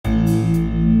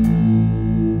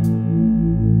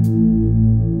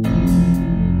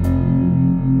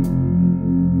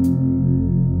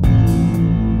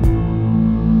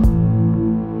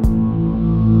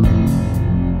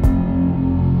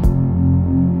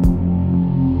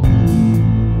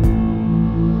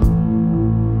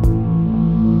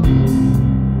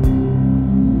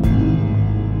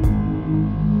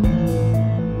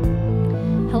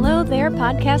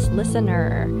podcast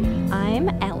listener. I'm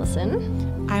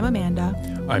Allison. I'm Amanda.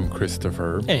 I'm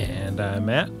Christopher. And I'm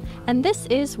Matt. And this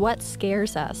is What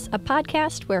Scares Us, a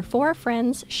podcast where four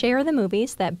friends share the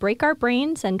movies that break our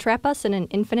brains and trap us in an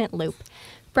infinite loop.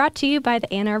 Brought to you by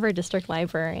the Ann Arbor District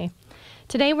Library.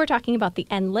 Today we're talking about The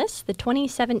Endless, the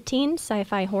 2017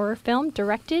 sci-fi horror film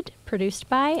directed, produced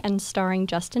by, and starring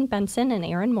Justin Benson and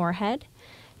Aaron Moorhead.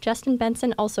 Justin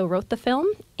Benson also wrote the film,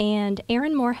 and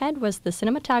Aaron Moorhead was the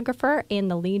cinematographer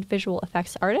and the lead visual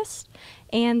effects artist,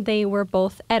 and they were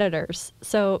both editors.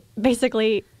 So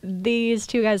basically, these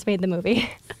two guys made the movie.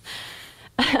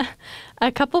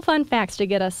 A couple fun facts to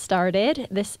get us started.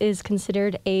 This is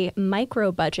considered a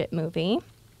micro-budget movie.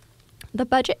 The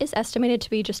budget is estimated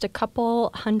to be just a couple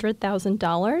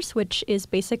 $100,000, which is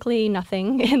basically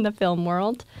nothing in the film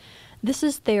world. This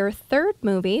is their third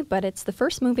movie, but it's the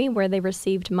first movie where they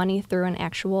received money through an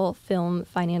actual film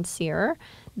financier.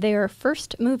 Their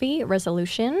first movie,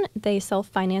 Resolution, they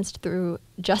self-financed through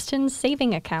Justin's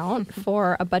saving account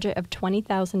for a budget of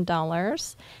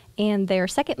 $20,000. And their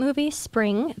second movie,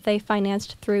 Spring, they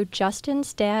financed through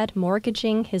Justin's dad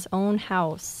mortgaging his own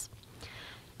house.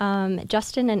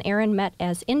 Justin and Aaron met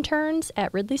as interns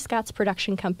at Ridley Scott's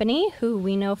production company, who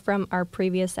we know from our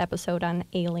previous episode on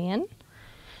Alien.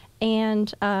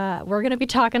 And we're going to be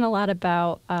talking a lot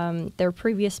about their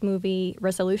previous movie,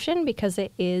 Resolution, because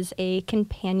it is a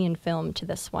companion film to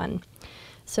this one.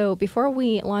 So before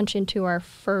we launch into our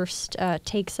first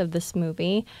takes of this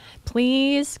movie,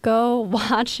 please go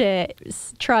watch it.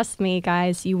 Trust me,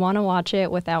 guys, you want to watch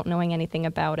it without knowing anything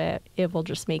about it. It will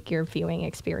just make your viewing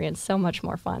experience so much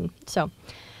more fun. So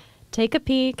take a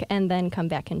peek and then come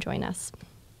back and join us.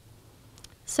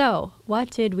 So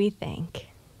what did we think?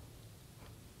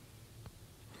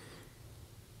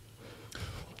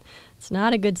 It's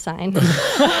not a good sign.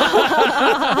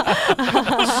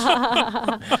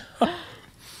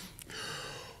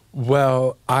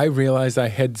 Well, I realized I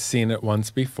had seen it once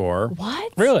before.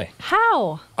 What? Really?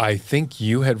 How? I think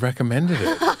you had recommended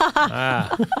it.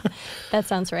 That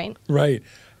sounds right. Right.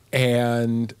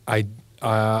 And I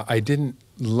didn't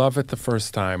love it the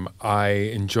first time. I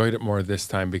enjoyed it more this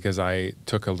time because I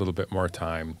took a little bit more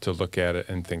time to look at it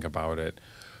and think about it.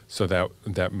 So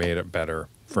that made it better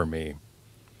for me.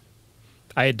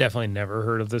 I had definitely never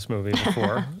heard of this movie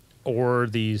before or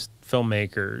these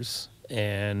filmmakers.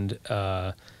 And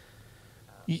the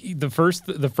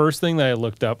first thing that I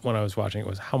looked up when I was watching it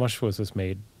was how much was this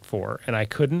made for? And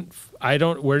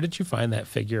where did you find that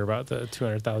figure about the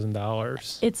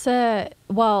 $200,000? It's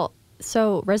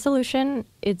so Resolution,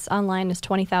 it's online is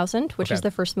 $20,000, which is the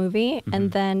first movie. Mm-hmm.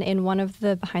 And then in one of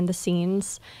the behind the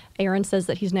scenes, Aaron says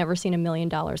that he's never seen $1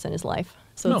 million in his life.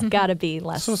 So it's got to be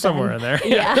less than. Somewhere in there.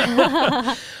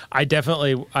 Yeah.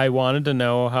 I wanted to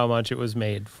know how much it was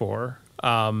made for.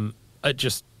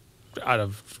 Just out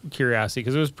of curiosity,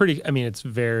 because it was it's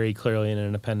very clearly an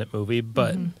independent movie,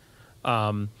 but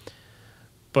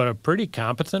but a pretty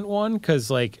competent one, because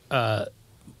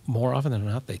more often than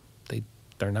not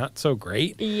they're not so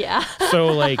great. Yeah.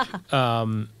 So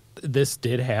this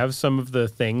did have some of the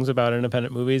things about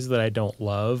independent movies that I don't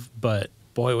love, but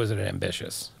boy was it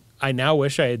ambitious. I now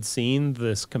wish I had seen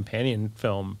this companion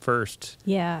film first.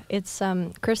 Yeah, it's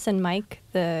Chris and Mike,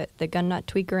 the gun nut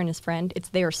tweaker and his friend. It's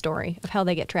their story of how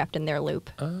they get trapped in their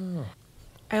loop. Oh.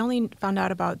 I only found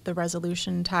out about the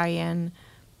Resolution tie-in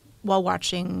while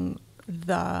watching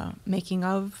the making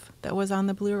of that was on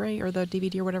the Blu-ray or the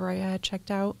DVD or whatever I had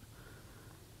checked out.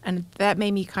 And that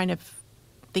made me kind of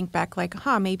think back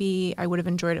maybe I would have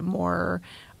enjoyed it more,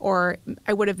 or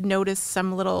I would have noticed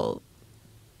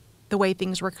the way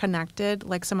things were connected,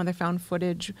 like some of the found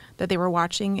footage that they were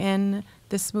watching in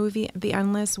this movie, The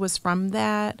Endless, was from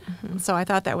that. Mm-hmm. So I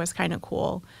thought that was kind of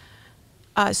cool.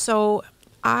 So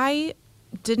I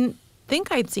didn't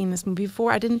think I'd seen this movie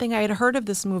before. I didn't think I had heard of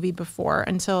this movie before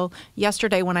until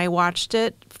yesterday when I watched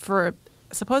it for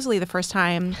supposedly the first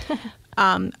time.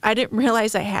 I didn't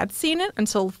realize I had seen it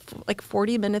until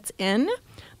 40 minutes in.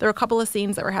 There were a couple of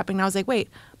scenes that were happening, and I was like, wait,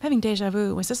 I'm having deja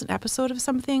vu. Was this an episode of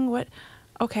something? What?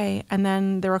 Okay. And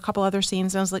then there were a couple other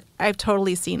scenes, and I was like, I've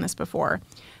totally seen this before.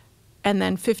 And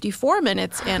then 54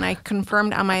 minutes in, I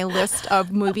confirmed on my list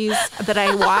of movies that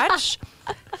I watch.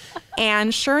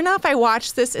 And sure enough, I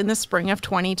watched this in the spring of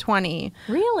 2020.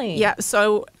 Really? Yeah.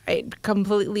 So I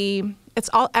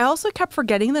also kept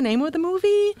forgetting the name of the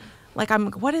movie.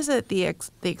 What is it? The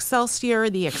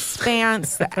Excelsior, The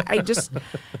Expanse.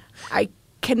 I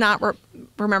cannot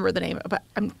remember the name of it, but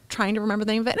I'm trying to remember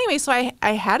the name of it. Anyway, so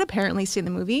I had apparently seen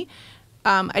the movie.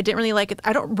 I didn't really like it.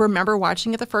 I don't remember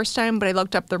watching it the first time, but I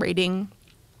looked up the rating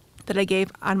that I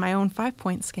gave on my own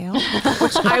 5-point scale,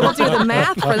 which I will do the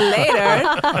math for later.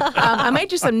 I might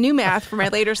do some new math for my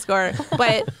later score,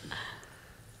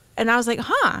 and I was like,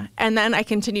 huh. And then I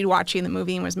continued watching the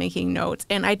movie and was making notes.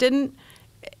 And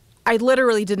I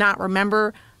literally did not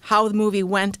remember how the movie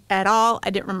went at all. I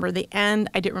didn't remember the end.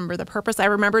 I didn't remember the purpose. I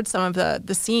remembered some of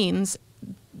the scenes.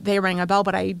 They rang a bell,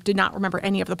 but I did not remember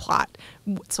any of the plot.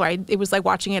 So it was like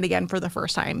watching it again for the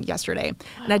first time yesterday.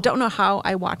 And I don't know how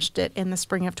I watched it in the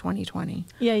spring of 2020.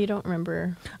 Yeah, you don't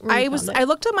remember. I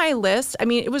looked at my list. I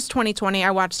mean, it was 2020.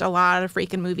 I watched a lot of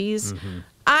freaking movies.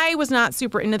 I was not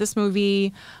super into this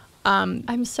movie.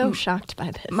 I'm so shocked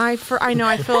by this. I know.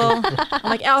 I feel I'm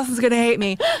like Allison's gonna hate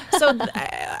me. So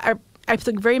I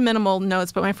took very minimal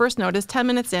notes, but my first note is 10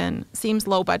 minutes in, seems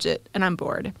low budget, and I'm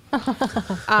bored.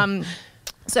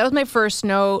 So that was my first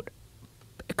note,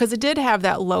 because it did have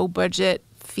that low budget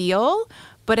feel.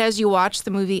 But as you watch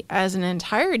the movie as an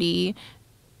entirety,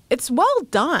 it's well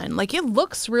done. Like, it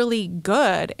looks really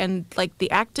good, and like the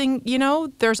acting,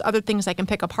 there's other things I can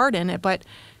pick apart in it, but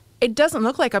it doesn't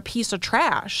look like a piece of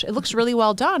trash. It looks really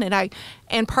well done.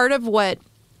 And part of what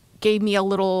gave me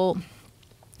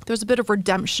there's a bit of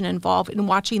redemption involved in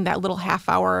watching that little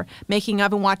half-hour making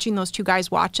of and watching those two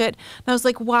guys watch it. And I was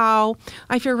like, wow,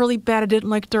 I feel really bad I didn't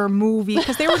like their movie,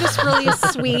 because they were just really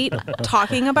sweet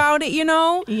talking about it,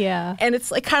 Yeah. And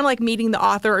it's like kind of like meeting the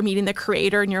author or meeting the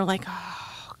creator, and you're like,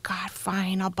 oh, God,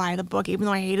 fine, I'll buy the book, even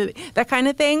though I hated it, that kind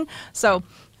of thing. So,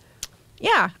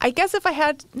 yeah, I guess if I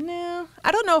had,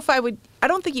 I don't know if I would. I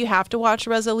don't think you have to watch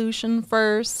Resolution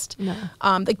first. No.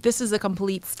 Like, this is a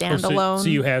complete standalone. So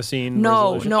you have seen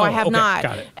No, Resolution? I have okay, not.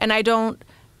 Got it. And I don't,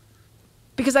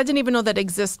 because I didn't even know that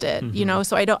existed,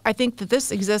 so I think that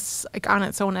this exists like on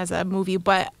its own as a movie,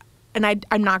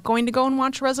 I'm not going to go and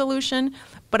watch Resolution,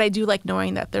 but I do like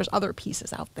knowing that there's other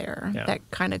pieces out there that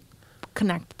kind of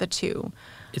connect the two.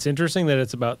 It's interesting that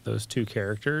it's about those two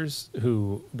characters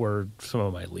who were some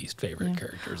of my least favorite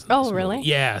characters. In this really? movie.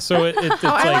 Yeah. So it's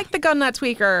I like the gun nut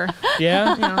tweaker.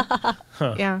 Yeah.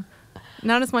 Huh. Yeah.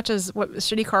 Not as much as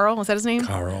Shitty Carl, was that his name?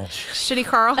 Carl. Shitty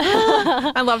Carl.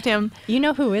 I loved him. You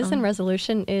know who is in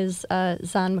Resolution is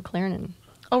Zahn McClarnon.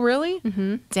 Oh, really?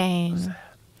 Mm-hmm. Dang.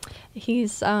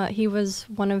 He was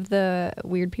one of the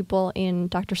weird people in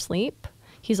Dr. Sleep.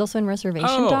 He's also in Reservation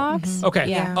Dogs. Okay.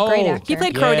 Yeah. Oh, Great actor. He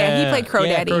played Crow Daddy. He played Crow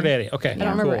yeah, Daddy. Crow Daddy. Okay. I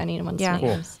don't remember anyone's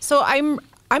names. So I'm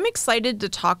excited to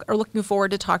talk, or looking forward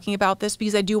to talking about this,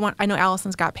 because I know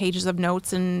Allison's got pages of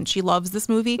notes and she loves this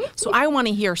movie. So I want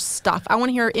to hear stuff. I want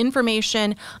to hear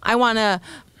information. I want to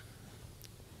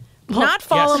not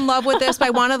fall in love with this, but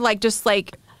I want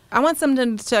to I want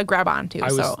something to grab onto.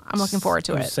 So I'm looking forward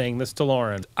to it. I was saying this to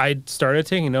Lauren. I started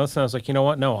taking notes and I was like, you know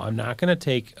what? No, I'm not going to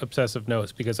take obsessive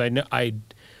notes, because I know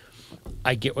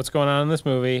I get what's going on in this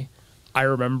movie. I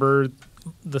remember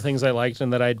the things I liked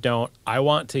and that I don't. I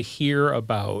want to hear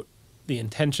about the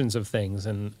intentions of things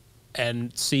and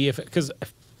see because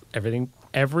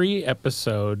every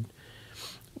episode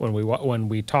when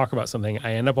we talk about something,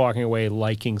 I end up walking away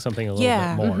liking something a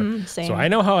little bit more. Same. So I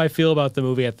know how I feel about the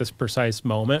movie at this precise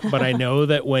moment, but I know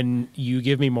that when you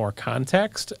give me more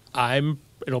context,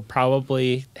 it'll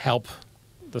probably help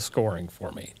the scoring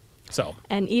for me. So.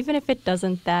 And even if it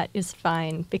doesn't, that is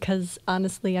fine, because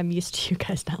honestly, I'm used to you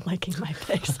guys not liking my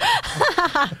picks.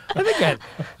 I think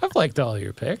I've liked all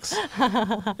your picks.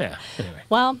 Yeah, anyway.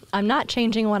 Well, I'm not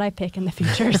changing what I pick in the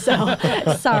future, so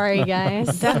sorry,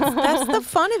 guys. That's the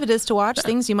fun of it, is to watch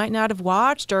things you might not have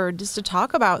watched, or just to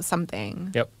talk about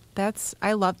something. Yep. That's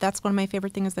one of my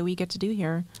favorite things that we get to do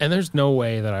here. And there's no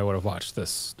way that I would have watched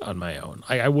this on my own.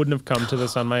 I wouldn't have come to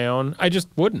this on my own. I just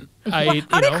wouldn't. How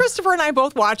did Christopher and I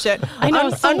both watch it? I know,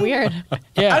 it's so weird.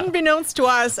 Yeah. Unbeknownst to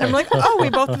us, I'm like, oh, we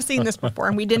both have seen this before,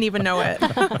 and we didn't even know it.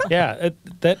 Yeah,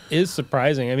 that is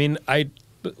surprising. I mean,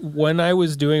 when I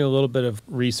was doing a little bit of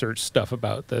research stuff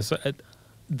about this,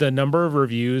 the number of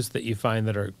reviews that you find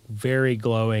that are very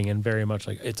glowing and very much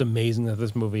like, it's amazing that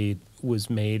this movie was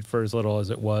made for as little as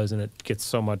it was and it gets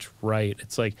so much right.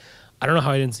 It's like, I don't know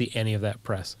how I didn't see any of that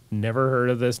press. Never heard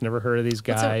of this, never heard of these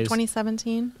guys. What's it,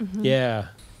 2017? Mm-hmm. Yeah.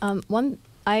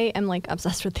 I am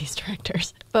obsessed with these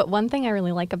directors, but one thing I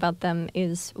really like about them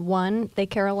is, one, they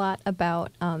care a lot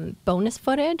about bonus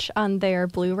footage on their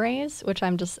Blu-rays, which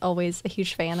I'm just always a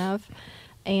huge fan of.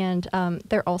 And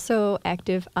they're also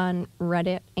active on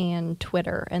Reddit and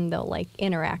Twitter, and they'll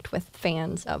interact with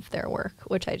fans of their work,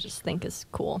 which I just think is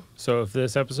cool. So if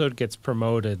this episode gets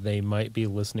promoted, they might be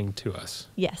listening to us.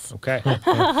 Yes. Okay. I'll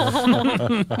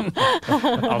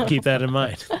keep that in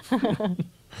mind.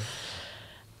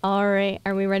 All right.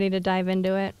 Are we ready to dive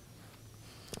into it?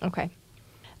 Okay.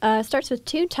 Starts with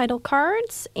 2 title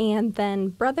cards, and then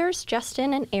brothers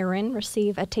Justin and Aaron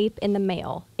receive a tape in the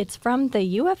mail. It's from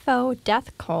the UFO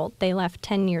death cult they left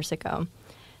 10 years ago.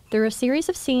 Through a series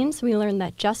of scenes, we learn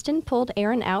that Justin pulled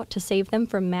Aaron out to save them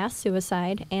from mass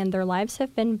suicide, and their lives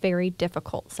have been very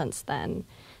difficult since then.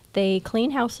 They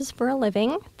clean houses for a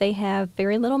living, they have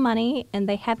very little money, and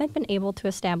they haven't been able to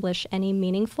establish any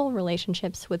meaningful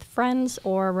relationships with friends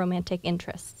or romantic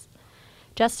interests.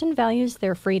 Justin values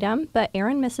their freedom, but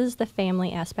Aaron misses the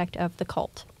family aspect of the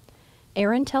cult.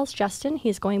 Aaron tells Justin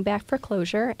he's going back for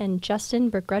closure, and Justin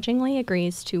begrudgingly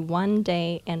agrees to 1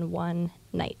 day and 1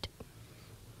 night.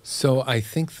 So I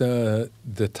think the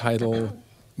title,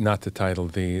 not the title,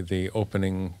 the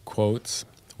opening quotes,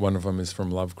 one of them is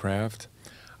from Lovecraft.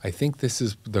 I think this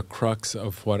is the crux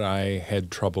of what I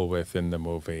had trouble with in the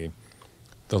movie.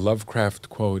 The Lovecraft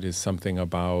quote is something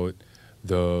about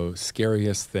the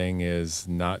scariest thing is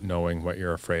not knowing what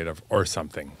you're afraid of, or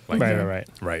something like that.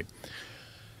 Right.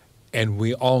 And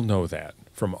we all know that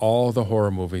from all the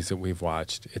horror movies that we've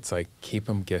watched. It's like, keep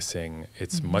them guessing.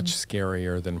 It's much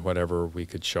scarier than whatever we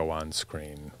could show on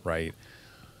screen, right?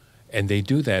 And they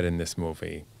do that in this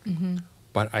movie.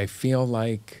 But I feel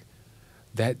like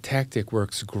that tactic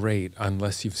works great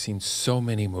unless you've seen so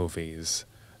many movies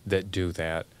that do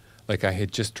that. Like I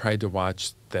had just tried to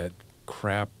watch that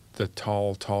crap, the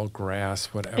tall grass,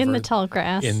 whatever. In the tall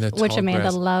grass, which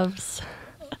Amanda loves.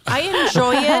 I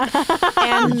enjoy it,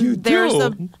 and You there's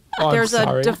do? there's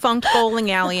sorry. a defunct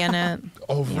bowling alley in it.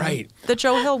 Oh, right. The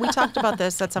Joe Hill. We talked about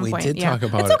this at some We point. did talk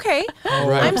about it's it. okay.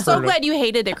 Right. I'm so Heard of- glad you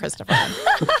hated it, Christopher.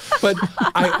 But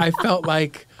I felt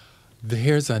like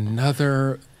here's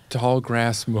another tall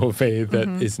grass movie that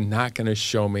is not going to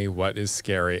show me what is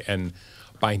scary. And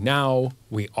by now,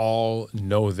 we all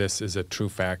know this is a true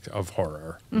fact of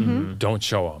horror. Don't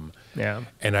show them. Yeah.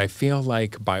 And I feel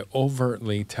like by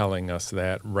overtly telling us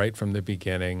that right from the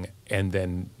beginning and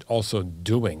then also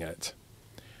doing it,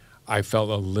 I felt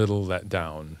a little let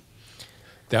down.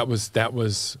 That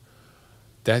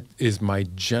is my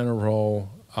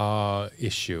general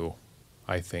issue,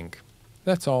 I think.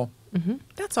 That's all.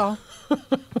 That's all.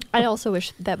 I also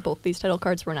wish that both these title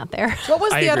cards were not there. What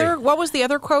was I the agree. other? What was the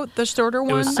other quote? The shorter It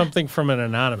one. was something from an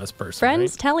anonymous person.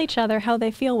 Friends right? tell each other how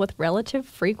they feel with relative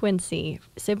frequency.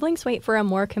 Siblings wait for a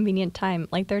more convenient time,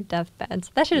 like their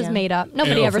deathbeds. That shit is Yeah. made up.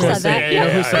 Nobody Yeah, ever of said course. that. You know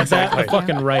who Yeah, said that? exactly. The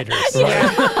fucking writers.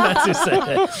 That's who said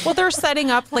it. Well, they're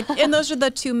setting up and those are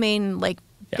the two main Yeah.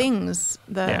 things.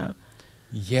 Yeah.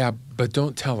 Yeah, but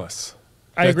don't tell us.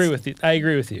 I agree That's-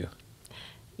 with you.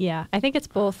 Yeah, I think it's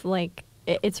both like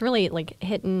it's really like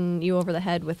hitting you over the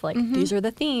head with like these are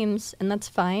the themes, and that's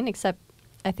fine. Except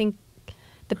I think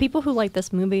the people who like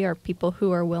this movie are people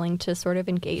who are willing to sort of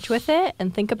engage with it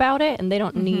and think about it, and they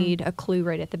don't need a clue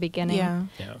right at the beginning. Yeah.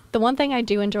 Yeah. The one thing I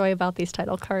do enjoy about these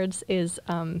title cards is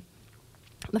the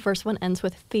first one ends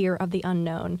with fear of the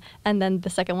unknown, and then the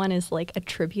second one is like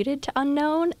attributed to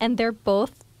unknown, and they're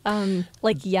both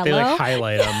like yellow. They like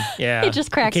highlight them. Yeah. It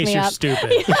just cracks in case me you're up.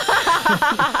 stupid.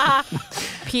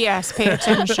 P.S. Pay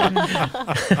attention.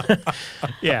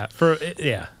 Yeah.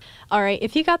 Yeah. All right,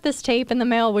 if you got this tape in the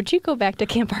mail, would you go back to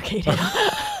Camp Arcadia?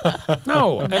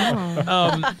 No.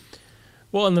 And,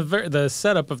 well, and the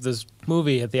setup of this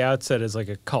movie at the outset is like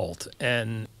a cult,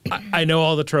 and I know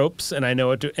all the tropes, and I know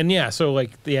what to. And yeah, so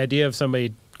like the idea of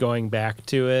somebody going back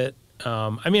to it.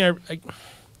 I mean,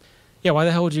 yeah. Why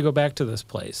the hell would you go back to this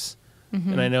place?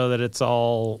 And I know that it's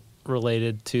all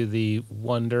related to the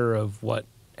wonder of what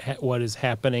is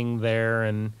happening there,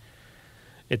 and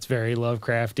it's very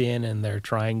Lovecraftian, and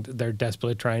they're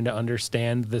desperately trying to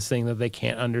understand this thing that they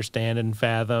can't understand and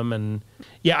fathom. And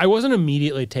yeah, I wasn't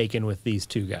immediately taken with these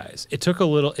two guys. It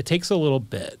takes a little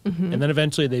bit, and then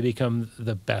eventually they become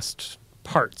the best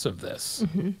parts of this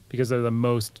because they're the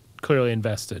most clearly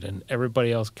invested, and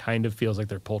everybody else kind of feels like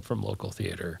they're pulled from local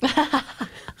theater.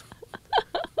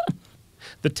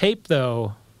 The tape,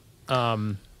 though,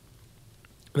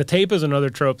 the tape is another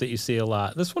trope that you see a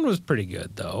lot. This one was pretty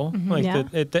good, though. Like Yeah.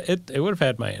 it would have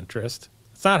had my interest.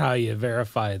 It's not how you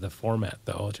verify the format,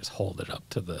 though. Just hold it up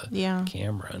to the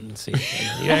camera and see.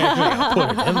 You actually gotta put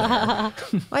it in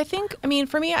there. Well, I mean,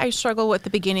 for me, I struggle with the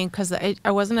beginning because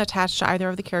I wasn't attached to either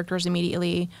of the characters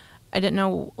immediately. I didn't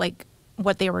know, like,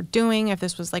 what they were doing, if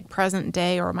this was, like, present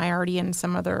day or am I already in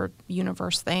some other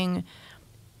universe thing.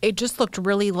 It just looked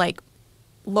really, like,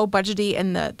 low budgety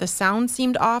and the sound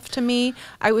seemed off to me.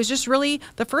 I was just really,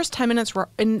 the first 10 minutes were,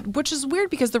 and which is weird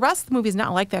because the rest of the movie is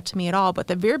not like that to me at all. But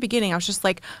the very beginning, I was just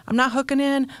like, I'm not hooking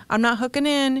in.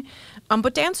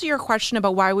 But to answer your question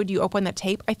about why would you open that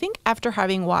tape, I think after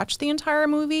having watched the entire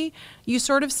movie, you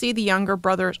sort of see the younger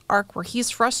brother's arc where he's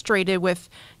frustrated with,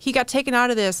 he got taken out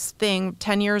of this thing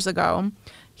 10 years ago.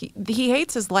 He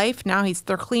hates his life now.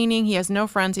 They're cleaning. He has no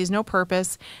friends. He has no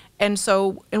purpose. And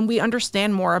we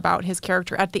understand more about his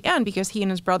character at the end because he and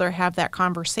his brother have that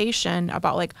conversation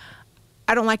about like,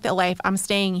 I don't like that life. I'm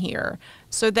staying here.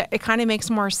 So that it kind of makes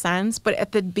more sense. But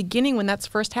at the beginning when that's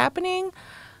first happening,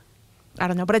 I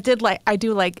don't know. But I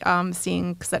do like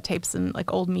seeing cassette tapes in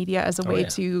like old media as a way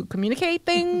to communicate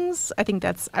things.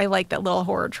 I like that little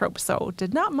horror trope. So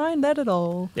did not mind that at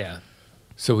all. Yeah.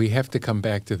 So we have to come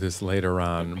back to this later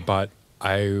on, but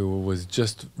I was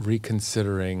just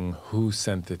reconsidering who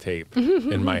sent the tape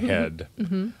in my head.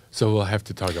 So we'll have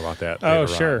to talk about that later Oh,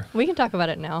 sure. on. We can talk about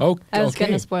it now. Oh, I was going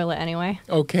okay. to spoil it anyway.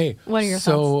 Okay. What are your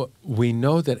So we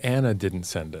know that Anna didn't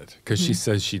send it because she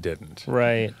says she didn't.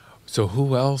 Right. So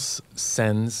who else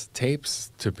sends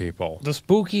tapes to people? The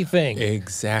spooky thing.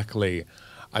 Exactly.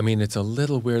 I mean, it's a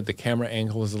little weird. The camera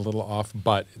angle is a little off,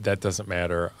 but that doesn't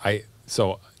matter.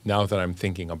 So now that I'm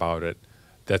thinking about it,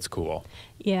 that's cool.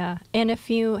 Yeah. And if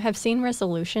you have seen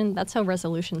Resolution, that's how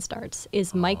Resolution starts,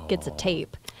 is Mike gets a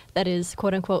tape that is,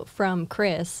 quote unquote, from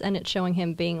Chris, and it's showing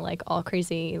him being like all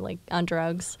crazy, like on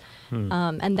drugs.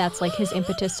 And that's like his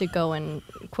impetus to go and,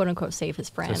 quote unquote, save his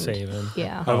friend. To save him.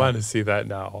 Yeah. I want to see that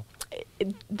now.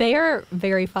 They are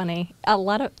very funny.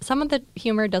 Some of the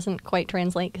humor doesn't quite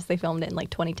translate because they filmed it in like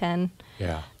 2010.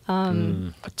 Yeah.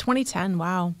 2010,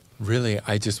 wow. Really,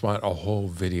 I just want a whole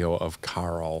video of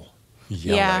Carl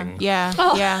yelling. Yeah.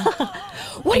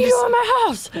 What are you doing in my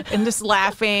house? And just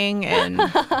laughing and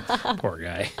Poor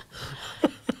guy.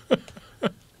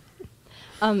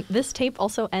 This tape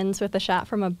also ends with a shot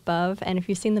from above, and if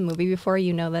you've seen the movie before,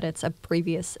 you know that it's a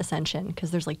previous ascension because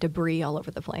there's like debris all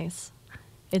over the place.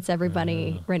 It's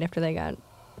everybody right after they got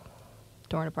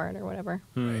torn apart or whatever.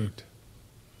 Right.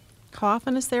 how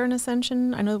often is there an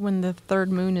ascension? I know when the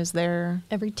third moon is there.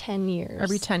 Every 10 years.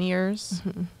 Every 10 years.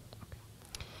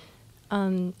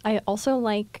 I also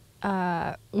like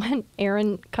when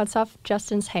Aaron cuts off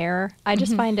Justin's hair. I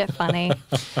just find it funny.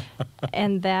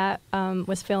 And that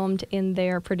was filmed in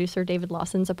their producer David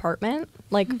Lawson's apartment.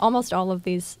 Like almost all of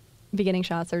these beginning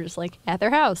shots are just like at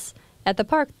their house, at the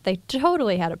park. They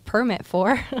totally had a permit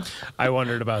for. I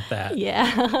wondered about that.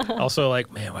 Yeah. Also, like,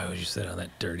 man, why would you sit on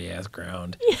that dirty ass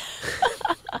ground?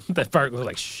 That park looked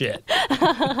like shit.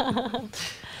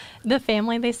 The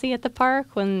family they see at the park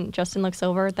when Justin looks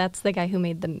over, that's the guy who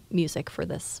made the music for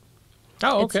this.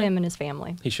 Oh, It's okay. him and his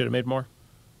family. He should have made more.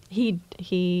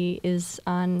 He is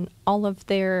on all of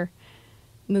their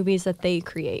movies that they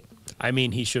create. I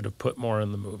mean, he should have put more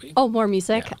in the movie. Oh, more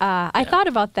music. Yeah. I Yeah. thought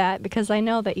about that because I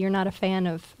know that you're not a fan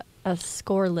of a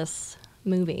scoreless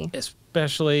movie.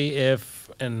 Especially if,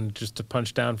 and just to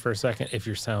punch down for a second, if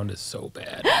your sound is so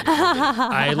bad.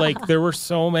 I like, there were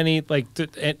so many, like,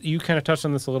 and you kind of touched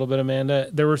on this a little bit, Amanda.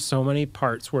 There were so many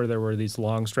parts where there were these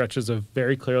long stretches of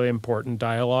very clearly important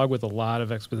dialogue with a lot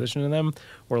of exposition in them,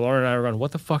 where Lauren and I were going,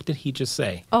 what the fuck did he just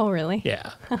say? Oh, really?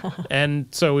 Yeah. And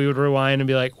so we would rewind and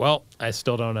be like, well, I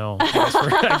still don't know.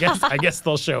 I guess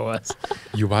they'll show us.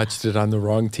 You watched it on the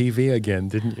wrong TV again,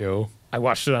 didn't you? I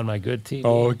watched it on my good TV.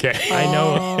 Oh, okay.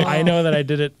 I know that I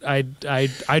did it.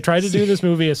 I tried to do this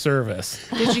movie a service.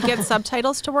 Did you get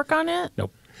subtitles to work on it?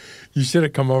 Nope. You should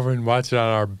have come over and watched it on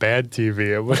our bad TV.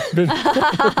 It would have been.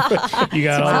 You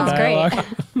got all the Sounds great. dialogue.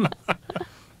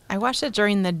 I watched it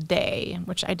during the day,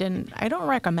 which I didn't. I don't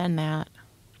recommend that.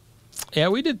 Yeah,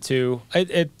 we did too.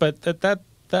 But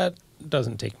that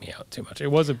doesn't take me out too much. It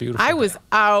was a beautiful. I was day.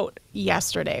 out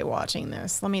yesterday watching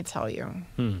this. Let me tell you.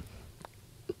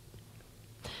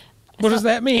 What does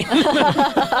that mean?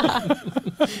 I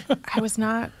was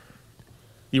not.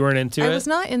 You weren't into it? I was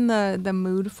not in the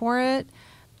mood for it.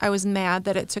 I was mad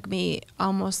that it took me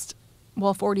almost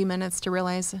 40 minutes to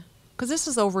realize, because this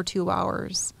is over 2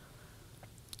 hours.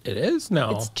 It is?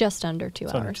 No. It's just under 2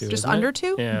 It's under hours. two. Just Isn't it? under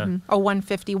 2? Yeah. Oh,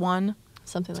 151.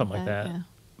 Something Something like that. Yeah.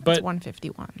 But It's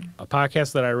 151. a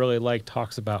podcast that I really like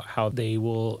talks about how they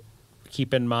will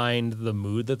keep in mind the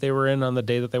mood that they were in on the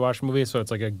day that they watched the movie. So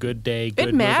it's like a good day, good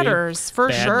It movie, matters, for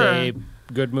bad sure. day,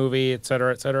 good movie, et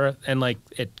cetera, et cetera. And like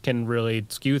it can really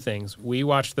skew things. We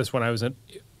watched this when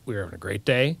we were having a great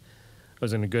day. I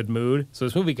was in a good mood. So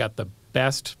this movie got the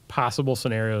best possible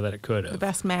scenario that it could have. The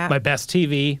best mat. My best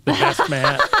TV, the best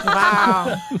mat.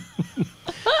 Wow.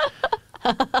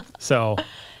 So,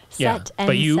 yeah. Set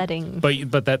and setting.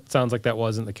 But that sounds like that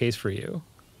wasn't the case for you.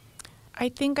 I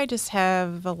think I just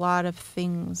have a lot of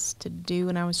things to do,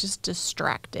 and I was just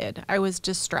distracted.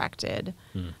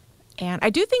 And I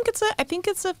do think it's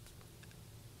a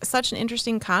such an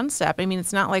interesting concept. I mean,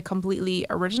 it's not like completely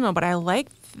original, but I like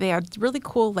they have really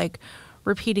cool like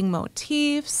repeating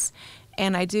motifs,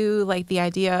 and I do like the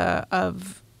idea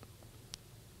of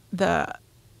the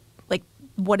like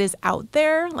what is out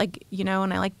there, like, you know,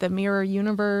 and I like the mirror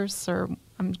universe, or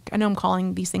I know I'm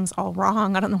calling these things all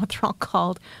wrong. I don't know what they're all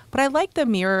called, but I like the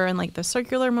mirror and like the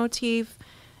circular motif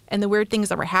and the weird things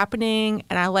that were happening,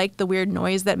 and I like the weird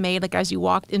noise that made like as you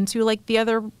walked into like the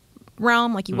other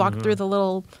realm, like you walked through the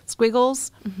little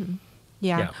squiggles.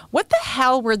 Yeah. What the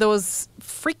hell were those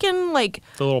freaking like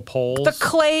The little poles. the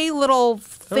clay little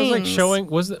things? That was like showing.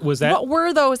 Was that? What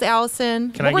were those, Allison?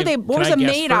 Can What I were give- they? can What was I it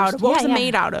guess made out first? of? What was Yeah, it yeah.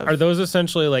 made out of? Are those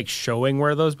essentially like showing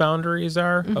where those boundaries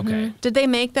are? Okay. Did they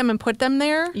make them and put them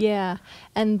there? Yeah,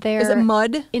 and they're Is it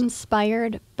mud?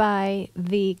 inspired by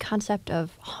the concept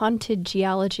of haunted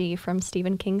geology from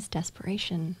Stephen King's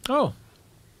Desperation. Oh,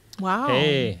 Wow.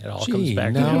 hey, it all comes Gee,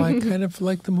 back. now I kind of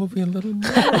like the movie a little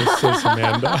more, says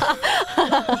Amanda.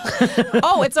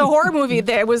 Oh, it's a horror movie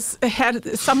that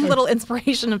had some little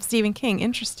inspiration of Stephen King.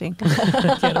 Interesting.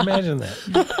 I can't imagine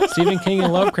that. Stephen King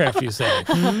and Lovecraft, you say?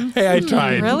 Hey, I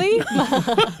tried. Really?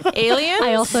 Alien?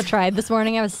 I also tried this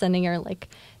morning. I was sending her like,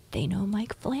 they know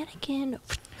Mike Flanagan.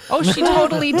 Oh, she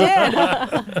totally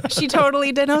did. She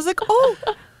totally did. And I was like, oh,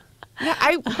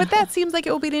 yeah. But that seems like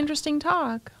it will be an interesting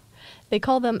talk. They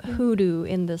call them hoodoo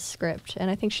in the script, and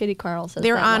I think Shady Carl says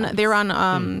They're that on. once. They're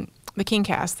on the King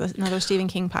Cast, another Stephen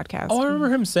King podcast. Oh, I remember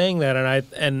him saying that,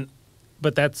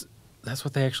 but that's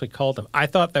what they actually called them. I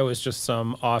thought that was just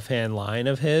some offhand line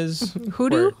of his.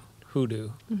 Hoodoo? where- Hoodoo.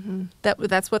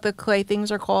 That's what the clay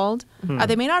things are called. Are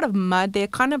they made out of mud? They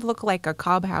kind of look like a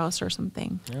cob house or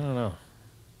something. I don't know.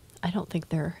 I don't think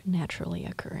they're naturally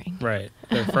occurring. Right.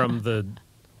 They're from the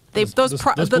They the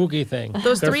spooky thing.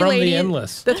 Those They're three from ladies, the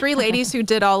Endless. the three ladies who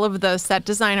did all of the set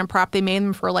design and prop, they made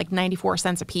them for like 94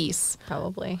 cents a piece.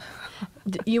 Probably.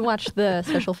 You watched the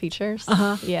special features?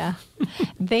 Yeah.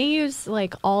 They use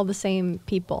like all the same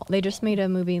people. They just made a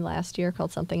movie last year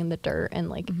called Something in the Dirt, and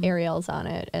like Ariel's on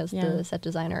it as Yeah. the set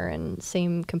designer, and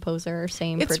same composer,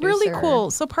 same It's producer. really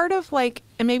cool. So part of like,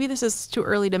 and maybe this is too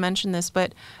early to mention this,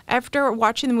 but after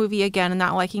watching the movie again and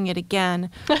not liking it again,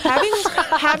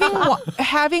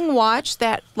 having watched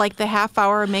that like the half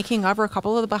hour making of or a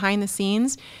couple of the behind the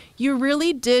scenes, you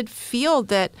really did feel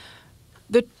that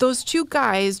those two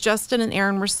guys, Justin and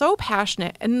Aaron, were so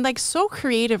passionate and like so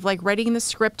creative, like writing the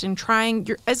script and trying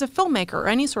as a filmmaker or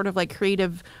any sort of like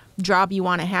creative job you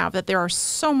want to have, that there are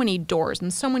so many doors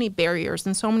and so many barriers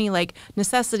and so many like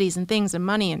necessities and things and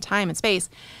money and time and space.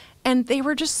 And they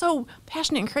were just so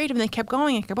passionate and creative, and they kept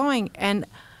going and kept going. And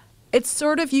it's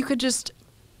sort of,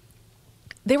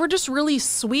 they were just really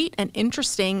sweet and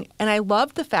interesting. And I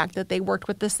loved the fact that they worked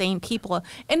with the same people.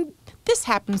 And this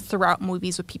happens throughout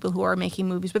movies with people who are making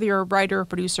movies, whether you're a writer or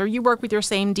producer, you work with your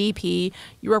same DP,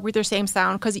 you work with your same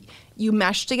sound because you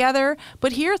mesh together.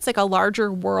 But here it's like a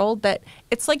larger world that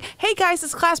it's like, hey guys,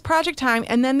 it's class project time.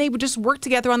 And then they would just work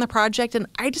together on the project. And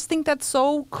I just think that's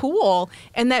so cool.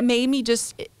 And that made me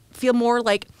just feel more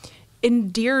like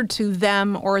endeared to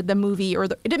them or the movie,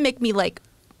 it didn't make me like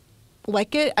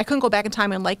it. I couldn't go back in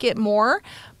time and like it more,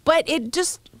 but it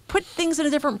just put things in a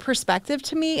different perspective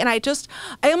to me. And I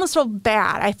almost felt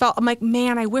bad. I'm like,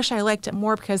 man, I wish I liked it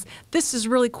more because this is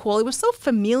really cool. It was so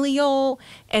familial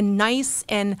and nice,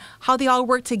 and how they all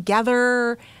worked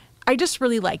together. I just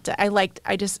really liked it. I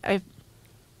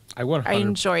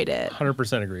enjoyed it.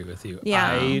 100% agree with you.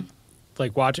 Yeah. I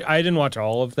didn't watch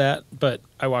all of that, but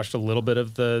I watched a little bit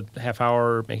of the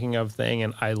half-hour making of thing,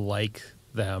 and I like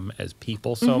them as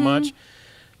people so much.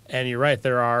 And you're right,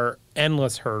 there are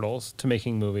endless hurdles to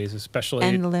making movies, especially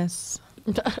Endless.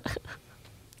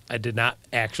 I did not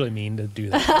actually mean to do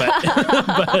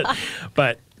that,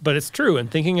 but it's true. And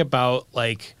thinking about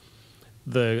like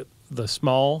the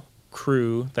small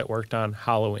crew that worked on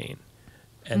Halloween,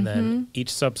 and then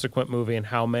each subsequent movie, and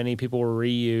how many people were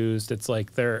reused, it's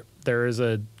like there is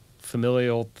a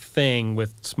familial thing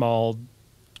with small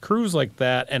crews like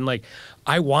that. And like,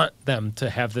 I want them to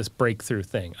have this breakthrough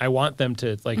thing. I want them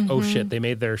to like, oh shit, they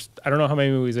made I don't know how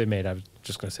many movies they made. I was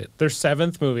just going to say it. Their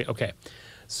 7th movie. Okay.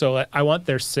 So I want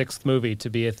their 6th movie to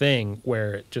be a thing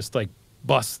where it just like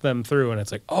busts them through. And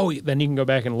it's like, oh, then you can go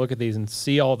back and look at these and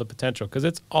see all the potential. 'Cause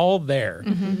it's all there.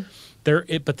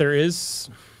 But there is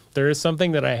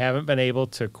something that I haven't been able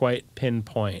to quite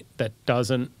pinpoint that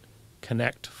doesn't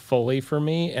connect fully for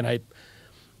me. And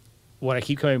what I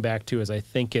keep coming back to is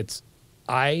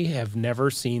I have never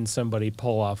seen somebody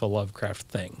pull off a Lovecraft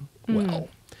thing well.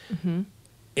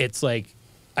 it's like,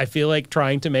 I feel like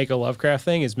trying to make a Lovecraft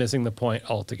thing is missing the point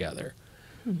altogether.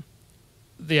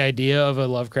 The idea of a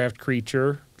Lovecraft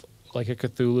creature, like a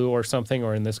Cthulhu or something,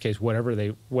 or in this case,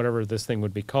 whatever this thing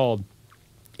would be called,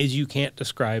 is you can't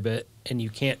describe it and you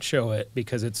can't show it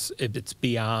because it's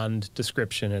beyond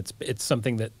description. It's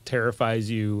something that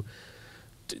terrifies you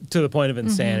to the point of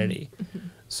insanity.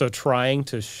 So trying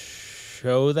to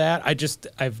show that,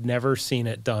 I've never seen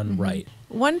it done right.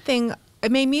 One thing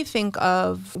it made me think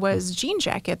of was Jean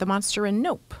Jacket, the monster in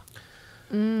Nope.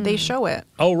 They show it.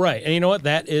 Oh, right. And you know what?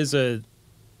 That's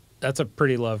a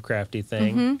pretty Lovecrafty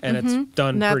thing, and it's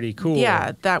done pretty cool.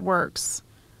 Yeah, that works.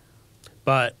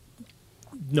 But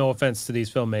no offense to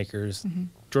these filmmakers,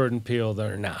 Jordan Peele,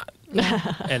 they're not.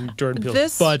 And Jordan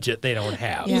Peele's budget they don't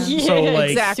have. Yeah. So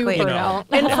like, exactly. you know.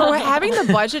 And for having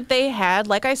the budget they had,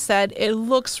 like I said, it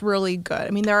looks really good. I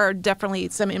mean, there are definitely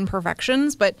some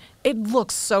imperfections, but it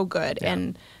looks so good. Yeah.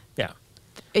 And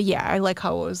yeah, I like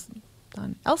how it was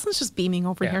done. Ellison's just beaming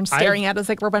over here and staring at us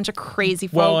like we're a bunch of crazy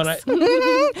folks. Well, and I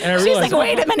She's realized, like,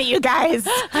 wait a minute, you guys.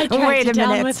 Wait a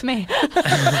minute. with me.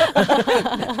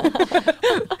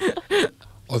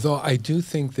 Although I do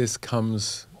think this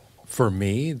comes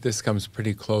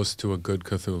pretty close to a good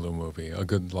Cthulhu movie, a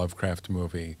good Lovecraft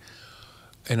movie.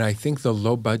 And I think the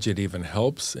low budget even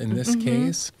helps in this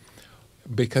case,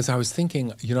 because I was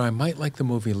thinking, I might like the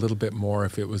movie a little bit more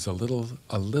if it was a little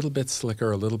bit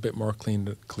slicker, a little bit more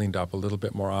cleaned up, a little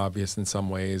bit more obvious in some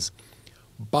ways.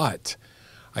 But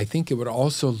I think it would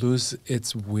also lose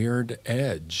its weird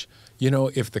edge.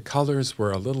 If the colors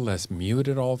were a little less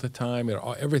muted all the time,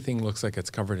 everything looks like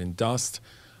it's covered in dust.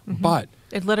 But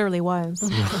It literally was.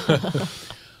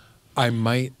 I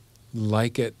might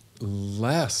like it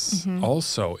less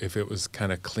also if it was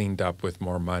kind of cleaned up with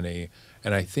more money.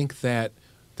 And I think that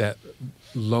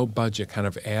low budget kind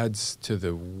of adds to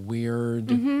the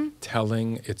weird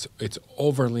telling. It's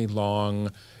overly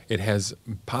long. It has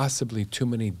possibly too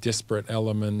many disparate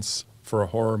elements for a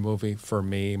horror movie for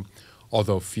me,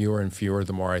 although fewer and fewer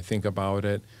the more I think about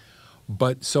it.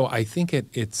 But so I think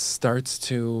it starts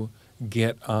to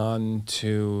get on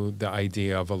to the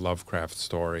idea of a Lovecraft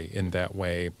story in that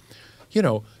way.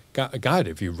 God,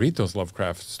 if you read those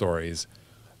Lovecraft stories,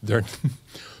 they're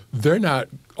not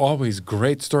always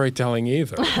great storytelling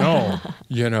either. No.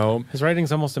 His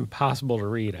writing's almost impossible to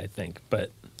read, I think,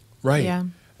 but... Right. Yeah.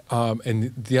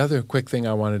 And the other quick thing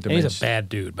I wanted to mention... He's a bad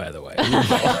dude, by the way.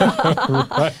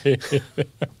 Right.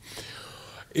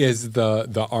 Is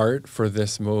the art for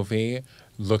this movie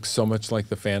looks so much like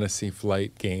the Fantasy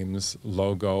Flight Games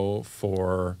logo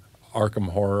for Arkham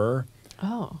Horror.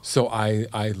 Oh. So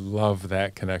I love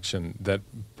that connection that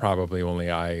probably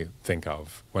only I think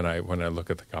of when I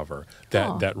look at the cover.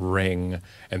 That ring,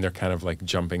 and they're kind of like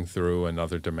jumping through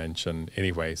another dimension.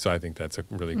 Anyway, so I think that's a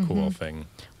really cool thing.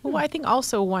 Well, I think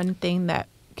also one thing that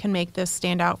can make this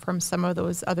stand out from some of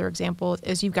those other examples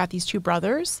is you've got these two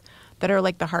brothers that are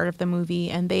like the heart of the movie,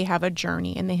 and they have a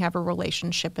journey and they have a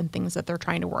relationship and things that they're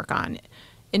trying to work on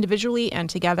individually and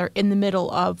together in the middle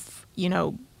of,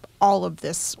 all of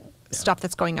this stuff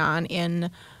that's going on in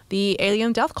the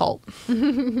alien death cult.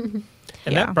 And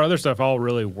that brother stuff all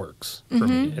really works for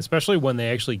me, especially when they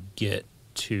actually get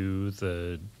to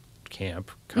the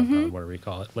camp, compound, whatever you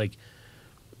call it. Like,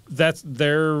 that's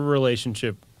their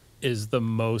relationship is the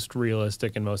most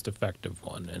realistic and most effective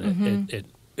one, and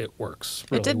it works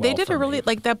really well. They did for a really me.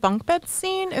 like that bunk bed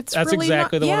scene. That's really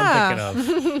exactly the one I'm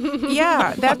thinking of.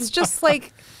 Yeah, that's just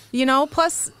like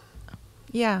plus,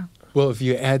 yeah. Well, if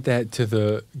you add that to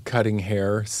the cutting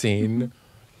hair scene,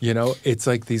 it's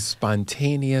like these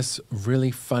spontaneous,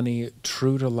 really funny,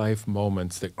 true-to-life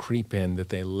moments that creep in that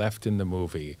they left in the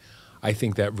movie. I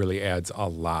think that really adds a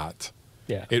lot.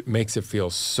 Yeah. It makes it feel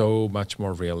so much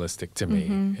more realistic to me,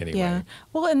 anyway. Yeah.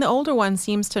 Well, and the older one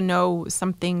seems to know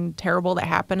something terrible that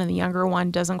happened, and the younger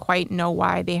one doesn't quite know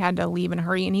why they had to leave in a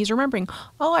hurry. And he's remembering,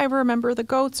 I remember the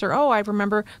goats, or I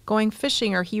remember going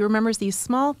fishing, or he remembers these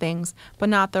small things, but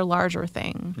not the larger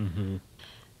thing.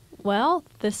 Well,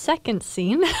 the second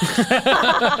scene.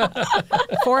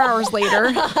 4 hours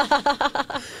later.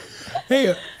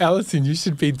 Hey, Allison, you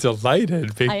should be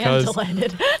delighted because I am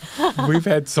delighted. we've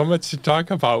had so much to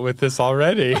talk about with this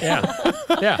already.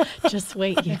 Yeah. Just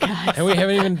wait, you guys. And we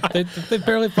haven't even, they've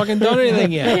barely fucking done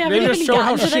anything yet. They just show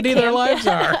how shitty their lives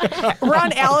are. We're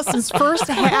on Allison's first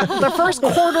half, the first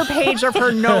quarter page of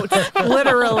her notes,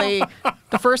 literally.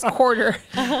 The first quarter.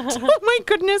 Oh, my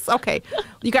goodness. Okay.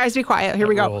 You guys be quiet. Here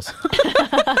we go. Rules.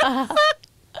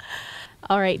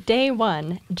 All right, day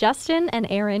 1. Justin and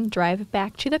Aaron drive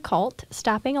back to the cult,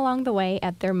 stopping along the way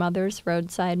at their mother's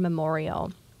roadside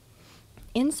memorial.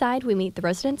 Inside, we meet the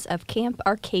residents of Camp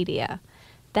Arcadia.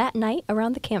 That night,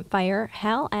 around the campfire,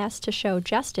 Hal asks to show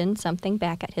Justin something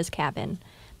back at his cabin.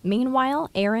 Meanwhile,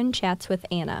 Aaron chats with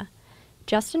Anna.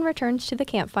 Justin returns to the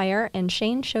campfire, and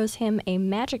Shane shows him a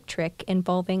magic trick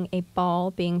involving a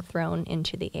ball being thrown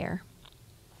into the air.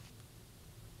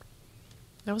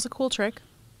 That was a cool trick.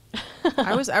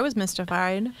 I was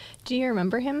mystified. Do you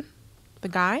remember him? The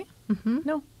guy? Mm-hmm.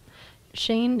 No.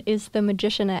 Shane is the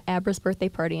magician at Abra's birthday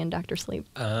party in Dr. Sleep.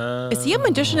 Is he a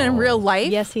magician in real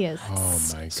life? Yes, he is.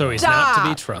 Oh my god. So he's not to be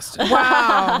Stop. trusted.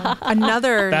 Wow.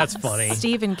 Another That's funny.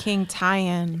 Stephen King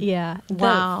tie-in. Yeah.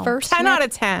 Wow. The first 10 out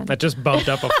of 10. That just bumped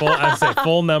up a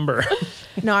full number.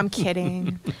 No, I'm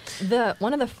kidding.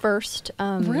 One of the first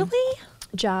Really?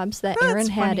 jobs that Oh, that's Aaron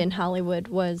had funny. in Hollywood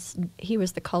was he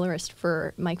was the colorist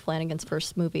for Mike Flanagan's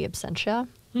first movie, Absentia,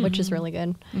 which is really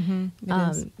good. Mm-hmm. It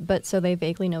is. But so they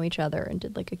vaguely know each other and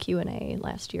did like a Q&A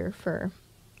last year for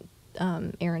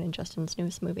Aaron and Justin's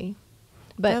newest movie.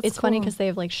 But That's it's funny cool. because they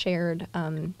have like shared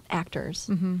actors.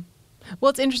 Mm-hmm.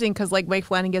 Well, it's interesting because like Mike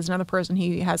Flanagan is another person.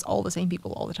 He has all the same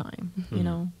people all the time. You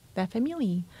know, that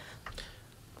family.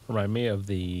 Remind me of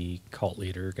the cult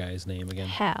leader guy's name again.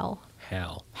 Hal.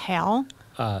 Hal. Hal.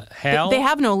 Hal. They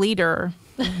have no leader.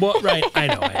 Well, right. I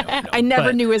know. I never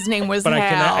But- knew his name was But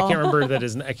Hal. I can't remember that.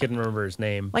 I couldn't remember his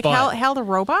name. Like but Hal the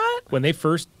robot. when they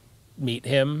first meet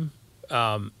him,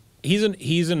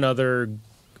 he's another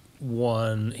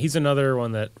one. He's another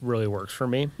one that really works for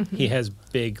me. He has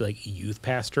big like youth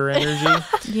pastor energy.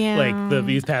 Yeah. Like the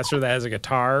youth pastor that has a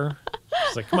guitar.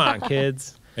 It's like, come on,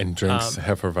 kids. And drinks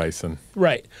Hefeweizen.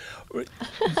 Right.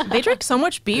 They drink so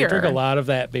much beer. They drink a lot of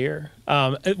that beer,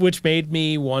 which made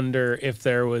me wonder if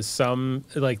there was some,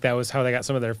 like that was how they got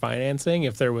some of their financing,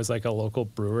 if there was like a local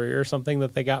brewery or something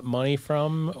that they got money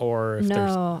from, or if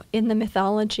there's... No, in the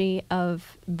mythology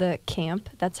of the camp,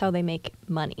 that's how they make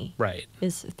money. Right,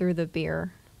 Is through the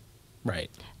beer. right.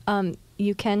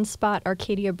 You can spot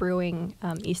Arcadia Brewing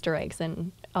Easter eggs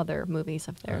in other movies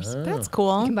of theirs. That's You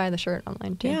cool. can buy the shirt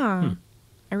online too. Yeah.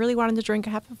 I really wanted to drink a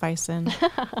Hefeweizen.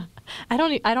 I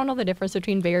don't know the difference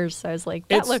between beers, so I was like,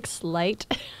 that It's- looks light.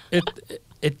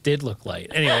 It did look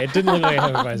light. Anyway, it didn't look like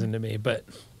Hefeweizen to me, but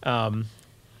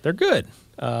they're good.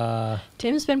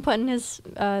 Tim's been putting his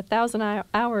 1,000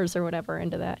 hours or whatever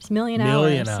into that. His million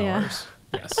Million hours. hours.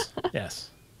 Yes, yes.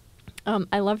 Yeah.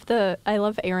 I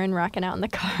love Aaron rocking out in the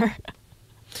car.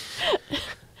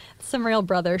 Some real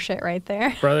brother shit right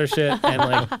there. Brother shit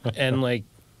and like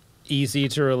easy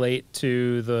to relate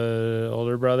to the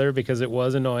older brother because it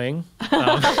was annoying.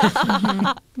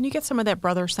 And you get some of that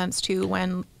brother sense too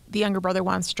when the younger brother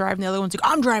wants to drive and the other one's like,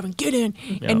 I'm driving, get in.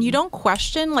 And you don't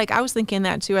question. Like I was thinking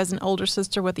that too as an older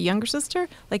sister with a younger sister.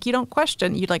 Like you don't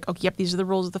question. You're like, okay, yep, these are the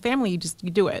rules of the family. You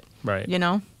do it. Right. You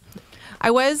know?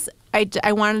 I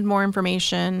wanted more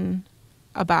information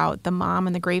about the mom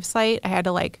and the gravesite. I had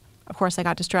to of course I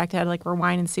got distracted. I had to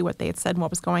rewind and see what they had said and what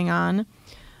was going on.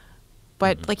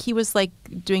 But he was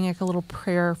doing a little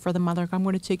prayer for the mother. I'm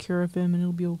going to take care of him and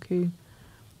it'll be okay.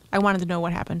 I wanted to know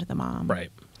what happened to the mom.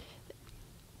 Right.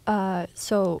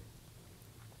 So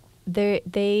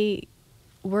they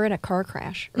were in a car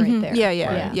crash right there.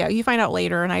 Yeah. You find out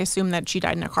later, and I assume that she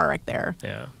died in a car wreck there.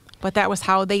 Yeah. But that was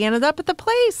how they ended up at the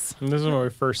place. And this is when we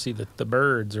first see the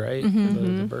birds, right?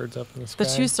 The birds up in the sky. The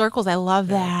two circles, I love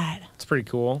that. It's pretty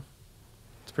cool.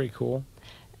 It's pretty cool.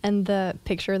 And the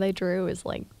picture they drew is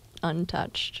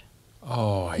untouched.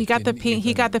 Oh, He got the pink.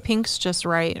 He got the pinks just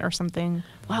right, or something.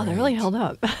 Wow, they really held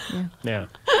up. Yeah.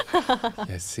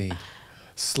 Yeah, see,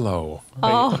 slow.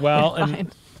 Oh, well, fine.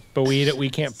 but we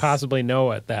can't possibly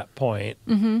know at that point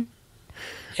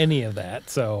any of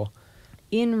that. So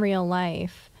In real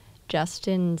life,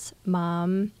 Justin's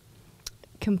mom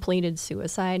completed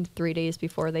suicide 3 days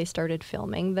before they started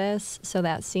filming this. So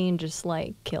that scene just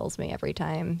kills me every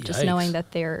time. Just Yikes. knowing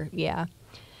that they're, yeah.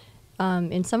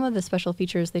 In some of the special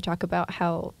features, they talk about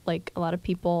how a lot of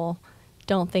people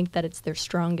don't think that it's their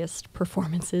strongest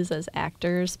performances as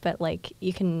actors, but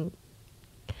you can,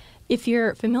 if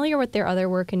you're familiar with their other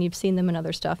work and you've seen them in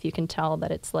other stuff, you can tell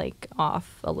that it's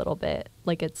off a little bit.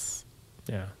 It's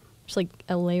yeah. just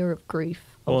a layer of grief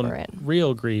Well, over it.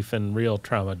 real grief and real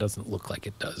trauma doesn't look like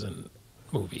it does in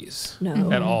movies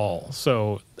No. at all.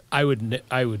 So I would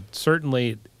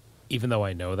certainly, even though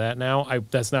I know that now,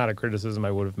 that's not a criticism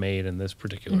I would have made in this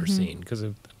particular scene because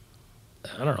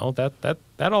I don't know,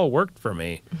 that all worked for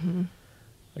me.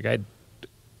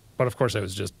 But of course I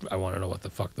want to know what the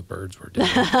fuck the birds were doing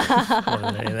more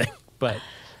than anything. But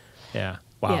yeah,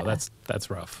 wow, Yeah. that's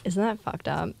rough. Isn't that fucked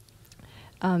up?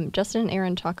 Justin and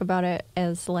Aaron talk about it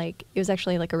as it was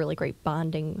actually a really great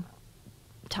bonding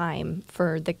time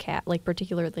for the cat, like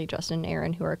particularly Justin and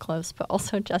Aaron, who are close, but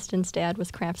also Justin's dad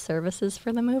was craft services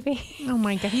for the movie. Oh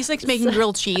my God. He's like making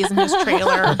grilled cheese in his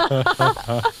trailer.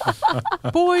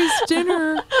 Boys'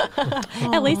 dinner.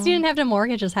 At least he didn't have to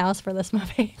mortgage his house for this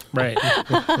movie. Right.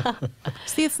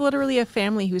 See, it's literally a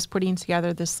family who's putting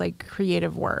together this like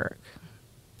creative work.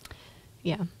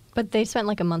 Yeah. But they spent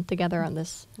like a month together on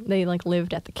this. They like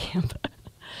lived at the camp.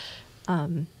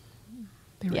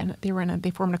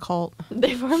 They formed a cult.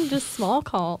 They formed a small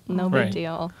cult. No big Right.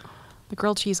 deal. The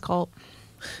grilled cheese cult.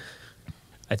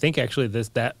 I think actually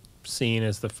that scene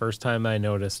is the first time I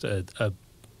noticed a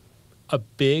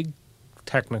big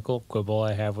technical quibble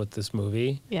I have with this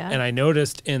movie. Yeah. And I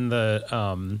noticed in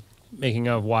the making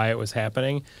of why it was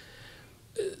happening,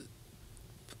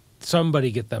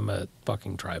 somebody get them a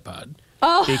fucking tripod.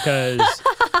 Oh. Because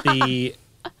the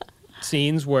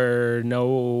scenes where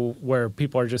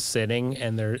people are just sitting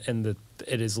and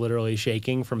it is literally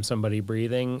shaking from somebody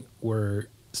breathing were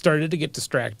started to get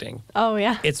distracting. Oh,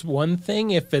 yeah. It's one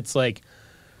thing if it's like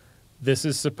this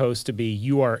is supposed to be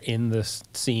you are in this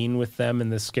scene with them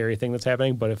and this scary thing that's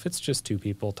happening, but if it's just two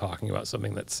people talking about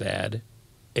something that's sad,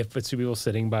 if it's two people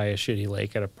sitting by a shitty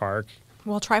lake at a park.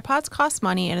 Well, tripods cost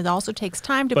money, and it also takes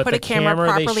time to But put the a camera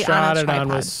properly they shot on a it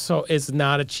tripod. on is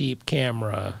not a cheap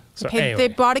camera. So They anyway.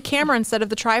 bought a camera instead of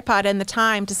the tripod and the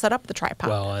time to set up the tripod.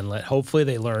 Well, and hopefully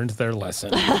they learned their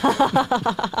lesson.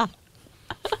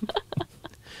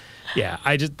 Yeah,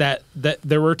 I just that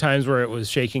there were times where it was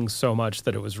shaking so much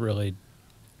that it was really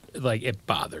like it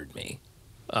bothered me,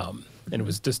 and it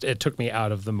was just it took me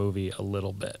out of the movie a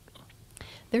little bit.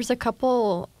 There's a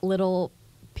couple little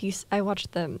I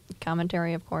watched the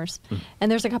commentary, of course,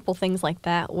 and there's a couple things like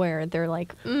that where they're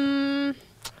like,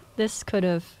 this could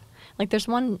have, like there's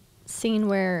one scene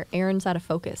where Aaron's out of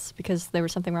focus because there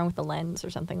was something wrong with the lens or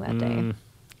something that day.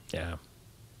 Yeah,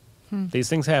 these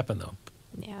things happen though.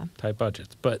 Yeah. Tight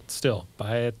budgets, but still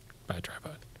buy a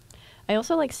tripod. I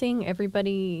also like seeing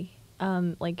everybody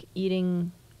like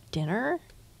eating dinner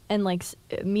and like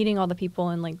meeting all the people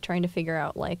and like trying to figure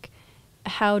out like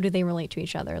how do they relate to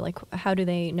each other? Like how do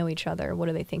they know each other? What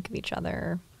do they think of each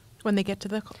other? when they get to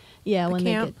the when camp.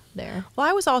 they get there. Well,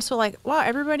 I was also like, wow,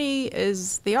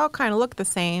 they all kind of look the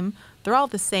same. They're all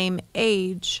the same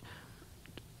age.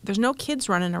 There's no kids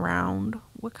running around.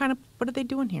 What are they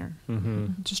doing here?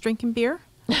 Mm-hmm. Just drinking beer?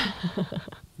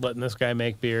 Letting this guy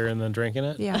make beer and then drinking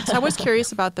it? Yeah. So I was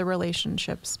curious about the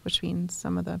relationships between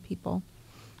some of the people.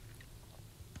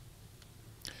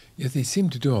 Yeah, they seem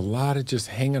to do a lot of just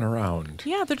hanging around.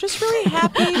 Yeah, they're just really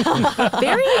happy,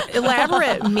 very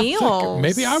elaborate meals.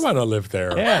 Maybe I want to live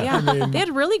there. Yeah. Yeah, I mean, they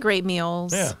had really great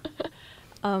meals. Yeah.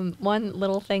 One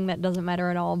little thing that doesn't matter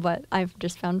at all, but I've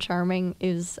just found charming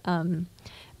is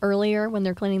earlier when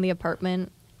they're cleaning the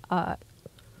apartment,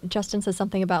 Justin says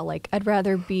something about like, I'd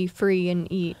rather be free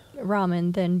and eat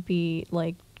ramen than be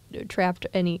like trapped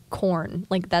and eat corn.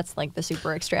 Like that's like the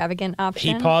super extravagant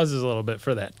option. He pauses a little bit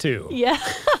for that too. Yeah.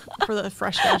 For the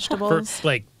fresh For vegetables.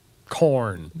 like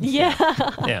corn. Yeah.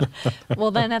 Yeah. Well,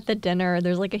 then at the dinner,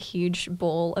 there's like a huge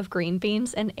bowl of green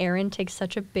beans, and Aaron takes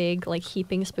such a big, like,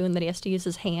 heaping spoon that he has to use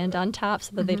his hand on top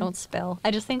so that they don't spill. I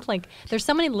just think, like, there's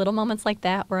so many little moments like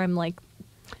that where I'm like,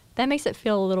 that makes it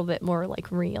feel a little bit more,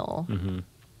 like, real. Mm-hmm.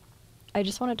 I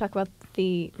just want to talk about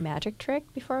the magic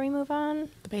trick before we move on.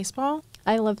 The baseball?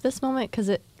 I love this moment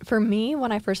because for me,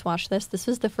 when I first watched this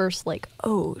was the first, like,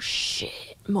 oh,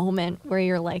 shit moment where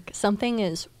you're like, something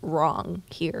is wrong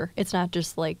here. It's not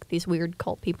just, like, these weird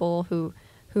cult people who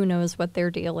knows what their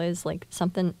deal is. Like,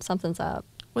 something's up.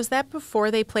 Was that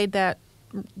before they played the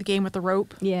game with the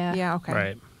rope? Yeah. Yeah, okay.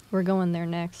 Right. We're going there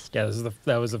next. Yeah,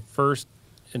 that was the first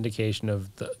indication of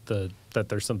that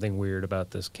there's something weird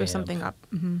about this camp. There's something up.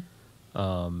 Mm-hmm.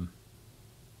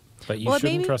 But you Well, it shouldn't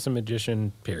made me- trust a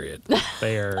magician, period.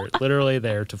 They are literally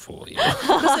there to fool you.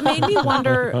 Because it made me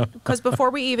wonder, because before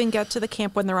we even get to the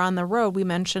camp when they're on the road, we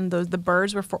mentioned the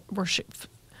birds were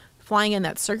flying in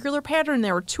that circular pattern.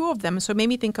 There were two of them. So it made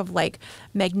me think of like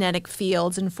magnetic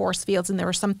fields and force fields, and there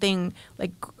was something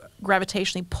like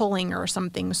gravitationally pulling or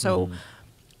something. So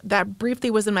that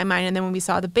briefly was in my mind. And then when we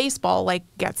saw the baseball like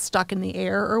get stuck in the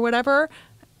air or whatever,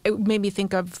 it made me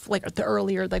think of like the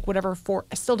earlier, like whatever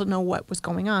I still don't know what was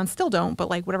going on, still don't, but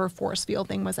like whatever force field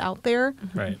thing was out there.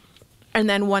 Right. And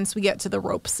then once we get to the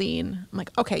rope scene, I'm like,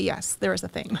 okay, yes, there is a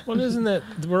thing. Well, isn't that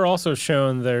we're also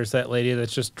shown there's that lady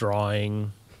that's just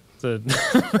drawing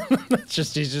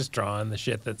she's just drawing the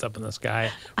shit that's up in the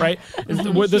sky, right? This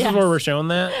is where we're shown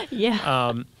that.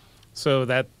 Yeah. So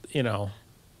that, we're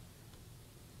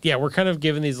kind of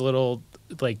given these little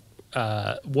like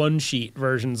one sheet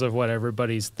versions of what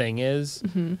everybody's thing is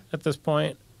at this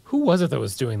point. Who was it that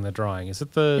was doing the drawing? Is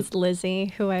it the? It's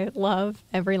Lizzie, who I love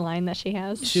every line that she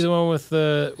has. She's the one with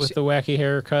the wacky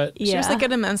haircut. Yeah. She was like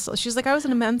at a mental. She's like, I was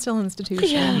in a mental institution.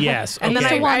 Yeah. Yes. And then used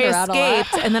to I wander out a lot.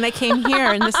 escaped, and then I came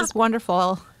here, and this is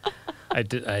wonderful. I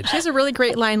did. She has a really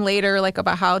great line later, like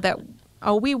about how that.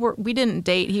 Oh, we didn't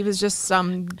date. He was just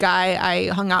some guy I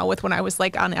hung out with when I was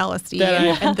like on LSD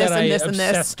and this and this and this.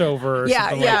 Obsessed over. Or Yeah,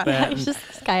 something yeah. Like that. It's just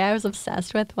this guy I was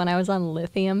obsessed with when I was on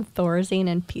lithium, Thorazine,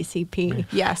 and PCP.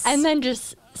 Yes. And then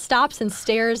just stops and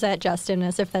stares at Justin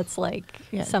as if that's like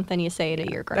Yeah. something you say to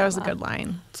your grandma. That was a good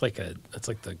line. It's like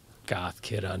the goth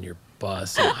kid on your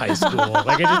bus in high school.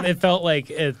 Like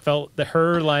it felt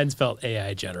her lines felt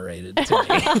AI generated to me.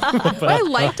 But I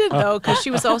liked it though because she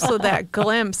was also that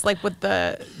glimpse, like with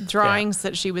the drawings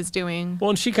that she was doing. Well,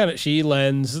 and she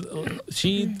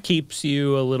keeps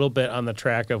you a little bit on the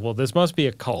track of, well, this must be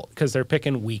a cult because they're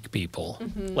picking weak people,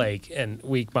 and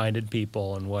weak-minded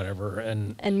people and whatever,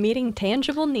 and meeting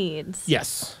tangible needs.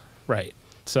 yes, right.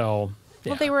 So, yeah.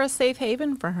 Well, they were a safe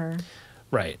haven for her.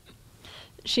 Right.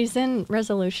 She's in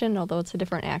Resolution, although it's a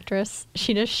different actress.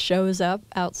 She just shows up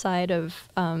outside of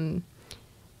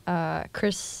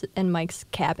Chris and Mike's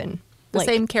cabin. The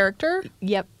same character?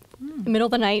 Yep. Middle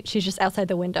of the night, she's just outside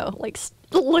the window, like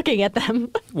looking at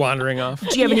them. Wandering off.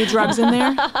 Do you have any drugs in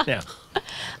there? Yeah.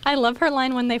 I love her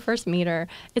line when they first meet her.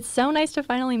 It's so nice to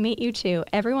finally meet you two.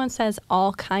 Everyone says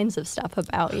all kinds of stuff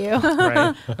about you.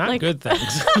 Right. Not Like- good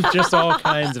things. Just all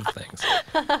kinds of things.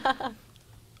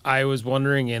 I was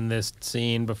wondering in this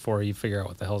scene, before you figure out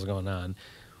what the hell's going on,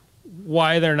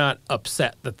 why they're not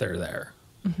upset that they're there.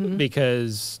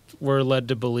 Because we're led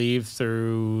to believe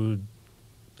through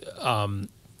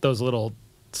those little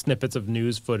snippets of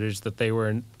news footage that they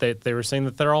were saying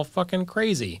that they're all fucking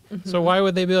crazy. So why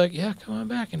would they be like, yeah, come on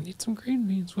back and eat some green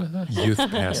beans with us? Youth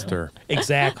pastor.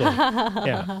 Exactly.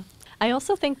 Yeah. I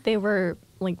also think they were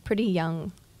like pretty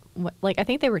young. Like I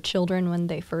think they were children when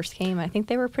they first came. I think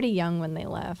they were pretty young when they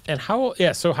left. And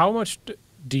so how much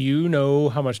do you know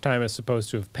how much time is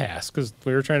supposed to have passed? Because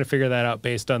we were trying to figure that out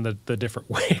based on the different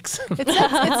wigs. It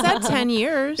said 10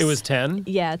 years. It was 10?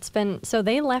 Yeah, it's been so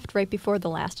they left right before the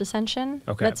last ascension.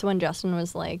 Okay. That's when Justin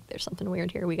was like, "There's something weird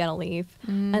here. We gotta leave."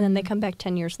 And then they come back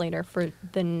 10 years later for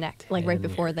the next, like right 10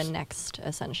 before the years. next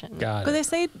ascension. Got But it. they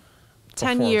say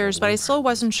 10 Before years, the but I leap. still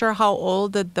wasn't sure how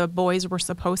old the boys were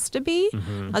supposed to be.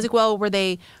 I was like, well, were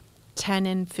they 10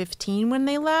 and 15 when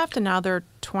they left, and now they're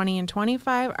 20 and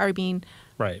 25? I mean,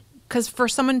 Right. because for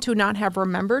someone to not have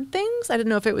remembered things, I didn't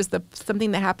know if it was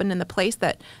something that happened in the place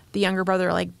that the younger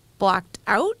brother like blocked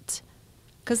out.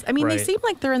 Because I mean, they Right. seem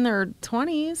like they're in their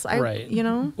 20s. Right. You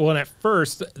know. Well, and at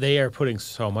first they are putting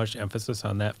so much emphasis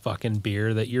on that fucking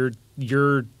beer that you're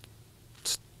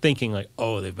thinking like,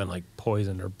 oh, they've been like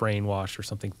poisoned or brainwashed or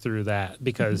something through that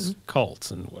because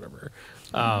cults and whatever.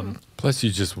 Plus,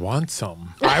 you just want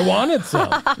some. I wanted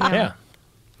some. Yeah.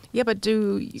 Yeah, but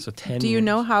So 10 do you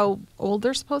know years. how old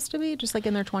they're supposed to be? Just like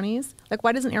in their 20s? Like,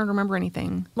 why doesn't Aaron remember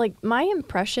anything? Like my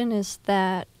impression is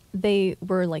that they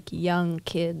were like young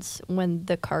kids when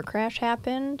the car crash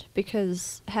happened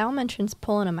because Hal mentions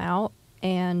pulling them out,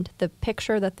 and the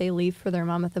picture that they leave for their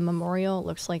mom at the memorial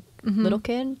looks like little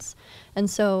kids. And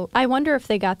so I wonder if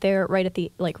they got there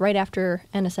right after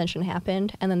an ascension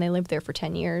happened, and then they lived there for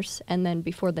 10 years, and then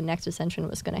before the next ascension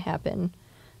was going to happen,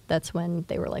 that's when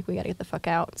they were like, we got to get the fuck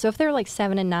out. So if they're like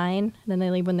 7 and 9, then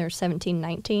they leave when they're 17,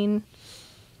 19,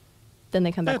 then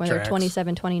they come back That when tracks. they're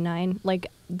 27, 29. Like,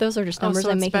 those are just Oh, numbers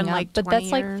so I'm it's making been, up. like, But 20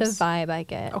 that's like the years? vibe I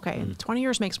get. Okay, 20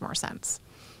 years makes more sense.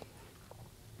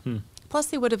 Plus,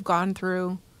 they would have gone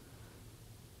through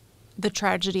the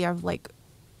tragedy of like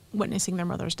witnessing their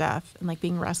mother's death and like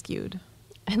being rescued.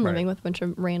 And living Right. with a bunch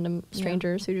of random Yeah.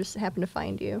 strangers who just happen to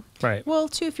find you. Right. Well,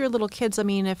 too, if you're little kids, I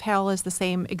mean, if Hal is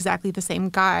exactly the same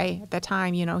guy at that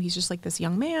time, you know, he's just like this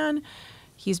young man.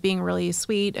 He's being really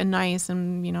sweet and nice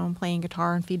and, you know, playing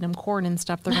guitar and feeding them corn and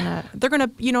stuff. They're gonna,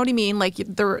 you know what I mean? Like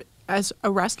as a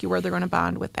rescuer, they're gonna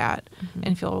bond with that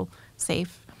and feel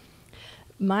safe.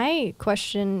 My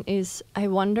question is, I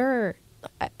wonder,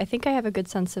 I think I have a good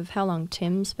sense of how long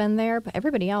Tim's been there, but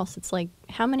everybody else, it's like,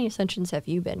 how many ascensions have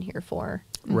you been here for?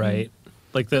 Right.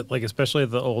 Like especially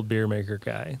the old beer maker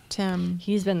guy. Tim,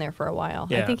 He's been there for a while.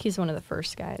 I Yeah. think he's one of the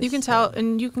first guys. you can tell,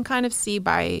 and you can kind of see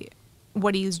by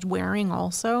what he's wearing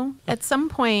also. At some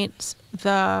point,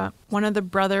 one of the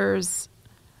brothers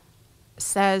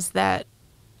says that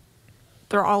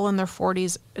they're all in their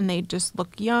 40s and they just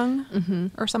look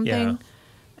young or something. Yeah.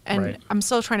 And Right. I'm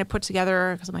still trying to put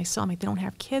together because I'm like, they don't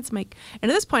have kids. I'm like, and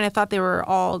at this point, I thought they were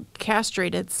all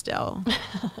castrated still.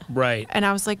 Right. And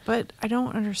I was like, but I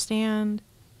don't understand.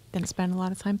 Didn't spend a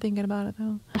lot of time thinking about it,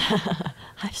 though.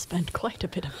 I've spent quite a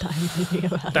bit of time thinking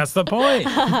about it. That's the point.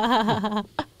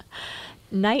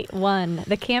 Night 1.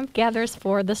 The camp gathers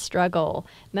for the struggle.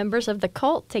 Members of the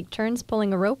cult take turns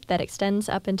pulling a rope that extends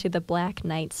up into the black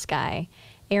night sky.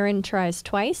 Aaron tries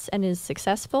twice and is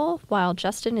successful, while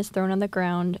Justin is thrown on the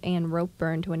ground and rope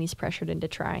burned when he's pressured into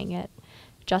trying it.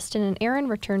 Justin and Aaron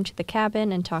return to the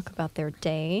cabin and talk about their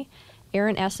day.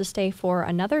 Aaron asks to stay for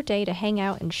another day to hang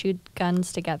out and shoot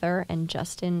guns together, and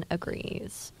Justin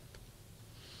agrees.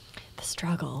 The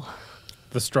struggle.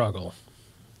 The struggle.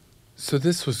 So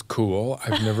this was cool.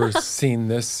 I've never seen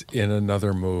this in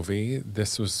another movie.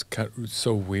 This was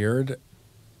so weird.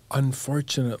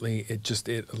 Unfortunately,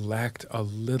 it lacked a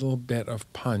little bit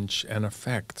of punch and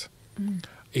effect.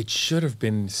 It should have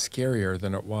been scarier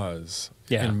than it was,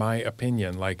 in my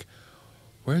opinion. Like,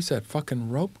 where's that fucking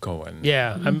rope going?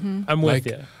 Yeah, I'm with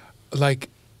you. Like,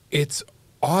 it's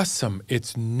awesome.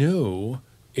 It's new.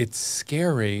 It's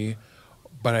scary.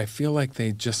 But I feel like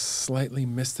they just slightly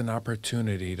missed an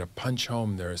opportunity to punch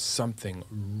home there's something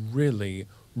really,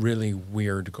 really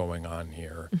weird going on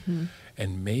here.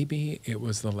 And maybe it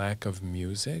was the lack of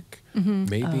music.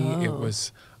 Maybe it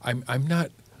was, I'm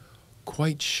not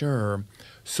quite sure.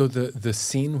 So the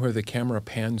scene where the camera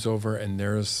pans over and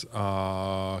there's,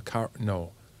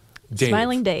 Dave.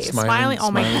 Smiling Dave. Smiling, oh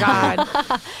my God.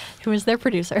 Who was their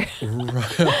producer.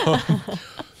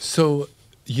 So,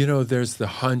 you know, there's the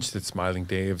hunch that Smiling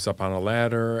Dave's up on a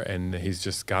ladder and he's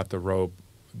just got the rope.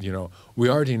 You know, we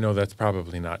already know that's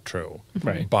probably not true.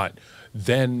 Right. But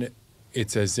then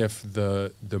it's as if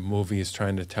the movie is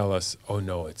trying to tell us, oh,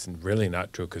 no, it's really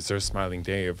not true because there's Smiling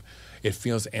Dave. It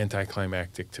feels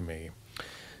anticlimactic to me.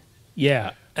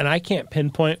 Yeah, and I can't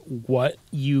pinpoint what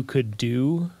you could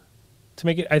do to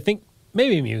make it. I think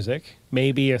maybe music,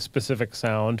 maybe a specific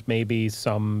sound, maybe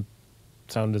some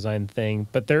sound design thing,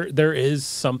 but there is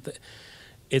something.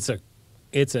 It's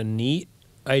a neat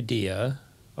idea,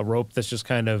 a rope that's just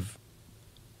kind of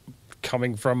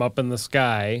coming from up in the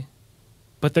sky,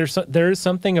 but there is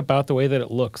something about the way that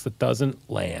it looks that doesn't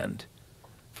land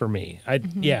for me. I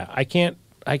can't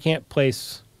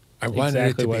place. I wanted exactly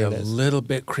it to be what a it is. little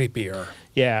bit creepier.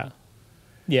 Yeah.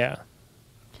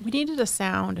 We needed a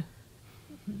sound.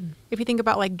 If you think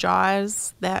about like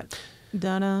Jaws, that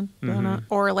dun dun,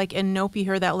 or like in Nope, you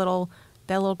hear that little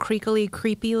creakily,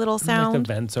 creepy little sound. Like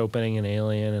the vents opening in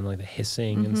Alien and like the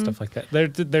hissing and stuff like that.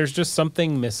 There's just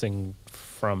something missing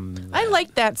from that. I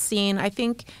like that scene. I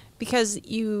think because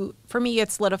for me,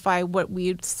 it solidified what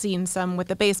we've seen some with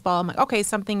the baseball. I'm like, okay,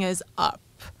 something is up,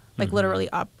 like literally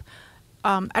up.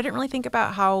 I didn't really think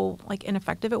about how like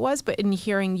ineffective it was, but in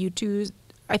hearing you two,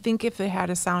 I think if it had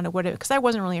a sound, it would have, because I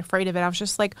wasn't really afraid of it. I was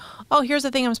just like, oh, here's the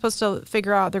thing I'm supposed to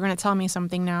figure out. They're going to tell me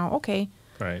something now. Okay.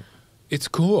 Right. It's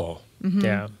cool.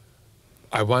 Yeah.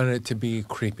 I wanted it to be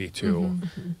creepy too.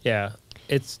 Yeah.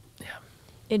 It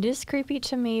is creepy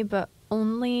to me, but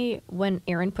only when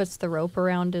Aaron puts the rope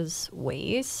around his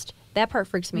waist. That part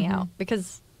freaks me out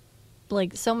because,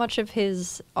 like, so much of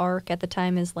his arc at the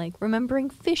time is like remembering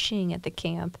fishing at the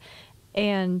camp,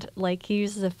 and like he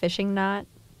uses a fishing knot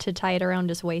to tie it around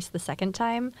his waist the second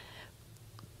time.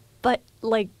 But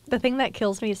like the thing that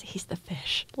kills me is he's the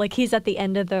fish. Like he's at the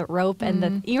end of the rope,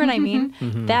 and you know what I mean?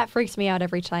 That freaks me out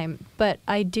every time. But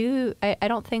I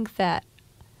don't think that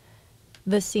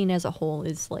the scene as a whole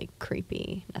is like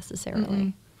creepy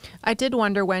necessarily. I did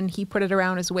wonder when he put it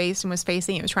around his waist and was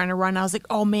facing it, was trying to run. I was like,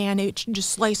 oh man, it should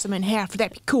just slice him in half.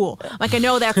 That'd be cool. Like, I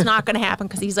know that's not going to happen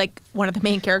because he's like one of the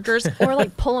main characters. Or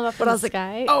like pull him up in I the was like,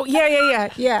 sky. oh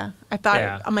yeah. I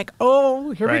thought, I'm like,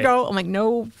 oh, here we Right. go. I'm like,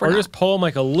 no, Or just pull them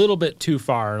like a little bit too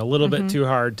far and a little bit too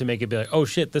hard to make it be like, oh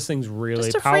shit, this thing's really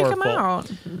just to powerful. freak him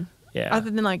out. Yeah. Other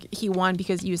than like he won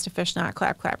because he used a fish knot,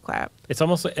 clap, clap, clap. It's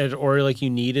almost like, or like you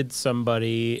needed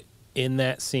somebody in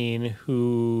that scene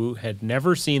who had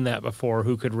never seen that before,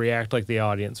 who could react like the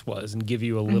audience was and give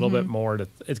you a little bit more to,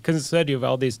 because instead you have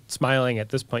all these smiling at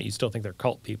this point, you still think they're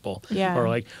cult people. Yeah. Or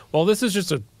like, well, this is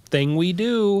just a thing we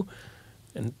do.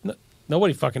 And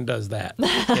nobody fucking does that,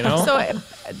 you know? So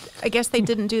I guess they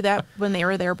didn't do that when they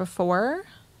were there before.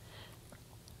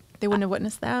 They wouldn't have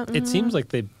witnessed that. It seems like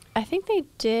they, I think they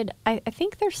did. I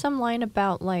think there's some line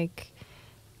about like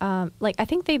I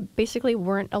think they basically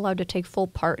weren't allowed to take full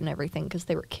part in everything because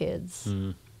they were kids.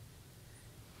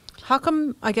 How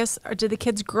come, I guess, did the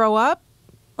kids grow up?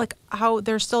 Like, how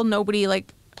there's still nobody,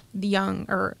 like, the young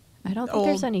or I don't think old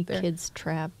there's any there. kids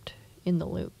trapped in the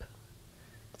loop.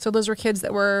 So those were kids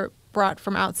that were brought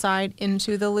from outside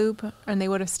into the loop, and they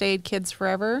would have stayed kids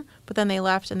forever, but then they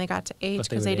left and they got to age but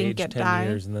because would they didn't age get 10 died.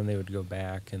 years and then they would go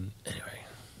back and anyway.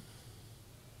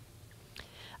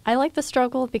 I like the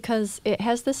struggle because it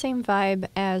has the same vibe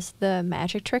as the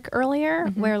magic trick earlier,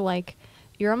 where like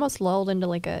you're almost lulled into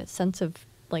like a sense of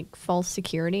like false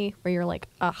security, where you're like,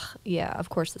 ugh, yeah, of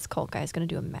course this cult guy's gonna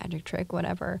do a magic trick,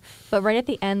 whatever. But right at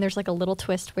the end, there's like a little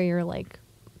twist where you're like,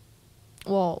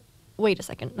 well, wait a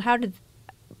second,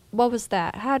 what was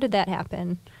that? How did that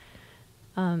happen?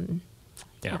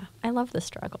 Yeah, I love the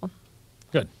struggle.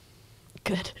 Good.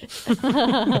 Good.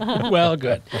 Well,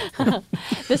 good.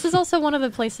 This is also one of the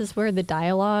places where the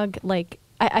dialogue, like,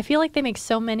 I feel like they make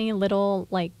so many little,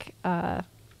 like, I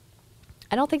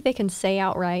don't think they can say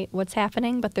outright what's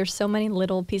happening, but there's so many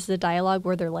little pieces of dialogue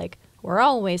where they're like, we're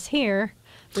always here.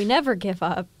 We never give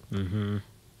up. Mm-hmm.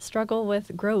 Struggle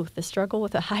with growth, the struggle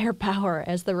with a higher power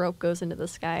as the rope goes into the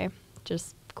sky.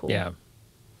 Just cool. Yeah.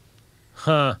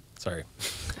 Huh. Sorry.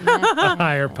 A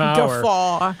higher power.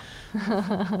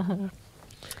 Guffaw.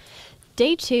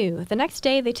 Day 2. The next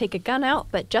day, they take a gun out,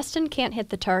 but Justin can't hit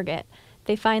the target.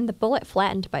 They find the bullet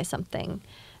flattened by something.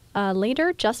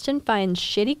 Later, Justin finds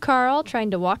Shitty Carl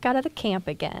trying to walk out of the camp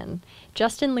again.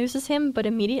 Justin loses him, but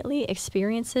immediately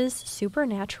experiences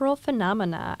supernatural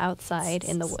phenomena outside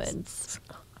in the woods.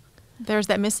 There's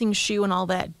that missing shoe and all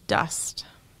that dust.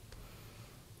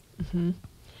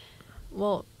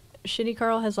 Well, Shitty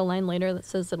Carl has a line later that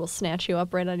says it'll snatch you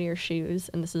up right out of your shoes,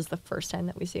 and this is the first time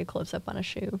that we see a close-up on a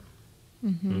shoe.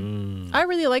 I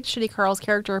really liked Shitty Carl's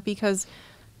character because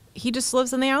he just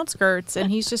lives in the outskirts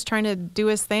and he's just trying to do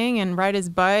his thing and ride his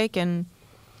bike, and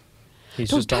He's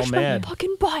Don't just all touch mad. my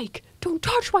fucking bike! Don't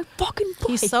touch my fucking bike!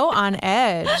 he's so on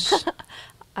edge.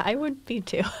 I would be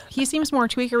too. He seems more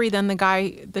tweakery than the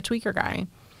tweaker guy.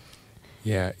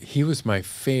 Yeah, he was my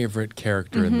favorite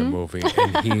character in the movie,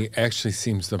 and he actually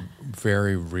seems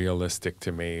very realistic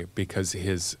to me because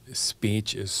his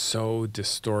speech is so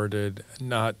distorted,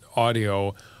 not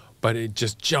audio, but it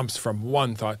just jumps from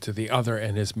one thought to the other,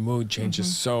 and his mood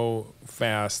changes so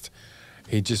fast.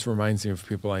 He just reminds me of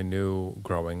people I knew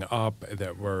growing up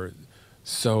that were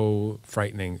so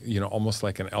frightening, almost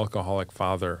like an alcoholic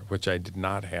father, which I did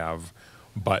not have,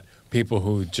 but people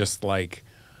who just like,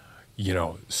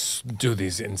 do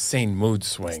these insane mood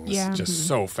swings just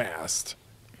so fast.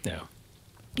 Yeah.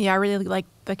 Yeah, I really like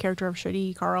the character of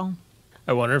Shitty Carl.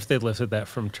 I wonder if they lifted that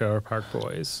from Trailer Park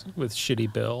Boys with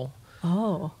Shitty Bill.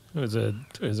 Oh. It was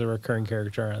a recurring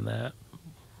character on that.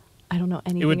 I don't know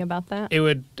anything about that. It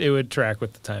would track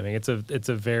with the timing. It's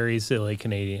a very silly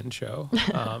Canadian show.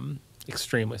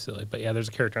 Extremely silly. But yeah, there's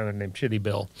a character on there named Shitty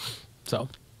Bill. So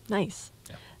Nice.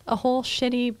 Yeah. A whole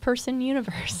shitty person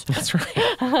universe. that's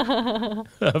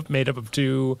right. Made up of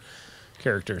 2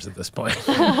 characters at this point.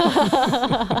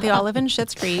 They all live in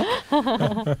Schitt's Creek.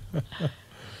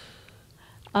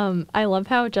 I love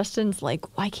how Justin's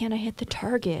like, why can't I hit the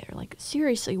target? Or like,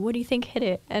 seriously, what do you think hit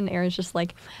it? And Aaron's just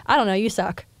like, I don't know, you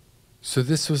suck. So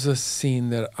this was a scene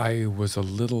that I was a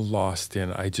little lost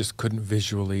in. I just couldn't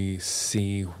visually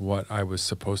see what I was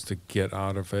supposed to get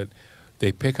out of it.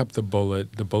 They pick up the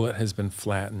bullet. The bullet has been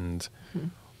flattened,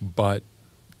 but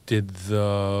did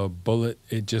the bullet,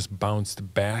 it just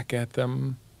bounced back at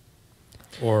them?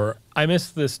 Or I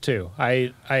missed this too.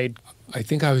 I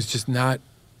think I was just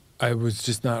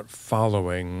not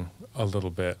following a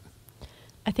little bit.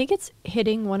 I think it's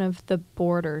hitting one of the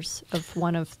borders of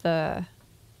one of the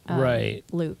right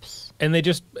loops. And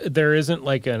there isn't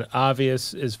like an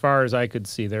obvious, as far as I could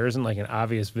see, there isn't like an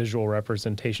obvious visual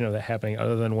representation of that happening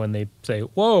other than when they say,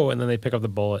 whoa, and then they pick up the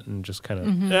bullet and just kind of,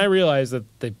 and I realized that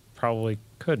they probably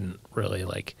couldn't really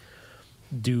like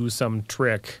do some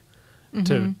trick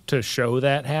to show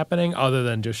that happening other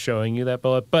than just showing you that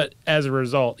bullet. But as a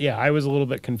result, yeah, I was a little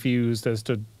bit confused as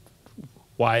to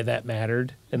why that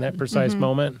mattered in that precise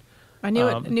moment. I knew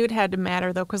it had to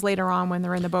matter, though, because later on when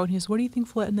they're in the boat, he's, what do you think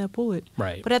flattened that bullet?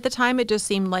 Right. But at the time, it just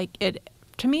seemed like it,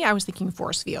 to me, I was thinking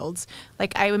force fields.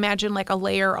 Like, I imagine, like, a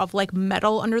layer of, like,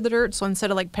 metal under the dirt. So instead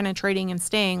of, like, penetrating and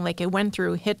staying, like, it went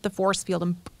through, hit the force field,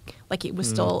 and, like, it was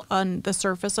still on the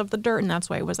surface of the dirt, and that's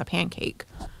why it was a pancake.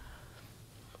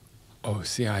 Oh,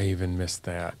 see, I even missed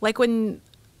that. Like, when,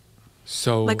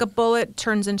 like a bullet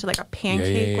turns into, like, a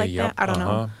pancake that. I don't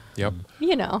know. Yep.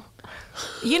 You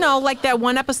know, like that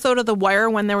one episode of The Wire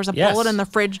when there was a bullet in the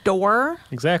fridge door.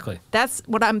 Exactly. That's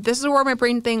what this is where my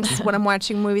brain thinks when I'm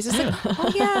watching movies. It's like,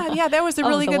 oh yeah, that was a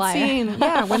really The good Wire. scene.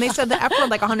 Yeah, when they said the F word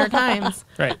like 100 times.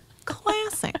 Right.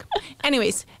 Classic.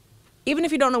 Anyways, even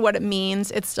if you don't know what it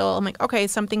means, it's still, I'm like, okay,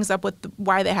 something's up with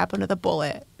why they happened to the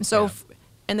bullet. So,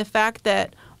 and the fact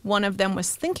that one of them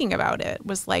was thinking about it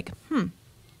was like,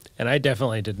 And I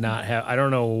definitely did not have. I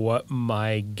don't know what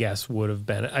my guess would have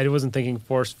been. I wasn't thinking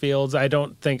force fields. I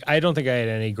don't think I had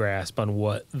any grasp on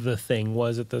what the thing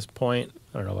was at this point.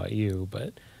 I don't know about you,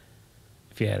 but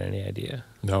If you had any idea.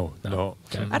 No.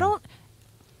 Okay. I don't,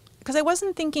 because I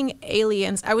wasn't thinking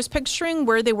aliens. I was picturing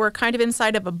where they were kind of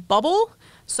inside of a bubble.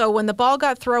 So when the ball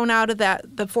got thrown out of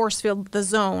the force field, the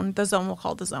zone, we'll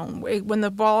call it the zone. When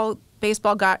the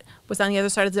baseball was on the other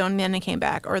side of the zone, and then it came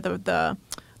back, or the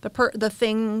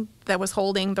thing that was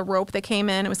holding the rope that came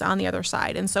in, it was on the other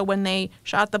side. And so when they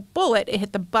shot the bullet, it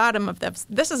hit the bottom of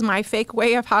this is my fake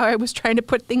way of how I was trying to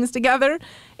put things together.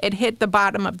 It hit the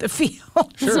bottom of the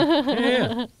field. Sure.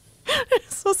 Yeah.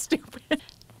 It's so stupid.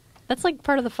 That's like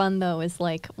part of the fun, though, is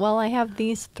like, well, I have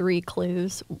these 3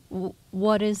 clues.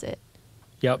 What is it?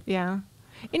 Yep. Yeah.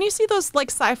 And you see those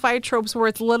like sci-fi tropes where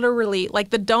it's literally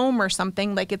like the dome or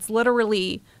something, like it's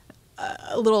literally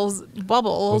a little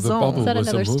bubble The zone. Bubble Is that was a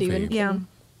another movie. Stephen King? Yeah.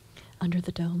 Under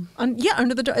the Dome.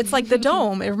 Under the dome. It's like the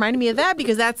dome. It reminded me of that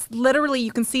because that's literally,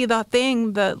 you can see the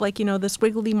thing, the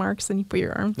squiggly marks, and you put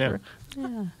your arm Yeah. through.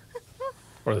 Yeah.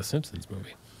 Or the Simpsons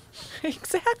movie.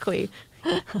 Exactly.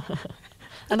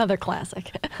 Another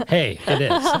classic. Hey, it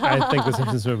is. I think the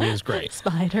Simpsons movie is great.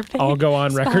 Spider Pig. I'll go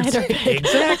on record Spider saying Pig.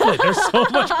 exactly. There's so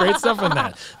much great stuff in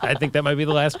that. I think that might be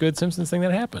the last good Simpsons thing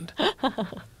that happened.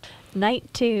 Night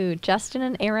 2. Justin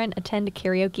and Aaron attend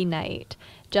karaoke night.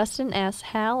 Justin asks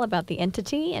Hal about the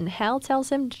entity, and Hal tells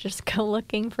him to just go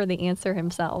looking for the answer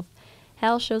himself.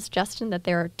 Hal shows Justin that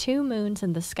there are 2 moons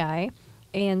in the sky,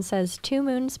 and says 2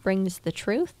 moons brings the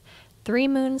truth, 3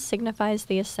 moons signifies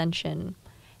the ascension.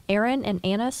 Aaron and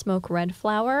Anna smoke red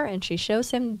flower, and she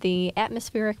shows him the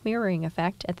atmospheric mirroring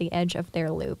effect at the edge of their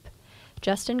loop.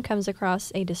 Justin comes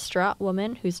across a distraught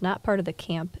woman who's not part of the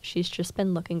camp. She's just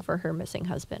been looking for her missing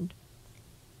husband.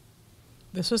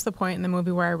 This was the point in the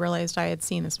movie where I realized I had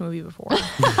seen this movie before.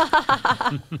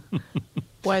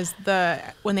 Was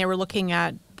when they were looking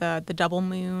at the double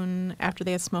moon after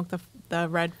they had smoked the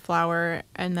red flower,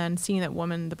 and then seeing that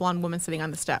woman, the blonde woman, sitting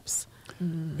on the steps.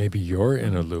 Maybe you're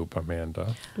in a loop,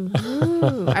 Amanda.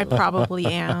 Ooh. I probably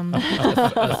am.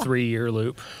 A 3-year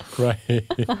loop. Right.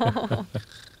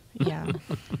 Yeah.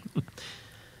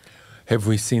 Have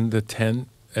we seen the tent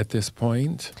at this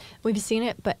point? We've seen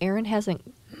it, but Aaron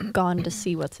hasn't gone to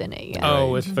see what's in it yet.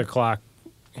 Oh, with the clock.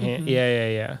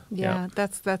 Yeah. Yeah,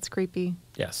 that's creepy.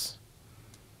 Yes.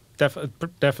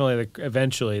 Definitely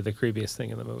eventually the creepiest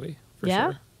thing in the movie. For Yeah?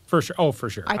 sure. For sure. Oh, for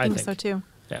sure. I think so too.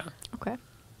 Yeah. Okay.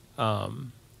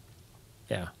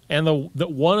 Yeah. And the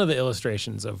one of the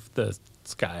illustrations of the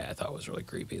sky I thought was really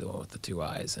creepy, the one with the 2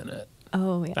 eyes in it.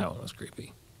 Oh, yeah. That one was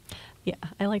creepy. Yeah,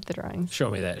 I like the drawings. Show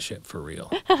me that shit for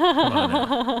real. Come on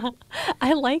now.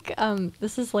 I like,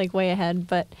 this is like way ahead,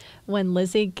 but when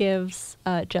Lizzie gives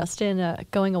Justin a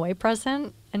going away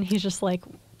present, and he's just like,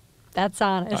 that's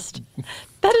honest.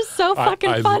 That is so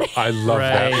fucking funny. I love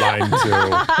that line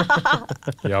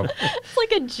too. Yep. It's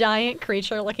like a giant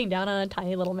creature looking down on a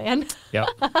tiny little man. Yep.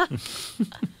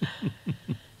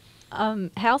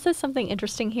 Hal says something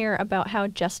interesting here about how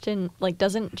Justin, like,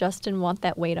 doesn't Justin want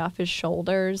that weight off his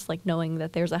shoulders, like knowing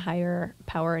that there's a higher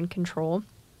power and control?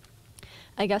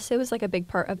 I guess it was like a big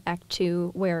part of Act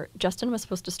 2 where Justin was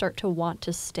supposed to start to want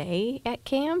to stay at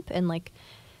camp and like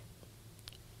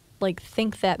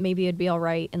think that maybe it'd be all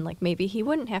right and like maybe he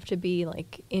wouldn't have to be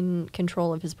like in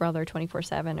control of his brother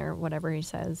 24/7 or whatever he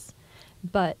says.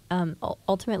 But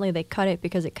ultimately they cut it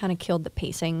because it kind of killed the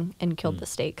pacing and killed the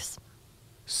stakes.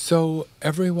 So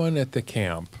everyone at the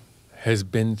camp has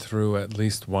been through at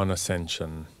least one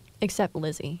ascension. Except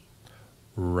Lizzie.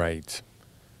 Right.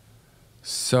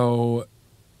 So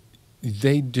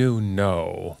they do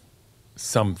know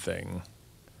something.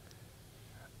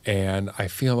 And I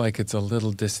feel like it's a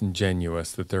little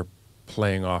disingenuous that they're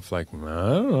playing off like, I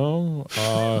don't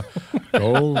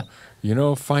know,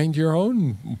 go, find your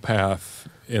own path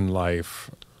in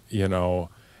life,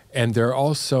 And they're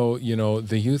also,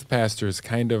 the youth pastor is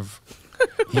kind of,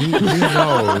 he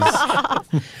knows.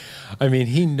 I mean,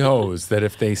 he knows that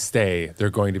if they stay,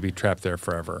 they're going to be trapped there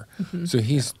forever. Mm-hmm. So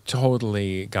he's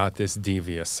totally got this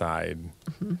devious side.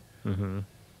 Mm-hmm. Mm-hmm.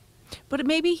 But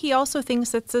maybe he also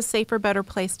thinks it's a safer, better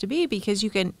place to be because you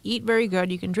can eat very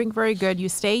good, you can drink very good, you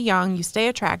stay young, you stay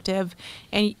attractive,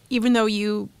 and even though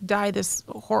you die this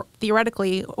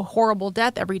theoretically horrible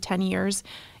death every 10 years,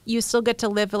 you still get to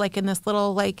live like in this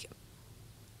little like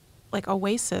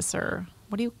oasis, or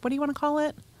what do you want to call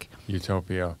it?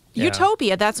 Utopia. Yeah.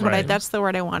 Utopia. That's what Right. that's the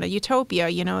word I wanted. Utopia.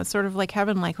 It's sort of like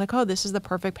heaven. Like oh, this is the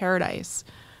perfect paradise,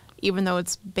 even though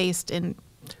it's based in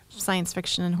science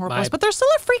fiction and horror My- books, but they're still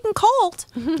a freaking cult.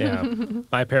 Yeah,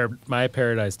 my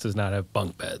paradise does not have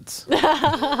bunk beds,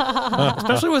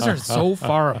 especially when they're so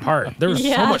far apart. There was so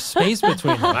Yeah. much space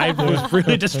between them. I was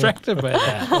really distracted by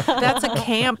that. That's a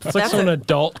camp. It's like That's so an a,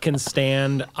 adult can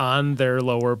stand on their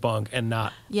lower bunk and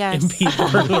not Yes. impede the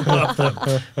person above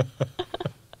them.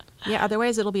 yeah.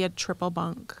 Otherwise, it'll be a triple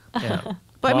bunk. Yeah.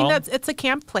 But I mean, Well, it's a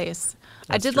camp place.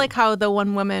 I That's did true. like how the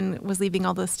one woman was leaving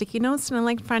all the sticky notes, and I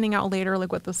liked finding out later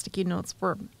like what the sticky notes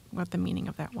were, what the meaning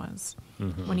of that was.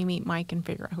 Mm-hmm. When you meet Mike and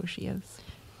figure out who she is.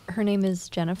 Her name is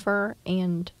Jennifer,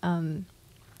 and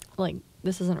like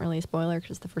this isn't really a spoiler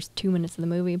because it's the first 2 minutes of the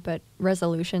movie, but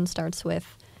resolution starts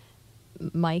with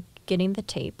Mike getting the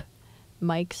tape,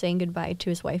 Mike saying goodbye to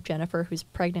his wife Jennifer, who's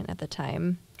pregnant at the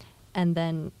time, and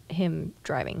then him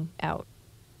driving out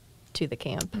to the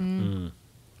camp.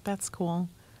 That's cool.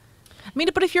 I mean,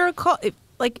 but if you're a cult,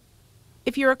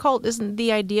 if you're a cult, isn't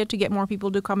the idea to get more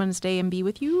people to come and stay and be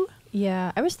with you?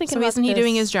 Yeah, I was thinking So about isn't he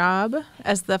doing this- his job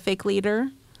as the fake leader?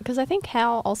 Because I think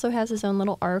Hal also has his own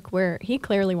little arc where he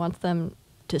clearly wants them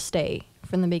to stay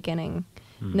from the beginning.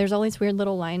 And there's all these weird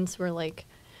little lines where, like,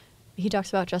 he talks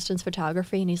about Justin's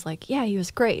photography and he's like, yeah, he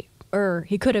was great. Or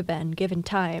he could have been given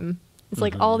time. It's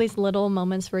like all these little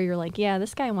moments where you're like, yeah,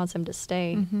 this guy wants him to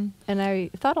stay. And I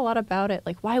thought a lot about it.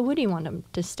 Like, why would he want him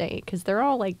to stay? Because they're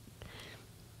all, like,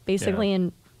 basically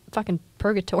in fucking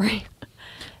purgatory.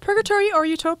 Purgatory or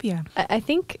utopia? I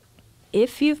think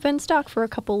if you've been stuck for a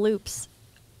couple loops,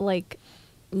 like,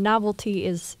 novelty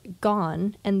is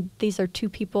gone, and these are two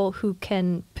people who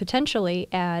can potentially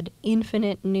add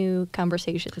infinite new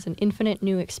conversations and infinite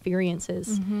new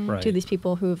experiences Right. to these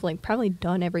people who have, like, probably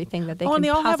done everything that they Oh, can and they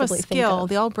all have a possibly think skill. of.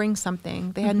 They all bring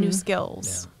something. They had new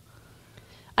skills.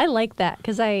 I like that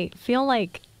because I feel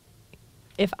like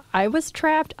if I was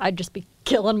trapped, I'd just be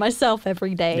killing myself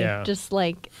every day. Yeah. Just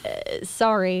like,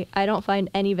 sorry, I don't find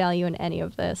any value in any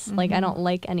of this. Like, I don't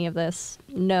like any of this.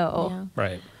 No. Yeah.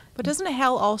 Right. But doesn't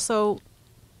Hal also?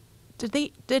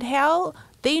 Did Hal?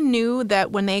 They knew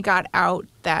that when they got out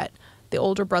that the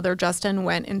older brother Justin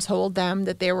went and told them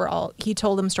that they were all. He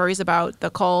told them stories about the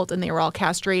cult and they were all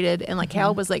castrated, and like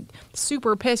Hal was like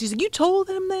super pissed. He's like, "You told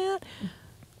them that."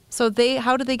 So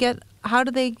how do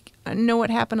they know what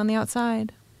happened on the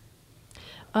outside?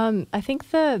 I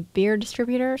think the beer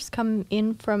distributors come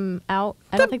in from out.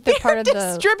 I don't think they're part of the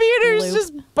distributors loop.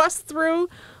 just bust through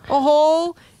a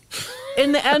hole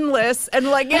in the endless and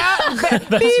like, yeah, beep,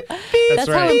 beep. That's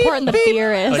how right. important the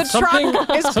beer is. The truck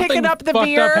is picking something up the fucked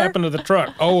beer. up happened to the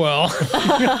truck. Oh well.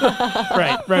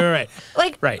 right.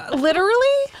 Like, Right. literally?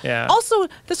 Yeah. Also,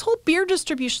 this whole beer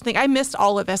distribution thing, I missed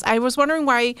all of this. I was wondering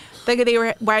why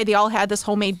they all had this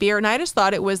homemade beer, and I just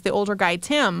thought it was the older guy,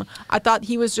 Tim. I thought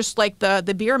he was just like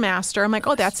the beer master. I'm like,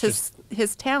 oh, that's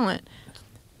his talent.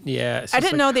 Yeah. it's I just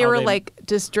didn't know they how were like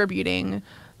distributing.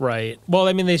 Right. Well,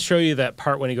 I mean, they show you that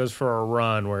part when he goes for a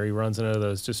run where he runs into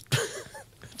those just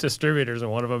distributors, and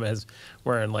one of them is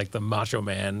wearing like the Macho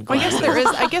Man. Oh, yes, glasses. there is.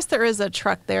 I guess there is a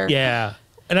truck there. Yeah.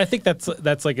 And I think that's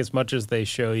like as much as they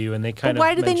show you, and they kind But of.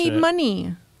 why do they mention need it.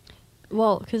 money?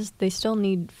 Well, because they still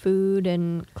need food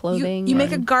and clothing. You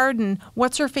make a and- garden.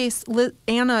 What's her face?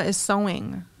 Anna is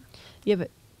sewing. Yeah,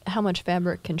 but how much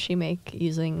fabric can she make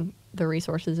using the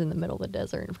resources in the middle of the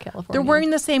desert of California? They're wearing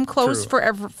the same clothes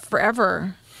True.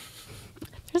 forever.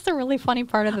 There's a really funny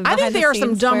part of the I think behind the there are some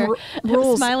scenes dumb where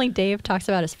rules. Smiling Dave talks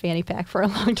about his fanny pack for a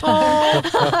long time.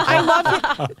 Oh, I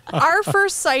love it. Our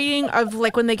first sighting of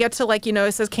like when they get to like,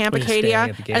 it says Camp When you're standing Acadia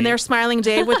at the gate. and they're Smiling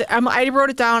Dave with I wrote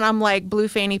it down. I'm like blue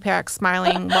fanny pack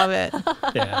smiling. Love it.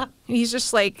 Yeah. He's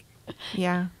just like,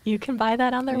 yeah. You can buy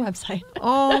that on their website.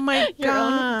 Oh my Your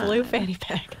own God. blue fanny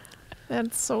pack.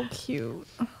 That's so cute.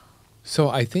 So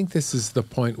I think this is the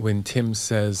point when Tim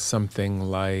says something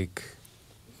like,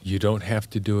 you don't have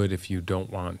to do it if you don't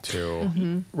want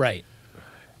to. Right.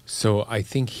 So I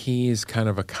think he's kind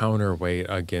of a counterweight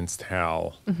against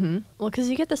Hal. Well, because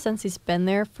you get the sense he's been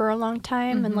there for a long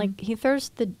time, and like he throws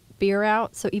the beer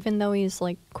out. So even though he's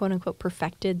like quote unquote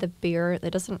perfected the beer,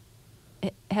 it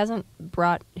hasn't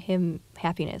brought him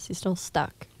happiness. He's still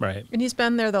stuck. Right. And he's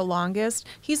been there the longest.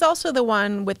 He's also the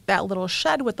one with that little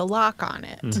shed with the lock on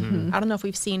it. I don't know if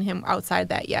we've seen him outside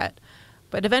that yet.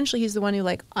 But eventually he's the one who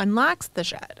like unlocks the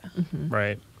shed.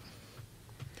 Right.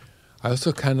 I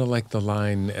also kind of like the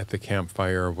line at the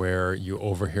campfire where you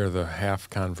overhear the half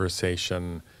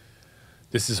conversation.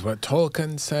 This is what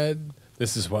Tolkien said.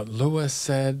 This is what Lewis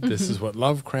said. This is what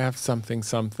Lovecraft something.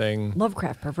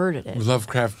 Lovecraft perverted it.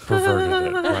 Lovecraft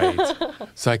perverted it, right?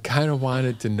 So I kind of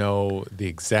wanted to know the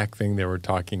exact thing they were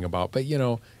talking about. But,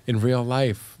 in real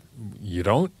life, you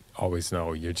don't always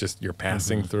know. You're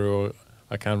passing through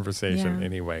a conversation Yeah.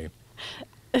 anyway.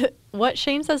 What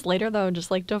Shane says later, though,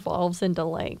 just like devolves into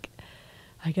like,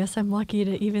 I guess I'm lucky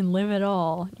to even live at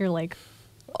all. You're like,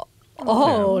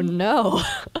 oh no.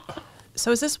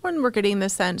 So is this when we're getting the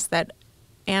sense that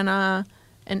Anna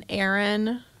and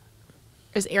Aaron,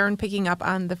 is Aaron picking up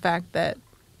on the fact that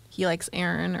he likes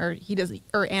Aaron, or he doesn't,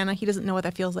 or Anna, he doesn't know what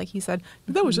that feels like. He said,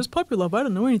 that was just puppy love. I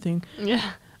don't know anything.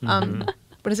 Yeah.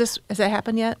 But has that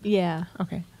happened yet? Yeah.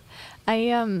 Okay.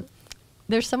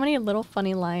 There's so many little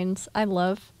funny lines. I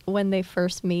love when they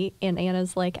first meet and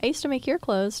Anna's like, I used to make your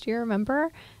clothes. Do you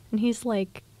remember? And he's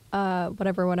like,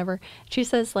 whatever. She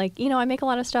says like, I make a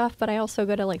lot of stuff, but I also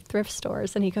go to like thrift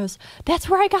stores. And he goes, that's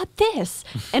where I got this.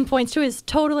 And points to his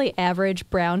totally average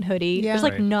brown hoodie. Yeah. There's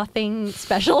like Right. nothing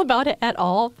special about it at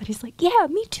all. But he's like, yeah,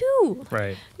 me too.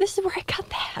 Right. This is where I got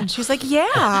that. And she's like,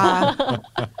 yeah.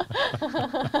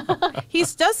 He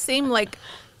does seem like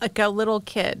a little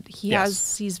kid.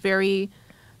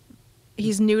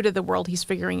 He's new to the world he's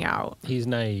figuring out. He's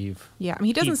naive. Yeah, I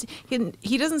mean,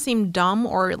 he doesn't seem dumb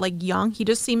or like young. He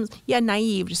just seems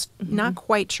naive, just not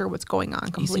quite sure what's going on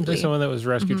He completely. seems like someone that was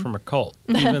rescued from a cult,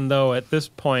 even though at this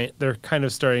point they're kind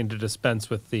of starting to dispense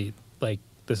with the like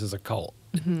this is a cult.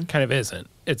 It kind of isn't.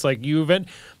 It's like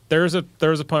there's a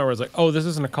point where it's like, oh, this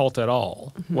isn't a cult at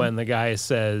all. When the guy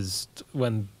says,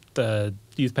 when the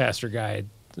youth pastor guy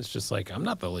is just like, I'm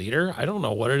not the leader. I don't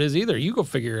know what it is either. You go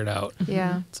figure it out.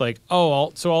 Yeah. It's like,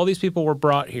 oh, so all these people were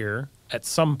brought here at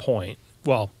some point.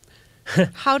 Well,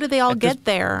 How did they all At this- get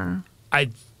there?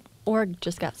 Or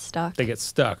just got stuck. they get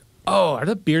stuck. Oh, are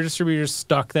the beer distributors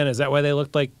stuck then? Is that why they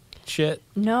looked like shit?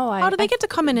 No, How do they get to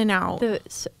come in and out?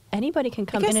 Anybody can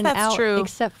come guess in and that's out true.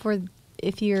 except for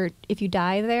if you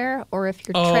die there or if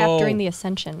you're trapped during Oh. the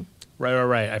ascension. Right. I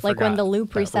Like when forgot the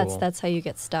loop that resets, rule. that's how you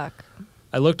get stuck.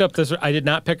 I looked up this. I did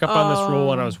not pick up on this rule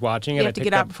when I was watching it. You I have to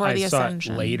picked get out up- before I the saw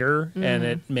ascension. it later, and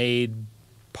it made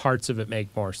parts of it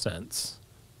make more sense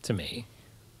to me.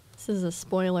 This is a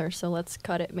spoiler, so let's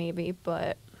cut it maybe.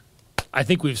 But I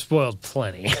think we've spoiled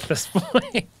plenty at this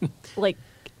point. like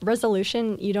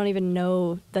resolution, you don't even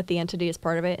know that the entity is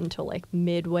part of it until like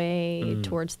midway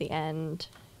towards the end.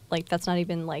 Like that's not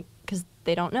even like, because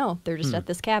they don't know. They're just at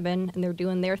this cabin and they're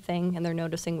doing their thing and they're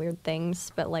noticing weird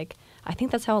things. But like, I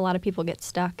think that's how a lot of people get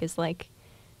stuck is like,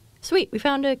 sweet, we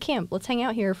found a camp. Let's hang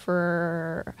out here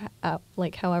for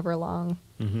like however long.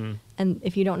 And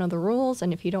if you don't know the rules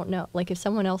and if you don't know, like if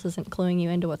someone else isn't cluing you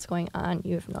into what's going on,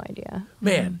 you have no idea.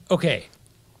 Man, okay.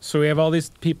 So we have all these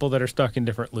people that are stuck in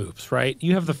different loops, right?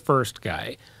 You have the first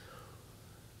guy.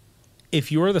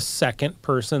 If you're the second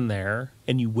person there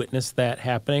and you witness that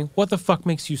happening, what the fuck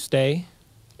makes you stay?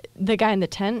 The guy in the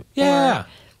tent? Yeah. Or-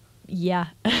 yeah.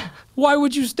 Why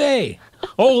would you stay?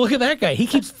 Oh, look at that guy. He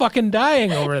keeps fucking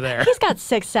dying over there. He's got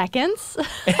 6 seconds.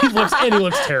 And he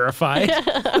looks terrified.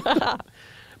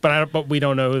 But we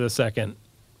don't know who the second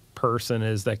person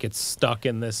is that gets stuck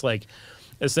in this, like,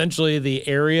 essentially the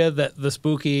area that the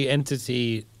spooky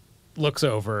entity looks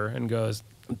over and goes,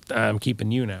 I'm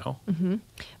keeping you now.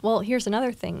 Well, here's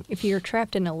another thing. If you're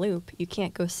trapped in a loop, you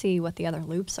can't go see what the other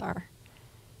loops are.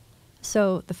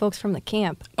 So the folks from the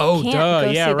camp Oh, can't duh. go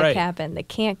Yeah, see right. the cabin. They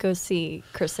can't go see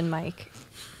Chris and Mike.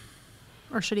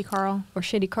 Or Shitty Carl? Or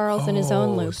Shitty Carl's in his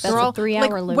own loop. That's They're all- a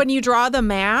 3-hour loop. When you draw the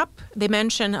map, they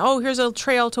mention, oh, here's a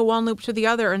trail to one loop to the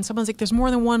other. And someone's like, there's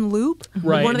more than one loop?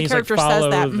 Right. One and of the he's like, characters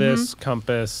follow says that. this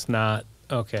compass, not,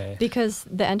 okay. Because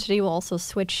the entity will also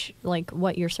switch like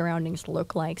what your surroundings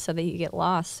look like so that you get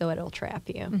lost, so it'll trap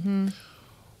you.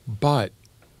 But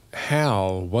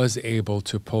Hal was able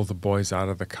to pull the boys out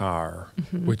of the car,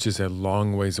 which is a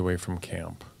long ways away from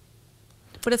camp.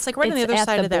 But it's like right on the It's other at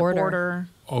side the of that border. border.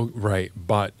 Oh, right.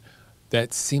 But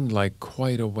that seemed like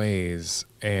quite a ways.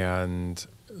 And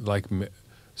like,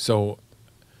 so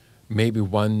maybe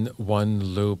one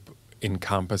loop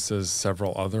encompasses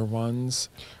several other ones.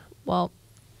 Well,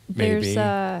 there's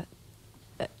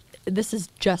Maybe. this is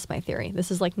just my theory. This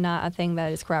is like not a thing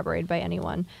that is corroborated by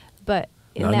anyone. But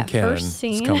in None that can. first It's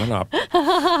scene, coming up.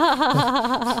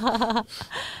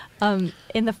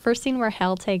 in the first scene where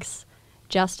Hal takes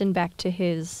Justin back to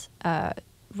his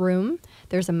room,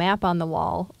 there's a map on the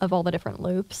wall of all the different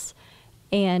loops.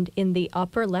 And in the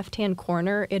upper left-hand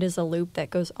corner, it is a loop that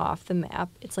goes off the map.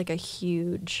 It's like a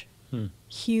huge,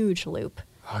 huge loop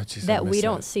Oh, geez, I that we missed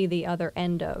don't that. see the other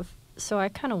end of. So I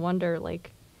kind of wonder,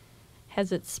 like,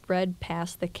 has it spread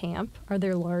past the camp? Are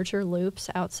there larger loops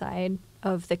outside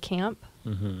of the camp?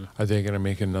 Are they going to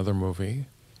make another movie?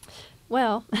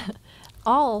 Well,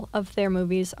 all of their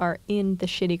movies are in the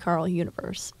Shitty Carl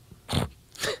universe.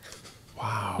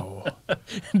 Wow.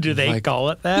 Do they call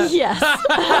it that? Yes.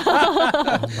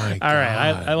 Oh my God. All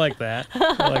right. I like that.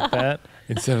 I like that.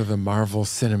 instead of the Marvel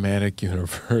Cinematic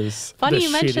Universe. Funny The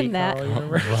you mentioned shitty that. Carl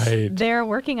universe. Right. They're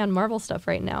working on Marvel stuff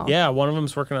right now. Yeah, one of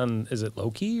them's working on, is it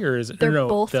Loki or is it? They're no,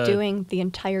 both the- doing the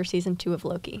entire season 2 of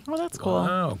Loki. Oh, that's cool.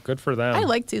 Wow, good for them. I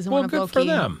liked season well, 1 of good Loki. for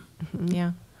them.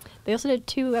 Yeah. They also did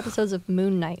 2 episodes of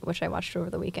Moon Knight, which I watched over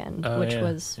the weekend, Oh, which yeah,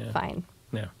 was yeah. fine.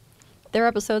 Yeah. Their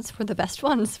episodes were the best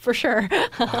ones, for sure.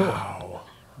 Wow.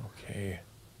 Okay.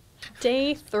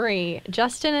 Day 3.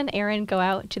 Justin and Aaron go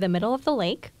out to the middle of the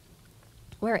lake,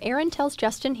 where Aaron tells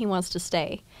Justin he wants to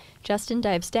stay. Justin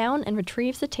dives down and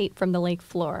retrieves the tape from the lake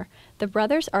floor. The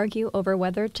brothers argue over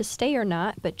whether to stay or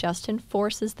not, but Justin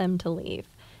forces them to leave.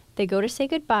 They go to say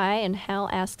goodbye, and Hal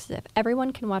asks if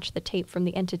everyone can watch the tape from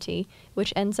the entity,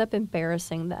 which ends up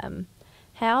embarrassing them.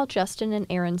 Hal, Justin, and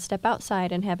Aaron step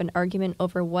outside and have an argument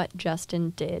over what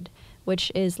Justin did,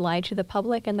 which is lie to the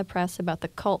public and the press about the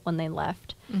cult when they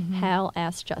left. Hal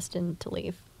asks Justin to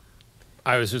leave.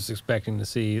 I was just expecting to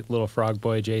see little frog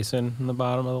boy Jason in the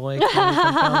bottom of the lake. When he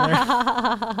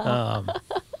comes down there.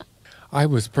 I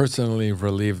was personally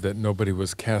relieved that nobody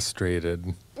was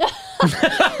castrated.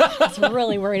 I was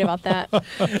really worried about that.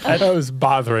 That was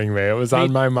bothering me. It was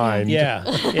on my mind. Yeah.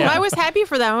 Yeah. Well, I was happy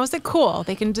for them. I was like, cool.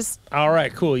 They can just, All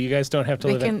right, cool. You guys don't have to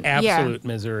They live in can- yeah. absolute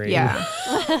misery. yeah.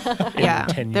 yeah.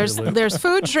 10 There's years later. there's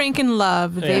food, drink, and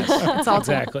love. They've, it's all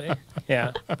Exactly.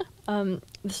 Yeah.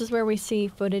 This is where we see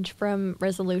footage from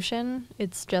Resolution.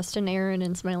 It's Justin, Aaron,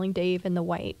 and Smiling Dave in the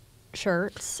white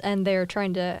shirts, and they're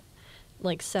trying to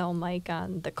like sell Mike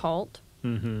on the cult,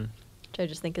 Mm-hmm. which I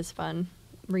just think is fun.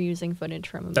 Reusing footage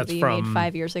from a That's movie from- made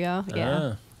 5 years ago. Yeah.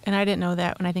 Ah, And I didn't know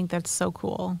that, and I think that's so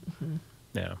cool.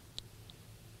 yeah.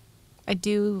 I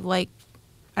do like,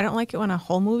 I don't like it when a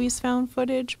whole movie's found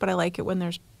footage, but I like it when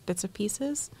there's bits of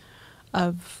pieces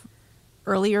of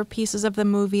earlier pieces of the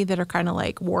movie that are kind of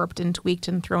like warped and tweaked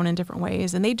and thrown in different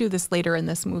ways. And they do this later in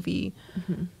this movie.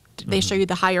 They show you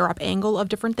the higher up angle of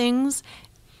different things.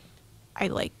 I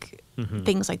like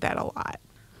things like that a lot.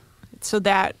 So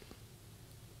that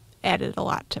added a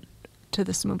lot to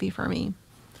this movie for me.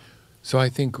 So I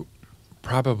think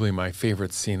probably my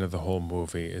favorite scene of the whole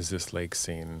movie is this lake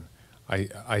scene.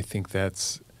 I think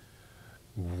that's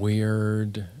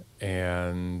weird,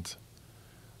 and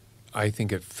I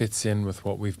think it fits in with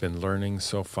what we've been learning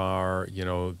so far, you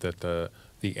know, that the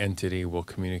entity will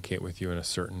communicate with you in a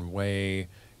certain way.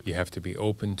 You have to be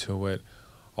open to it.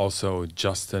 Also,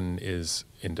 Justin is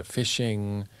into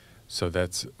fishing, so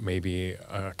that's maybe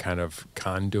a kind of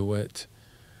conduit.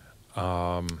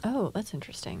 Oh, that's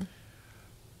interesting.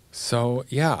 So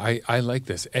yeah, I like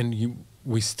this, and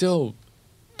we still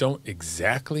don't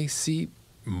exactly see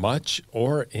much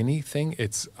or anything.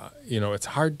 It's it's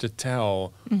hard to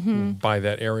tell by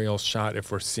that aerial shot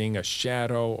if we're seeing a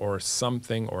shadow or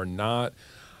something or not.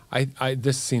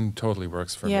 This scene totally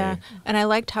works for Yeah. me. And I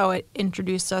liked how it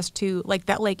introduced us to, like,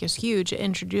 that lake is huge. It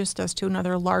introduced us to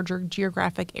another larger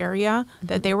geographic area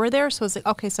that they were there. So it's like,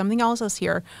 okay, something else is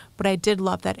here. But I did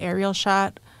love that aerial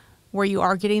shot where you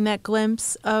are getting that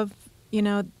glimpse of,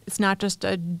 it's not just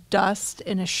a dust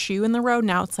in a shoe in the road.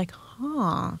 Now it's like,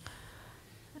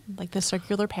 like the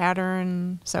circular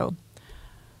pattern. So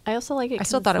I also like it. I 'cause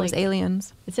still it's thought it was like-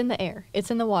 aliens. It's in the air. It's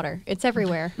in the water. It's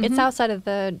everywhere. It's outside of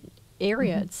the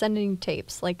area. It's sending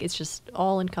tapes. Like, it's just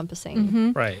all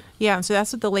encompassing. Right. Yeah, so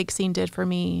that's what the lake scene did for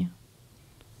me.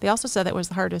 They also said that was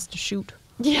the hardest to shoot.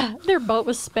 Yeah, their boat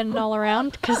was spinning all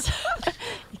around because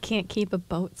you can't keep a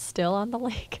boat still on the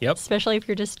lake. Yep. Especially if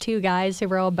you're just two guys who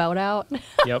row a boat out.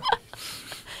 Yep.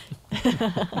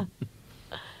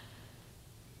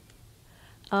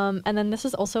 And then this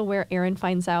is also where Aaron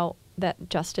finds out that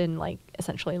Justin, like,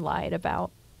 essentially lied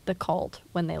about the cult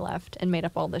when they left and made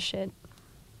up all this shit.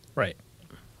 Right.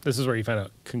 This is where you find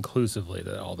out conclusively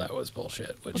that all that was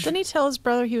bullshit. Well, Which didn't he tell his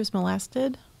brother he was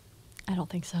molested? I don't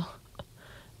think so.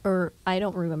 Or I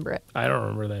don't remember it. I don't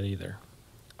remember that either.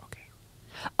 Okay.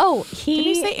 Oh, Did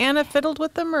he say Anna fiddled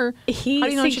with them, or He how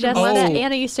do you know she didn't suggested molest that him?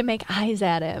 Anna used to make eyes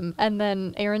at him, and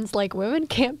then Aaron's like, "Women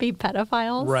can't be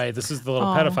pedophiles." Right. This is the little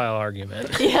Oh. pedophile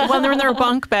argument. when they're in their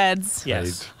bunk beds?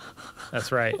 Yes.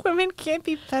 That's right. Women can't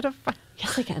be pedophiles.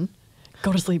 Yes, I can.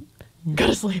 Go to sleep. Go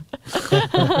to sleep. It's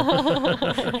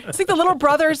like the little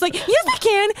brother's like, yes, I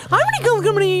can. I'm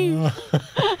gonna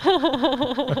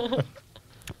go.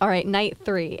 All right, night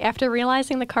 3. After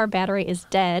realizing the car battery is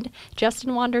dead,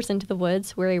 Justin wanders into the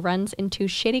woods where he runs into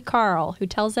Shitty Carl, who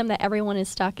tells him that everyone is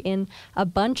stuck in a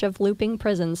bunch of looping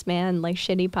prisons, man, like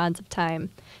shitty pods of time.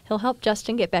 He'll help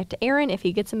Justin get back to Aaron if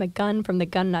he gets him a gun from the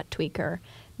gun nut tweaker.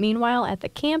 Meanwhile, at the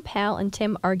camp, Hal and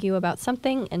Tim argue about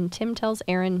something, and Tim tells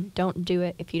Aaron, don't do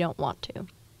it if you don't want to.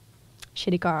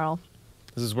 Shitty Carl.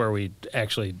 This is where we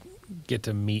actually get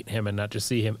to meet him and not just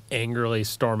see him angrily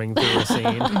storming through the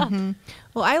scene.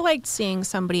 Well, I liked seeing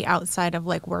somebody outside of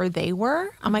like where they were.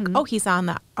 I'm like, oh, he's on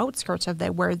the outskirts of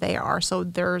where they are. So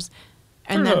there's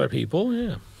Other people,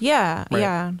 yeah. Yeah, Right.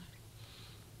 yeah.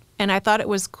 And I thought it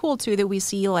was cool too that we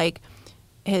see like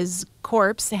his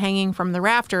corpse hanging from the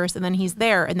rafters, and then he's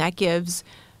there, and that gives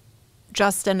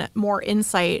Justin more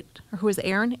insight. Or who is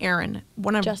Aaron? Aaron.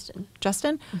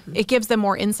 Justin. It gives them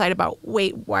more insight about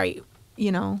why.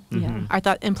 Yeah. I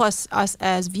thought, and plus us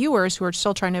as viewers who are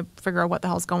still trying to figure out what the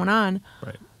hell's going on.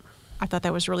 Right. I thought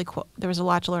that was really cool. There was a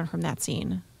lot to learn from that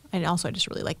scene, and also I just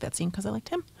really liked that scene because I liked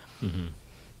him.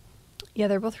 Yeah,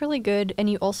 they're both really good, and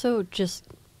you also just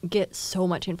get so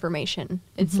much information.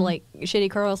 It's like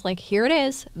Shitty Carl's like, here it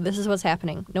is. This is what's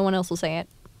happening. No one else will say it.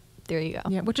 There you go.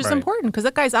 Yeah, which is Right. important because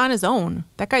that guy's on his own.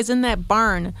 That guy's in that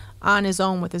barn on his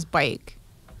own with his bike.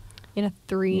 In a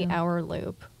 3-hour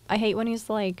loop. I hate when he's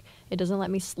like, it doesn't let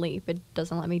me sleep. It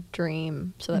doesn't let me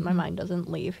dream so that my mind doesn't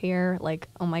leave here. Like,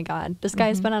 oh my God. This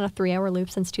guy's been on a 3-hour loop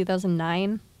since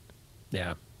 2009.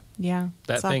 Yeah. Yeah,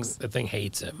 That sucks. thing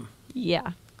hates him.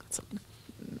 Yeah.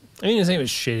 I mean, his name is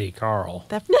Shitty Carl.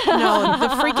 No, the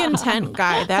freaking tent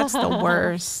guy. That's the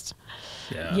worst.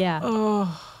 Yeah. Yeah.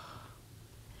 Oh,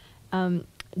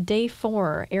 Day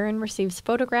 4, Aaron receives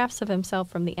photographs of himself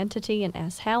from the entity and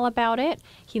asks Hal about it.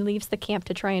 He leaves the camp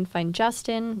to try and find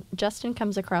Justin. Justin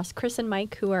comes across Chris and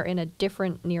Mike, who are in a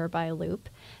different nearby loop.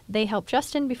 They help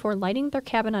Justin before lighting their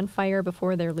cabin on fire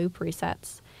before their loop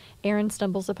resets. Aaron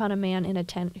stumbles upon a man in a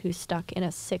tent who's stuck in a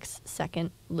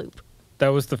 6-second loop. That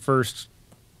was the first,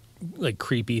 like,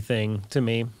 creepy thing to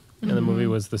me in the movie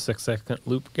was the 6-second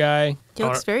loop guy. he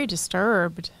looks very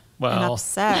disturbed and Well,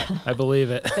 upset. I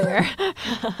believe it. There. I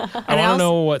I want to also-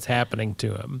 know what's happening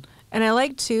to him. And I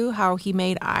like too how he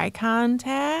made eye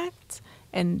contact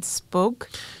and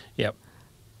spoke Yep.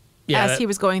 Yeah, as he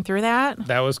was going through that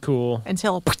that was cool.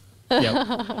 until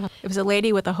Yep. it was a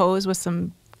lady with a hose with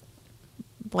some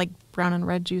like brown and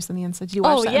red juice on the inside. Did you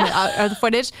watch Oh, that? yeah. The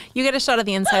footage? You get a shot of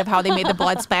the inside of how they made the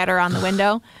blood splatter on the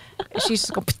window. She's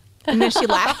just go, and then she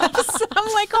laughs.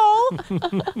 I'm like, oh.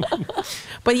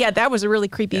 But yeah, that was a really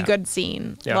creepy, Yeah. good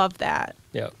scene. Yeah. Love that.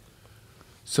 Yep.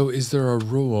 So is there a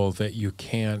rule that you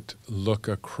can't look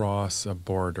across a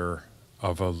border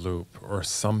of a loop or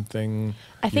something?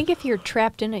 I think if you're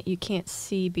trapped in it, you can't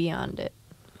see beyond it.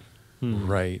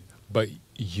 Right. But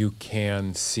you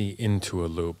can see into a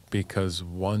loop because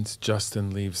once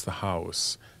Justin leaves the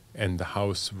house and the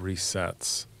house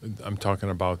resets, I'm talking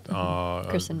about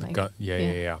Chris and Mike.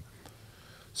 Yeah.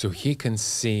 So he can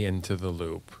see into the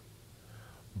loop,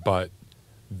 but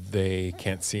they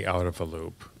can't see out of a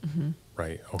loop.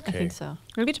 Right. Okay. I think so.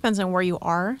 Maybe it depends on where you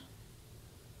are.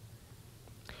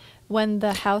 When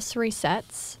the house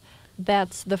resets,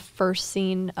 that's the first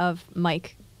scene of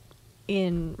Mike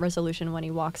in Resolution when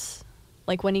he walks,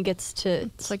 like when he gets to.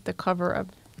 It's like the cover of.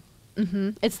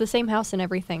 It's the same house and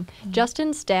everything.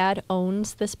 Justin's dad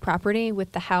owns this property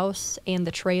with the house and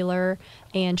the trailer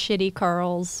and Shitty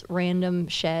Carl's random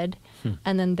shed,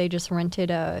 and then they just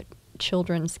rented a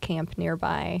children's camp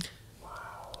nearby.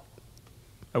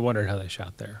 I wondered how they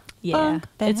shot there. Yeah, Bunk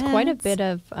it's quite a beds. bit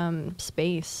of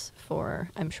space for,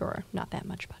 I'm sure, not that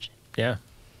much budget. Yeah.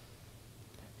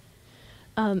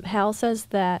 Hal says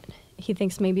that he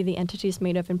thinks maybe the entity's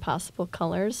made of impossible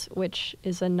colors, which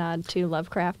is a nod to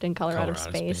Lovecraft and Color Out of Color Out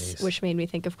of Space, Space. which made me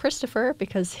think of Christopher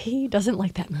because he doesn't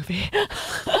like that movie.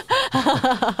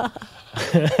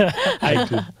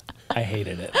 I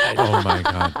hated it. Oh my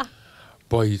God.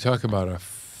 Boy, you talk about a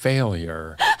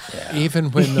failure.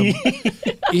 Even when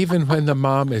the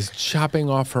mom is chopping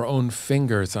off her own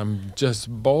fingers, I'm just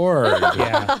bored.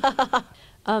 Yeah.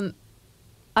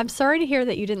 I'm sorry to hear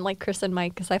that you didn't like Chris and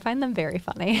Mike because I find them very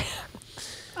funny.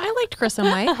 I liked Chris and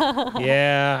Mike.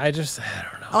 Yeah. I don't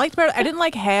know. I didn't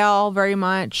like Hal very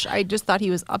much. I just thought he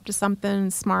was up to something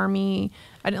smarmy.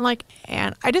 I didn't like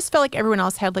Anne. I just felt like everyone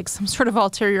else had like some sort of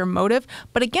ulterior motive.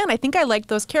 But again, I think I liked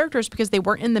those characters because they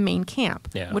weren't in the main camp,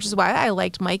 Yeah. which is why I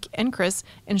liked Mike and Chris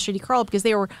and Shitty Carl because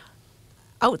they were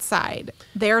outside.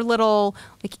 They're little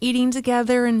like eating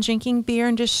together and drinking beer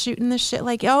and just shooting the shit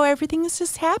like, oh, everything is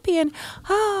just happy and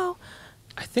oh.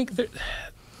 I think that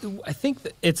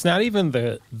it's not even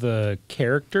the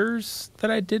characters that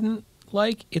I didn't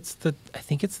like. I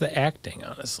think it's the acting,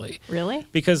 honestly. Really?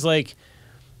 Because like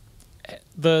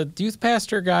the youth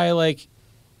pastor guy, like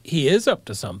he is up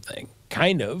to something,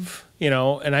 kind of,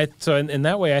 and so in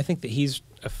that way I think that he's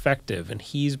effective and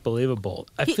he's believable.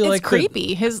 I feel It's like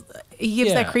creepy. He gives that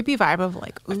Yeah. creepy vibe of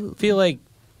like, ooh. I feel like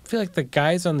the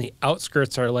guys on the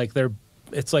outskirts are like they're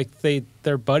it's like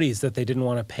they're buddies that they didn't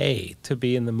want to pay to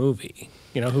be in the movie,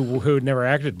 who had never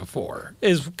acted before,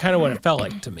 is kind of what it felt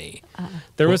like to me.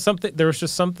 There was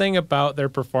just something about their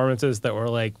performances that were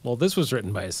like, well, this was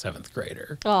written by a 7th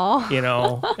grader.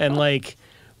 Oh. And like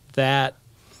that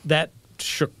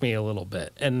shook me a little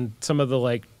bit. And some of the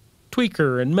like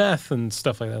tweaker and meth and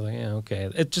stuff like that, like, yeah, okay.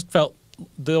 It just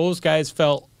those guys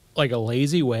felt like a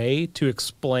lazy way to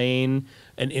explain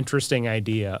an interesting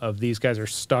idea of these guys are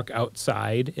stuck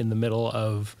outside in the middle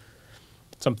of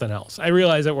something else. I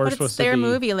realize that But it's their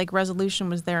movie. Like Resolution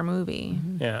was their movie.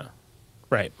 Yeah,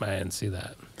 right. I didn't see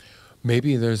that.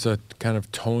 Maybe there's a kind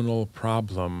of tonal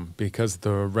problem because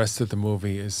the rest of the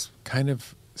movie is kind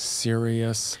of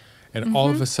serious, and all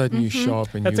of a sudden you show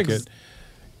up and That's you get.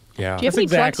 Yeah. Do you have That's any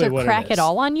exactly drugs what or it crack is. at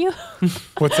all on you?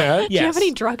 What's that? Do you have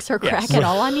any drugs or crack at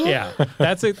all on you? Yeah,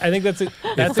 that's it. I think that's it.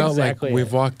 That's It felt exactly like we've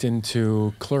it. walked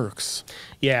into Clerks.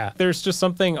 Yeah, there's just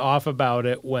something off about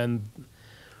it when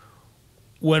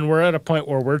we're at a point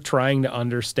where we're trying to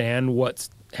understand what's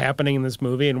happening in this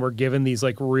movie, and we're given these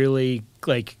like really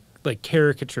like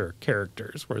caricature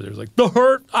characters where there's like the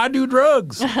hurt, I do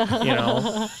drugs,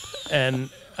 and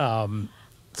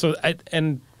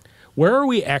where are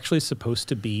we actually supposed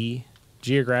to be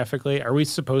geographically? Are we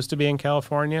supposed to be in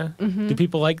California? Do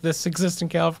people like this exist in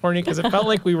California? Because it felt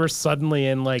like we were suddenly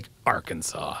in like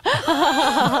Arkansas.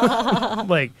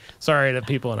 Like, sorry to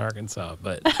people in Arkansas,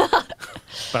 but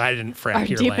I didn't Our frack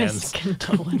your deepest lands.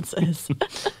 condolences.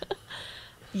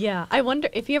 Yeah, I wonder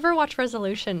if you ever watch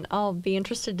Resolution. I'll be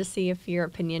interested to see if your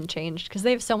opinion changed because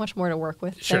they have so much more to work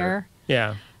with there.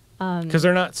 Yeah. Because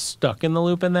they're not stuck in the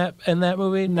loop in that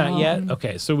movie, not yet.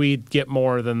 Okay, so we get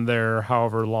more than their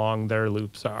however long their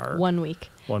loops are. 1 week.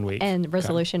 1 week. And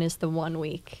Resolution is the 1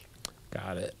 week.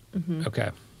 Got it.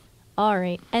 Okay. All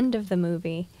right, end of the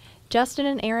movie. Justin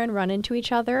and Aaron run into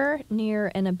each other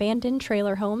near an abandoned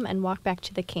trailer home and walk back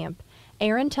to the camp.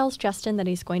 Aaron tells Justin that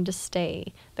he's going to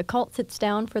stay. The cult sits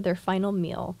down for their final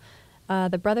meal.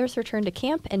 The brothers return to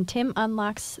camp, and Tim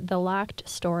unlocks the locked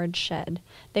storage shed.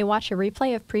 They watch a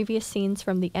replay of previous scenes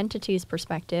from the entity's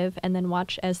perspective, and then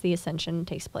watch as the ascension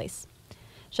takes place.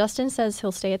 Justin says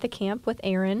he'll stay at the camp with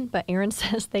Aaron, but Aaron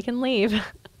says they can leave.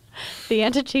 The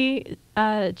entity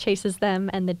chases them,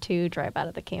 and the two drive out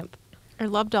of the camp. I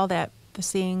loved all that,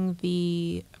 seeing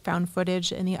the found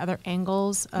footage and the other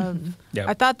angles of. Yep.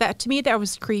 I thought that, to me, that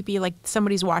was creepy, like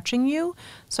somebody's watching you.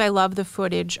 So I love the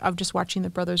footage of just watching the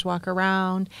brothers walk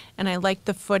around, and I like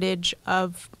the footage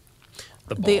of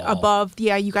the ball. above.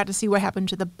 Yeah, you got to see what happened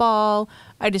to the ball.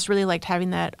 I just really liked having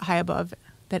that high above,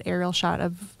 that aerial shot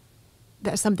of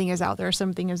that something is out there,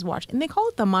 something is watching. And they call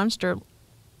it the monster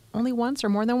only once or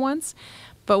more than once,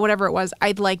 but whatever it was,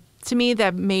 to me,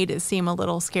 that made it seem a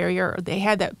little scarier. They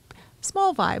had that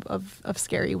small vibe of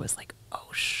scary, was like, oh,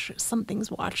 something's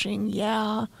watching.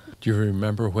 Yeah. Do you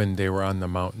remember when they were on the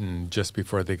mountain just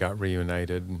before they got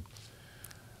reunited?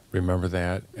 Remember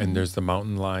that? And there's the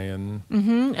mountain lion.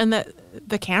 Mm-hmm. And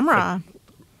the camera.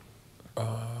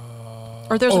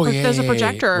 Or there's a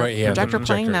projector. Right, yeah, projector the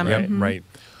playing them. Yep, Mhm. right.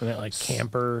 And that like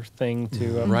camper thing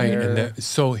too. Up Right. there. And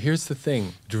so here's the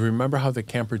thing. Do you remember how the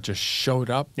camper just showed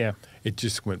up? Yeah. It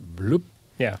just went bloop.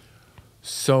 Yeah.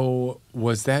 So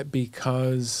was that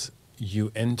because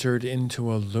you entered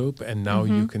into a loop and now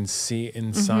you can see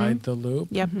inside the loop?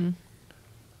 Yep.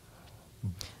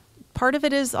 Part of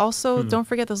it is also, don't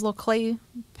forget those little clay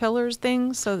pillars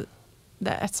things. So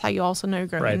that's how you also know you're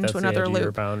going Right, that's into the another edge of your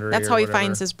loop. boundary That's or how he whatever.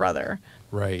 finds his brother.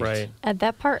 Right. Right. At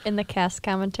that part in the cast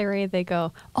commentary, they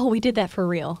go, "Oh, we did that for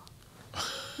real."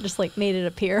 Just like made it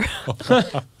appear.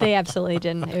 They absolutely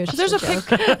didn't. It was just There's a a joke.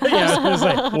 Yeah. It was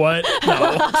like, what?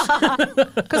 No.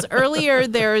 Because earlier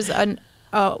there's a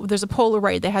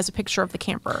Polaroid that has a picture of the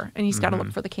camper, and he's got to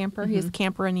look for the camper. He has the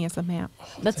camper and he has the map.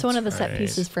 That's one of the set right.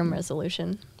 pieces from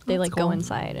Resolution. They That's like go cool.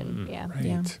 inside and yeah. Right.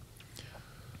 Yeah.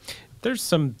 There's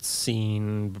some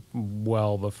scene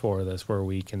well before this where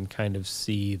we can kind of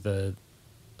see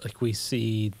we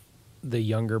see the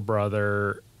younger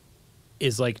brother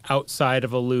is like outside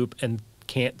of a loop and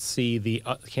can't see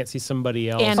somebody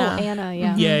else. Anna. Oh, Anna,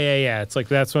 yeah. Yeah. It's like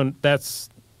that's when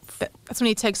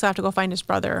he takes off to go find his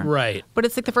brother. right. But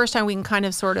it's like the first time we can kind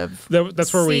of sort of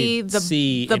That's where see we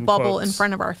see the in bubble quotes. in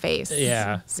front of our face.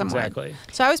 Yeah, somewhat. exactly.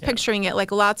 So I was Yeah. picturing it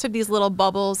like lots of these little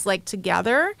bubbles like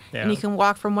together, Yeah. and you can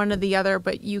walk from one to the other,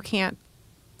 but you can't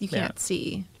Yeah.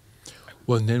 see.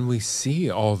 Well, and then we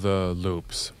see all the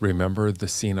loops. Remember the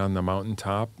scene on the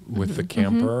mountaintop with the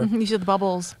camper? You see the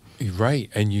bubbles. Right.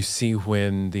 And you see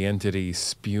when the entity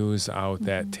spews out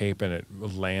that tape and it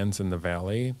lands in the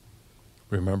valley.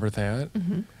 Remember that?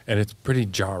 And it's pretty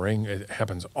jarring. It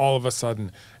happens all of a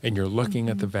sudden, and you're looking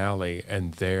at the valley,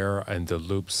 and the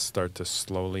loops start to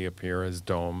slowly appear as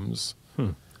domes.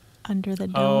 Under the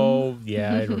dome. Oh,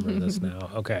 yeah, I remember this now.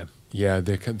 Okay. Yeah,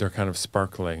 they're kind of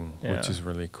sparkling, which Yeah. is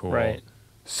really cool. Right.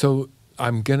 So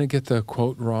I'm going to get the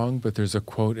quote wrong, but there's a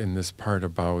quote in this part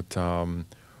about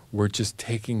we're just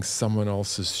taking someone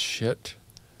else's shit.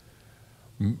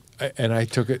 And I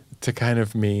took it to kind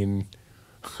of mean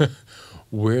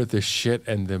we're the shit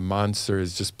and the monster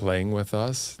is just playing with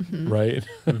us, right?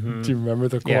 Do you remember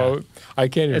the Yeah. quote? I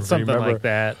can't even It's something remember like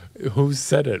that. who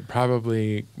said it.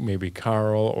 Probably maybe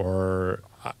Carl or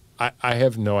I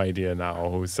have no idea now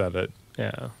who said it,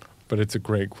 Yeah. but it's a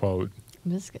great quote.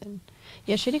 This is good.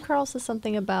 Yeah, Shady Carl says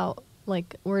something about,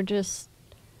 like, we're just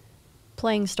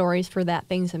playing stories for that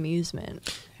thing's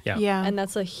amusement. Yeah. Yeah. And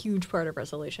that's a huge part of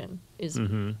Resolution is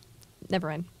never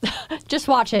mind. Just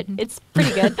watch it. It's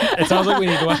pretty good. It sounds like we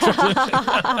need to watch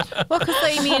Resolution. Well, because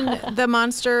I mean, the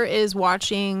monster is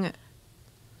watching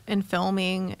and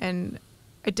filming, and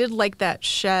I did like that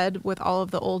shed with all of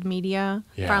the old media.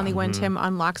 Yeah. Finally, when Tim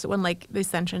unlocks it, when like the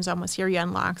Ascension's almost here, he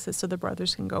unlocks it so the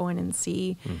brothers can go in and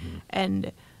see.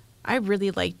 And I really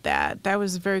liked that. That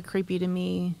was very creepy to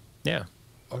me. Yeah.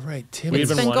 All right, Tim. We've It's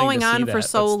been been wanting going to see on for that.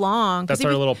 so long. 'Cause That's if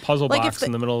our you- little puzzle like, if box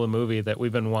in the middle of the movie that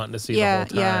we've been wanting to see the whole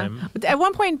time. But at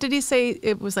one point, did he say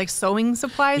it was like sewing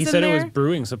supplies He in said there? it was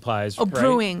brewing supplies. Oh, right?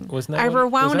 brewing. Wasn't that I what,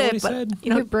 rewound was that it, what he but said? you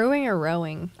know, Either brewing or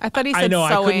rowing. I thought he I said know,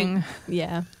 I sewing.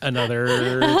 Yeah. Another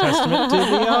testament to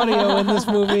the audio in this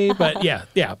movie. But yeah,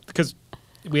 because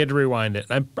we had to rewind it.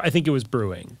 I think it was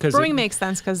brewing. Brewing makes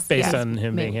sense because based on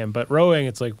him being him. But rowing,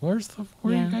 it's like, where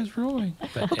are Yeah. you guys rowing?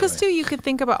 But Because anyway. too, you could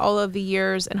think about all of the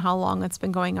years and how long it's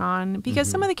been going on. Because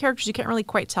some of the characters you can't really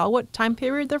quite tell what time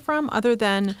period they're from, other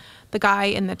than the guy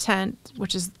in the tent,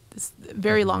 which is this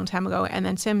very long time ago, and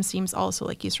then Tim seems also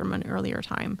like he's from an earlier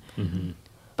time.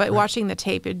 But watching the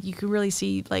tape, you can really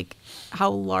see like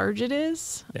how large it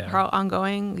is, Yeah. how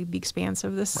ongoing, the expanse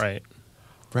of this. Right.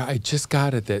 Right, I just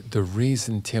got it that the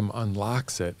reason Tim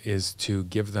unlocks it is to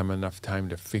give them enough time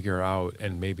to figure out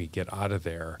and maybe get out of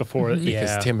there. Before, Because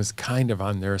yeah. Tim is kind of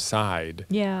on their side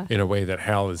Yeah. in a way that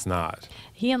Hal is not.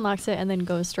 He unlocks it and then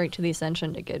goes straight to the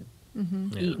Ascension to get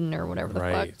eaten or whatever the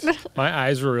Right. fuck. My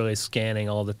eyes were really scanning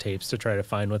all the tapes to try to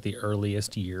find what the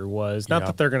earliest year was. Not Yeah.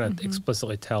 that they're going to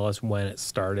explicitly tell us when it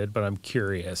started, but I'm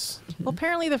curious. Well,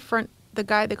 apparently the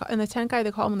guy and the tent guy,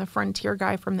 they call him the frontier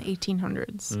guy from the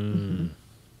 1800s.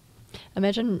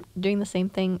 Imagine doing the same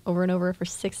thing over and over for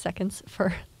 6 seconds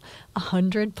for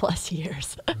 100+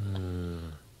 years.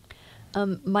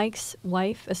 Mike's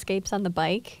wife escapes on the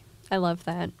bike. I love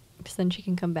that because then she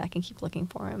can come back and keep looking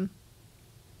for him.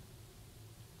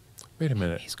 Wait a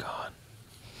minute. He's gone.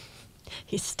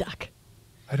 He's stuck.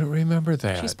 I don't remember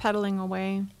that. She's pedaling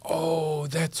away. Oh,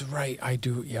 that's right. I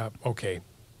do. Yeah. Okay.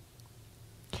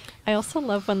 I also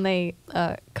love when they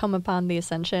come upon the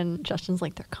Ascension. Justin's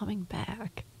like, they're coming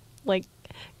back. Like,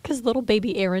 because little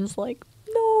baby Aaron's like,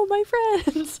 no, my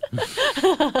friends.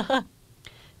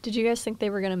 Did you guys think they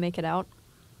were going to make it out?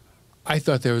 I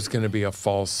thought there was going to be a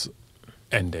false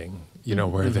ending, you know,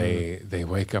 where they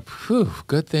wake up, whew,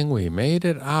 good thing we made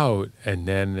it out. And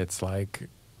then it's like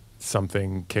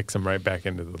something kicks them right back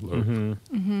into the loop.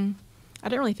 I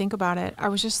didn't really think about it. I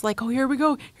was just like, oh, here we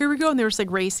go. And they were just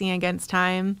like racing against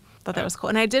time. Thought that was cool.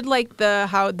 And I did like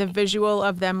how the visual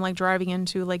of them like driving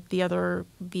into like the other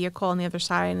vehicle on the other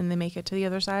side and they make it to the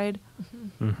other side.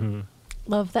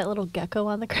 Love that little gecko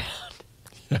on the ground.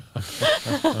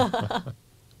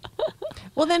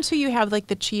 Well, then too, you have like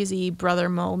the cheesy brother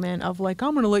moment of like,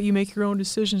 I'm going to let you make your own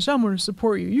decisions. I'm going to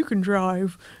support you. You can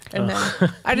drive. And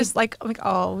then I just I'm like,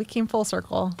 oh, we came full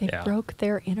circle. They Yeah. broke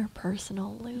their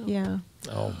interpersonal loop. Yeah.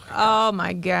 Oh, Oh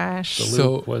my gosh. the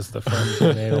So- loop was the friend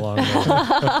we made along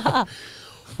the way.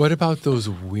 What about those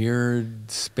weird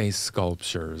space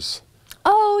sculptures?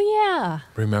 Oh, yeah.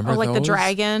 Remember Or like the those?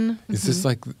 dragon. Is this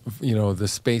like, you know, the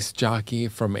space jockey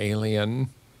from Alien?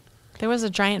 There was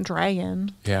a giant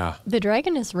dragon. Yeah. The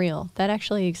dragon is real. That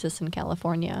actually exists in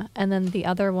California. And then the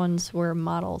other ones were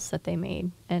models that they made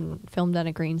and filmed on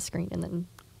a green screen. And then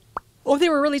Oh, they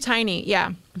were really tiny.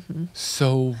 Yeah.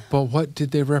 So, but what did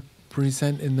they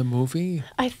represent in the movie?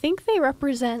 I think they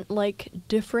represent like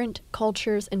different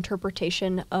cultures'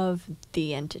 interpretation of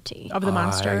the entity. Of the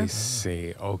monster. I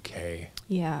see. Okay.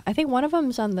 Yeah. I think one of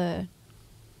them's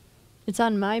it's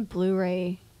on my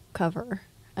Blu-ray cover.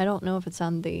 I don't know if it's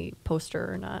on the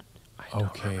poster or not.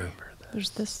 Okay.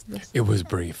 There's this. It was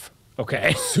brief.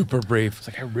 Okay. Super brief. It's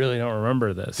like, I really don't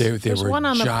remember this. They There's were one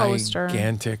on the poster.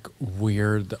 gigantic,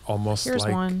 weird, almost Here's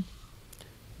like one.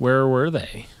 Where were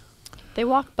they? They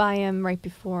walk by him right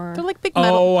before. They're like big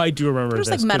metal. Oh, I do remember There's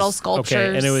this. like metal 'cause-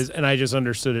 sculptures. Okay, and I just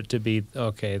understood it to be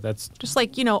okay. That's Just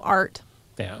like, art.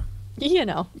 yeah. You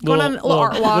know. Going on a little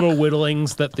art walk. little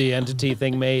whittlings that the entity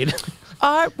thing made.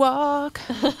 Art walk.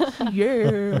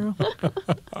 Yeah.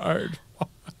 Art.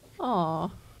 Aw.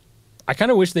 I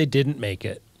kind of wish they didn't make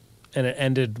it, and it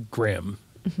ended grim.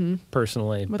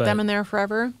 Personally, With but, them in there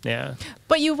forever. yeah.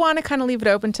 But you want to kind of leave it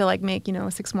open to like make,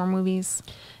 6 more movies.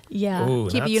 Yeah. Ooh,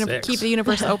 Keep, not six. keep the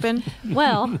universe open.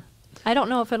 Well, I don't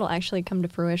know if it'll actually come to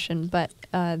fruition, but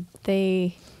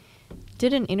they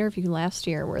did an interview last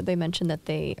year where they mentioned that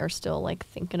they are still like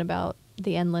thinking about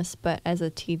the Endless, but as a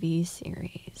TV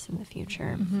series in the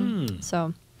future.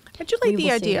 So I do like we the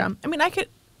will idea. see. I mean,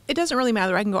 it doesn't really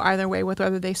matter. I can go either way with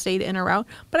whether they stayed in or out.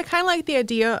 But I kind of like the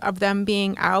idea of them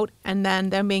being out and then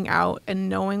them being out and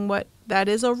knowing what that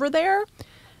is over there.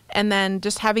 And then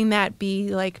just having that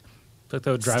be like But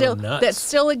that would drive still, them nuts. that's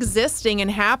still existing and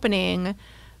happening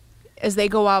as they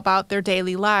go about their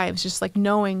daily lives. Just like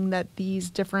knowing that these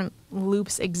different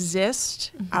loops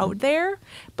exist out there.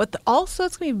 But also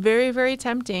it's going to be very, very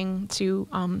tempting to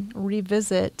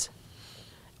revisit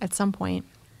at some point.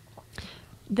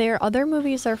 their other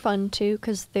movies are fun too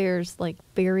because there's like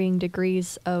varying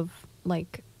degrees of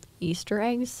like Easter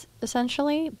eggs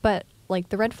essentially, but like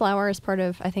the Red Flower is part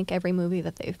of I think every movie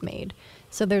that they've made.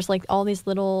 So there's like all these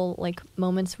little like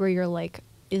moments where you're like,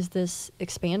 is this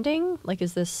expanding? Like,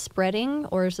 is this spreading,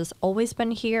 or has this always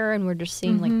been here and we're just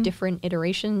seeing like different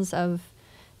iterations of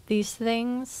these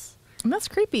things? And that's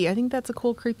creepy. I think that's a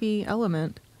cool, creepy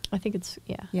element. I think it's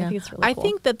I Yeah. think it's really I cool.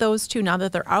 think that those two, now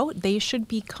that they're out, they should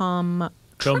become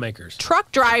Filmmakers.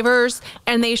 truck drivers,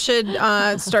 and they should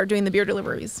start doing the beer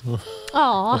deliveries.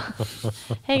 Aw.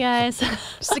 Hey guys.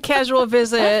 Just a casual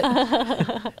visit.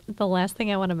 The last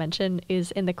thing I want to mention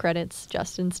is in the credits,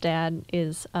 Justin's dad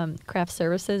is craft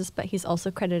services, but he's also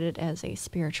credited as a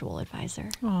spiritual advisor.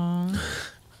 Aw.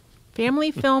 Family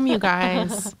film, you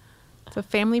guys. It's a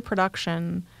family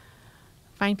production.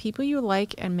 Find people you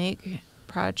like and make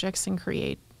projects and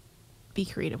be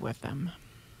creative with them.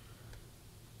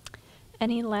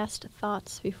 Any last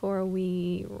thoughts before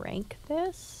we rank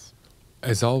this?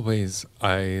 As always,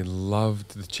 I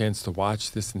loved the chance to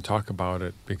watch this and talk about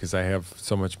it because I have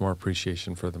so much more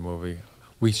appreciation for the movie.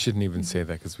 We shouldn't even say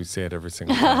that because we say it every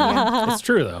single time. It's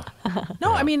true though.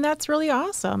 No, I mean, that's really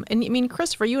awesome. And I mean,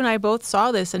 Christopher, you and I both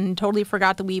saw this and totally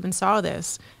forgot that we even saw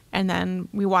this. And then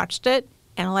we watched it,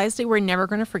 analyzed it. We're never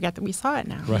going to forget that we saw it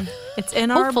now. Right. It's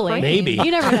in Hopefully. our brain. Maybe. You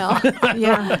never know.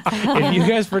 Yeah. If you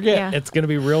guys forget, Yeah. it's going to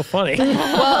be real funny.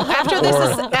 Well, after this,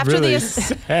 Or after really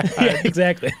Yeah,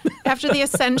 exactly. after the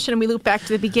ascension, we loop back to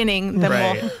the beginning. Then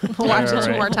Right. we'll watch it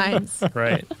 2 Right. more times.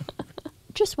 Right.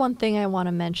 Just one thing I want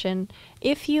to mention.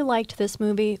 If you liked this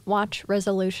movie, watch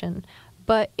Resolution.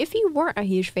 But if you weren't a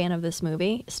huge fan of this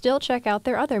movie, still check out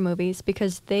their other movies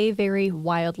because they vary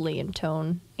wildly in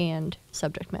tone and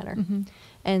subject matter.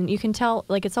 And you can tell,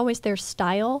 like, it's always their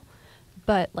style,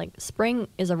 but, like, Spring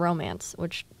is a romance,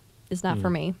 which is not for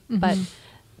me. But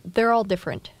they're all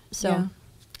different. So Yeah.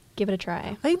 give it a try.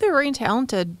 I think they're very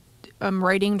talented,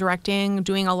 writing, directing,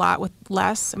 doing a lot with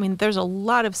less. I mean, there's a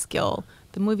lot of skill.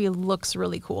 The movie looks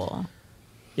really cool.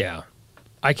 Yeah.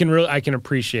 I can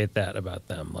appreciate that about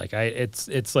them. Like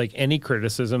it's like any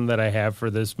criticism that I have for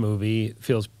this movie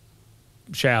feels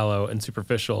shallow and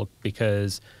superficial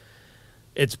because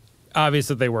it's obvious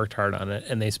that they worked hard on it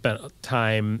and they spent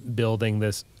time building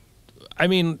this. I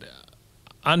mean,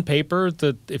 on paper,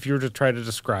 if you were to try to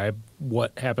describe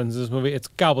what happens in this movie, it's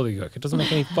gobbledygook. It doesn't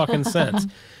make any fucking sense.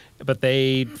 But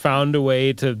they found a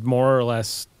way to more or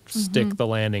less stick the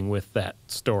landing with that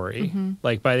story.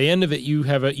 Like by the end of it, you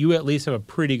at least have a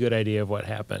pretty good idea of what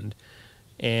happened,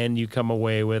 and you come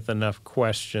away with enough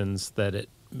questions that it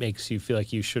makes you feel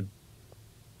like you should,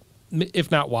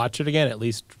 if not watch it again, at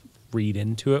least read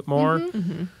into it more,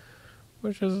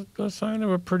 which is a sign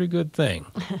of a pretty good thing.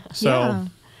 So. Yeah.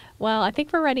 Well, I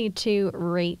think we're ready to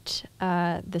rate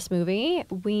this movie.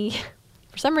 We,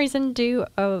 for some reason, do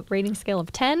a rating scale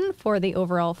of 10 for the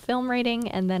overall film rating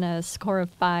and then a score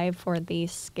of 5 for the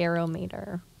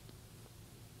Scarometer.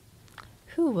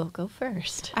 Who will go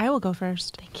first? I will go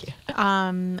first. Thank you.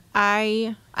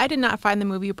 I did not find the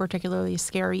movie particularly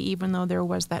scary, even though there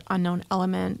was that unknown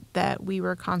element that we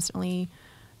were constantly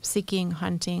seeking,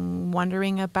 hunting,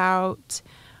 wondering about.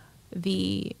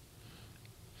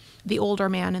 The older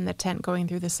man in the tent going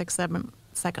through the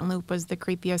 6-7-second loop was the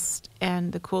creepiest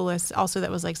and the coolest. Also,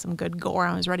 that was like some good gore.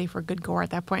 I was ready for good gore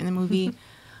at that point in the movie.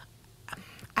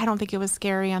 I don't think it was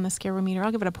scary on the Scarometer.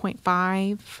 I'll give it a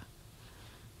 0.5.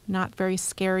 Not very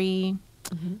scary.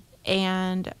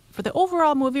 And for the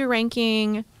overall movie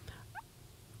ranking,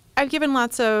 I've given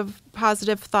lots of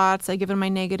positive thoughts. I've given my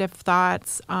negative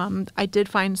thoughts. I did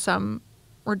find some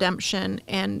redemption,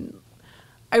 and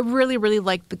I really, really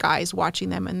liked the guys watching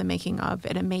them in the making of,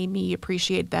 and it made me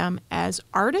appreciate them as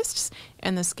artists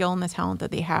and the skill and the talent that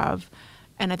they have.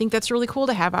 And I think that's really cool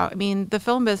to have out. I mean, the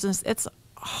film business, it's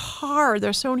hard.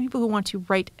 There's so many people who want to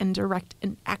write and direct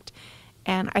and act,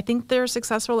 and I think they're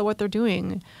successful at what they're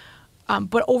doing.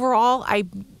 But overall,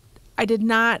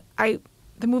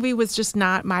 the movie was just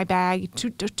not my bag.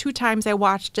 Two times I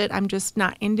watched it. I'm just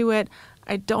not into it.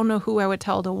 I don't know who I would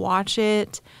tell to watch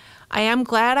it. I am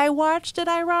glad I watched it,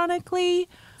 ironically,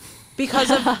 because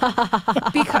I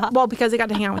got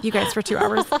to hang out with you guys for 2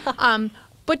 hours.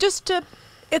 But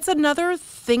it's another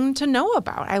thing to know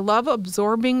about. I love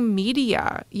absorbing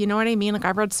media. You know what I mean? Like,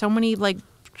 I've read so many like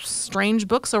strange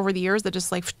books over the years that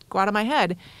just like go out of my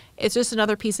head. It's just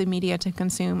another piece of media to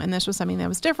consume, and this was something that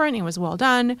was different. It was well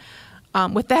done.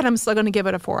 With that, I'm still going to give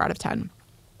it a 4 out of 10.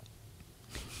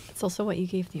 It's also what you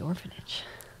gave The Orphanage.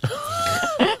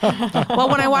 Well,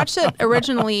 when I watched it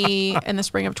originally in the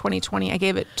spring of 2020, I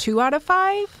gave it 2 out of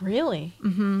 5. Really?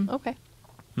 Mm-hmm. Okay.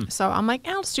 So I'm like,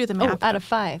 I'll just do the math. Oh, out of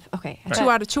 5. Okay. 2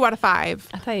 out of 5.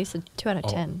 I thought you said 2 out of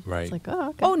 10. Right. It's like, oh,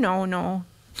 okay. Oh, no.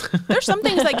 There's some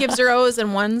things I give 0s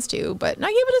and 1s to, but I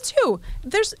gave it a 2.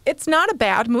 It's not a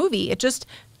bad movie.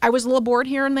 I was a little bored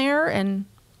here and there, and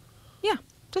yeah.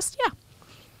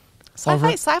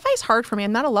 Sci-fi's hard for me.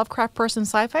 I'm not a Lovecraft person.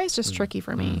 Sci-fi is just tricky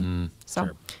for me. Mm-hmm. So,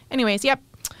 Sure. anyways, yep.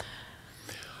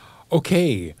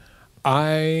 Okay,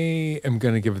 I am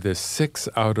going to give this 6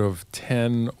 out of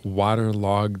 10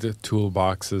 waterlogged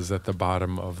toolboxes at the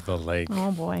bottom of the lake.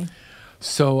 Oh boy.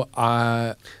 So,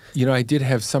 I did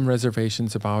have some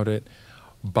reservations about it,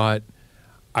 but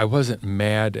I wasn't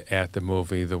mad at the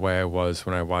movie the way I was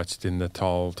when I watched In the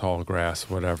Tall, Tall Grass,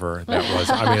 whatever that was.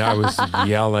 I mean, I was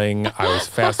yelling. I was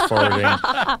fast-forwarding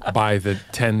by the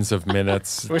tens of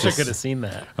minutes. Wish I could have seen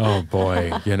that. Oh,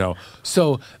 boy,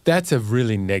 So that's a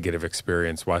really negative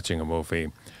experience watching a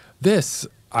movie. This,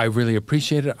 I really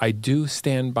appreciate it. I do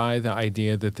stand by the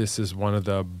idea that this is one of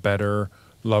the better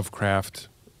Lovecraft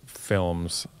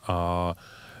films.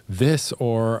 This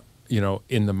or...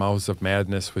 In the Mouths of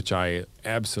Madness, which I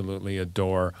absolutely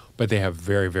adore, but they have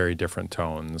very, very different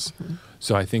tones. Mm-hmm.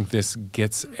 So I think this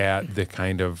gets at the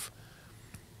kind of,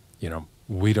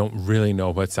 we don't really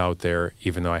know what's out there,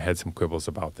 even though I had some quibbles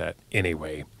about that.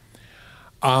 Anyway,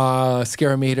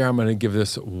 Scarameter, I'm going to give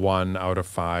this 1 out of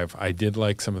 5. I did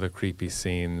like some of the creepy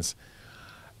scenes.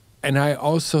 And I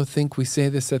also think we say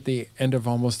this at the end of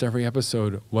almost every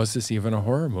episode. Was this even a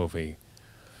horror movie?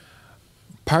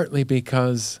 Partly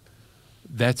because...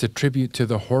 that's a tribute to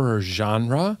the horror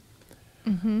genre.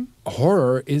 Mm-hmm.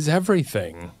 Horror is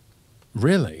everything,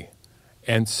 really.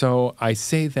 And so I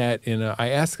say that I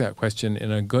ask that question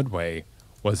in a good way.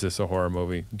 Was this a horror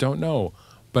movie? Don't know.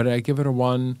 But I give it a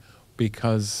 1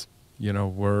 because,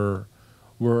 we're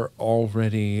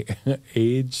already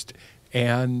aged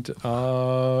and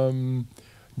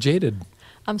jaded.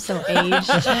 I'm so aged.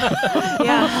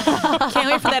 Yeah. Can't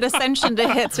wait for that ascension to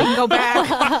hit so we can go back.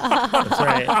 That's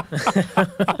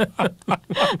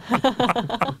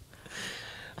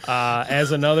right.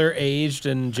 As another aged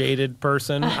and jaded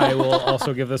person, I will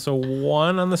also give this a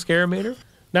 1 on the Scarameter.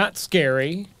 Not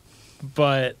scary,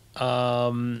 but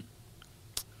the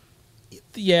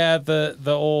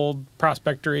old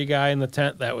prospectory guy in the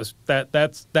tent,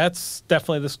 that's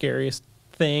definitely the scariest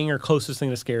thing or closest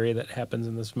thing to scary that happens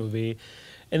in this movie.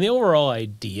 And the overall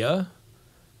idea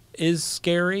is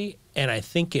scary, and I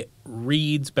think it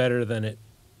reads better than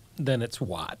it's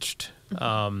watched.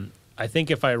 I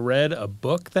think if I read a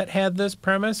book that had this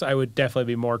premise, I would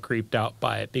definitely be more creeped out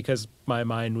by it because my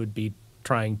mind would be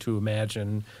trying to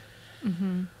imagine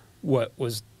what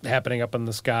was happening up in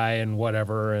the sky and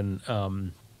whatever. And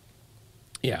and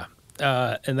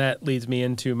that leads me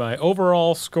into my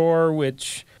overall score,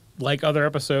 which, like other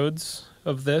episodes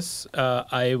of this,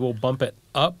 I will bump it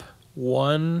up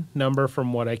 1 number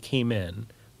from what I came in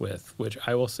with, which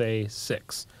I will say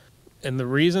 6. And the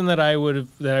reason that I would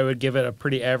give it a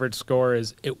pretty average score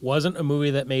is it wasn't a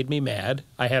movie that made me mad.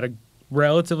 I had a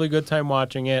relatively good time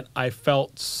watching it. I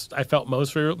felt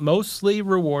mostly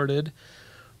rewarded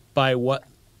by what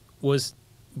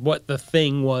the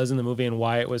thing was in the movie and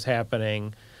why it was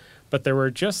happening. But there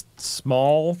were just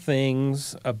small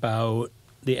things about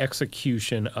the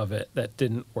execution of it that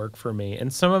didn't work for me.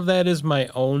 And some of that is my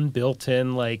own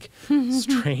built-in,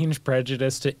 strange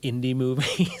prejudice to indie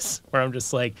movies, where I'm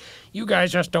just like, you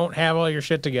guys just don't have all your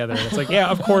shit together. And it's like, yeah,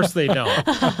 of course they don't,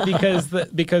 because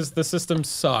the system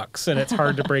sucks and it's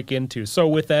hard to break into. So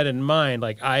with that in mind,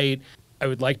 I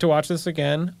would like to watch this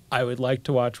again. I would like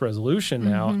to watch Resolution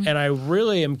now, and I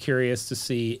really am curious to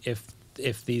see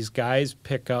if these guys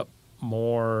pick up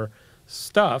more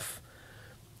stuff,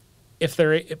 if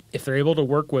they're able to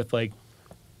work with, like,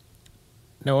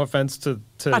 no offense to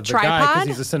the guy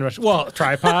because he's a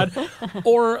tripod,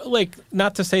 or, like,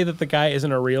 not to say that the guy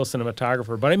isn't a real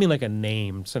cinematographer, but I mean like a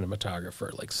named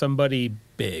cinematographer, like somebody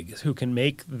big who can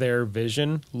make their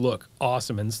vision look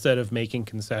awesome instead of making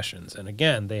concessions. And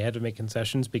again, they had to make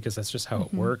concessions because that's just how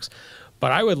it works.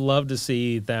 But I would love to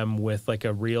see them with, like,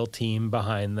 a real team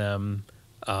behind them,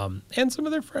 and some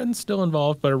of their friends still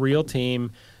involved, but a real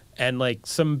team and, like,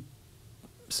 some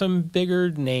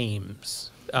bigger names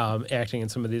acting in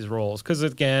some of these roles. Because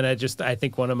again, I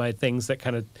think one of my things that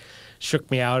kind of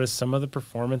shook me out is some of the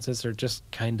performances are just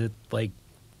kind of like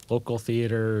local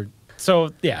theater.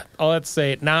 So yeah, all that to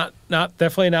say,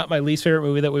 definitely not my least favorite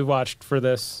movie that we've watched for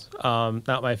this.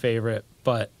 Not my favorite,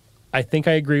 but I think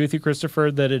I agree with you, Christopher,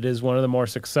 that it is one of the more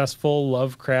successful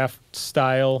Lovecraft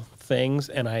style things,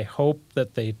 and I hope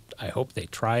they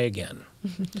try again.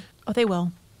 Oh, they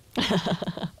will.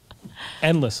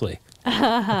 Endlessly.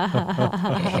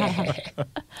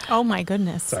 Oh my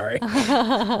goodness. Sorry.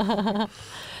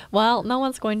 Well, no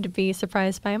one's going to be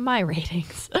surprised by my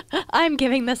ratings. I'm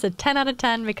giving this a 10 out of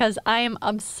 10 because I am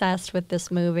obsessed with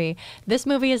this movie. This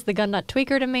movie is the gun nut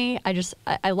tweaker to me.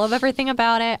 I love everything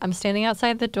about it. I'm standing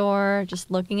outside the door,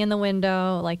 just looking in the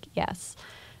window, like, yes.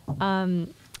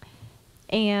 And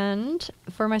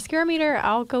for my scare meter,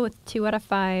 I'll go with 2 out of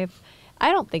 5.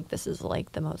 I don't think this is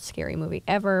like the most scary movie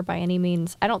ever by any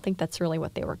means. I don't think that's really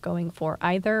what they were going for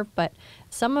either. But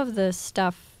some of the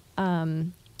stuff,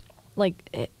 again,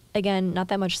 not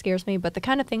that much scares me. But the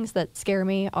kind of things that scare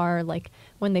me are like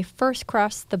when they first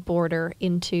cross the border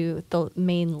into the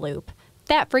main loop.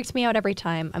 That freaks me out every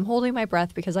time. I'm holding my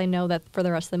breath because I know that for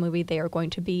the rest of the movie they are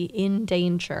going to be in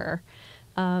danger.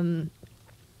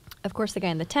 Of course, the guy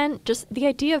in the tent, just the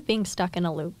idea of being stuck in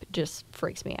a loop just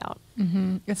freaks me out.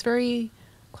 Mm-hmm. It's very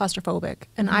claustrophobic.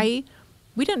 And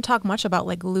we didn't talk much about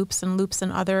like loops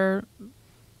in other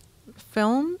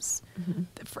films.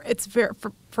 It's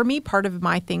for me, part of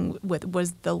my thing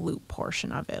was the loop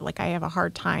portion of it. Like, I have a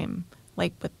hard time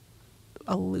like with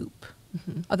a loop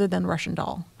other than Russian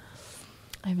Doll.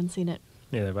 I haven't seen it.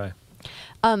 Neither have I.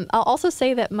 I'll also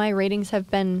say that my ratings have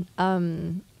been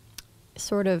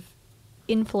sort of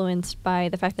influenced by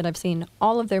the fact that I've seen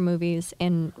all of their movies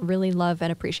and really love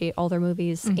and appreciate all their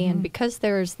movies. And because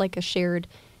there's like a shared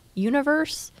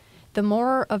universe, the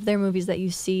more of their movies that you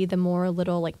see, the more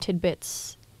little like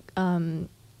tidbits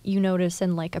you notice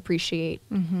and like appreciate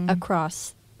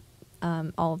across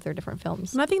all of their different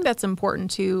films. And I think that's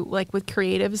important too. Like with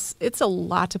creatives, it's a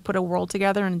lot to put a world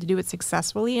together and to do it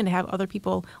successfully and to have other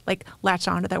people like latch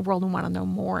onto that world and want to know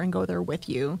more and go there with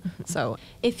you. So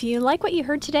if you like what you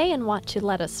heard today and want to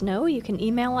let us know, you can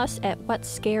email us at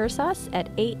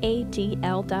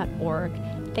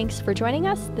whatscaresus@aadl.org. Thanks for joining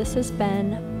us. This has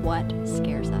been What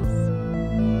Scares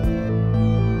Us.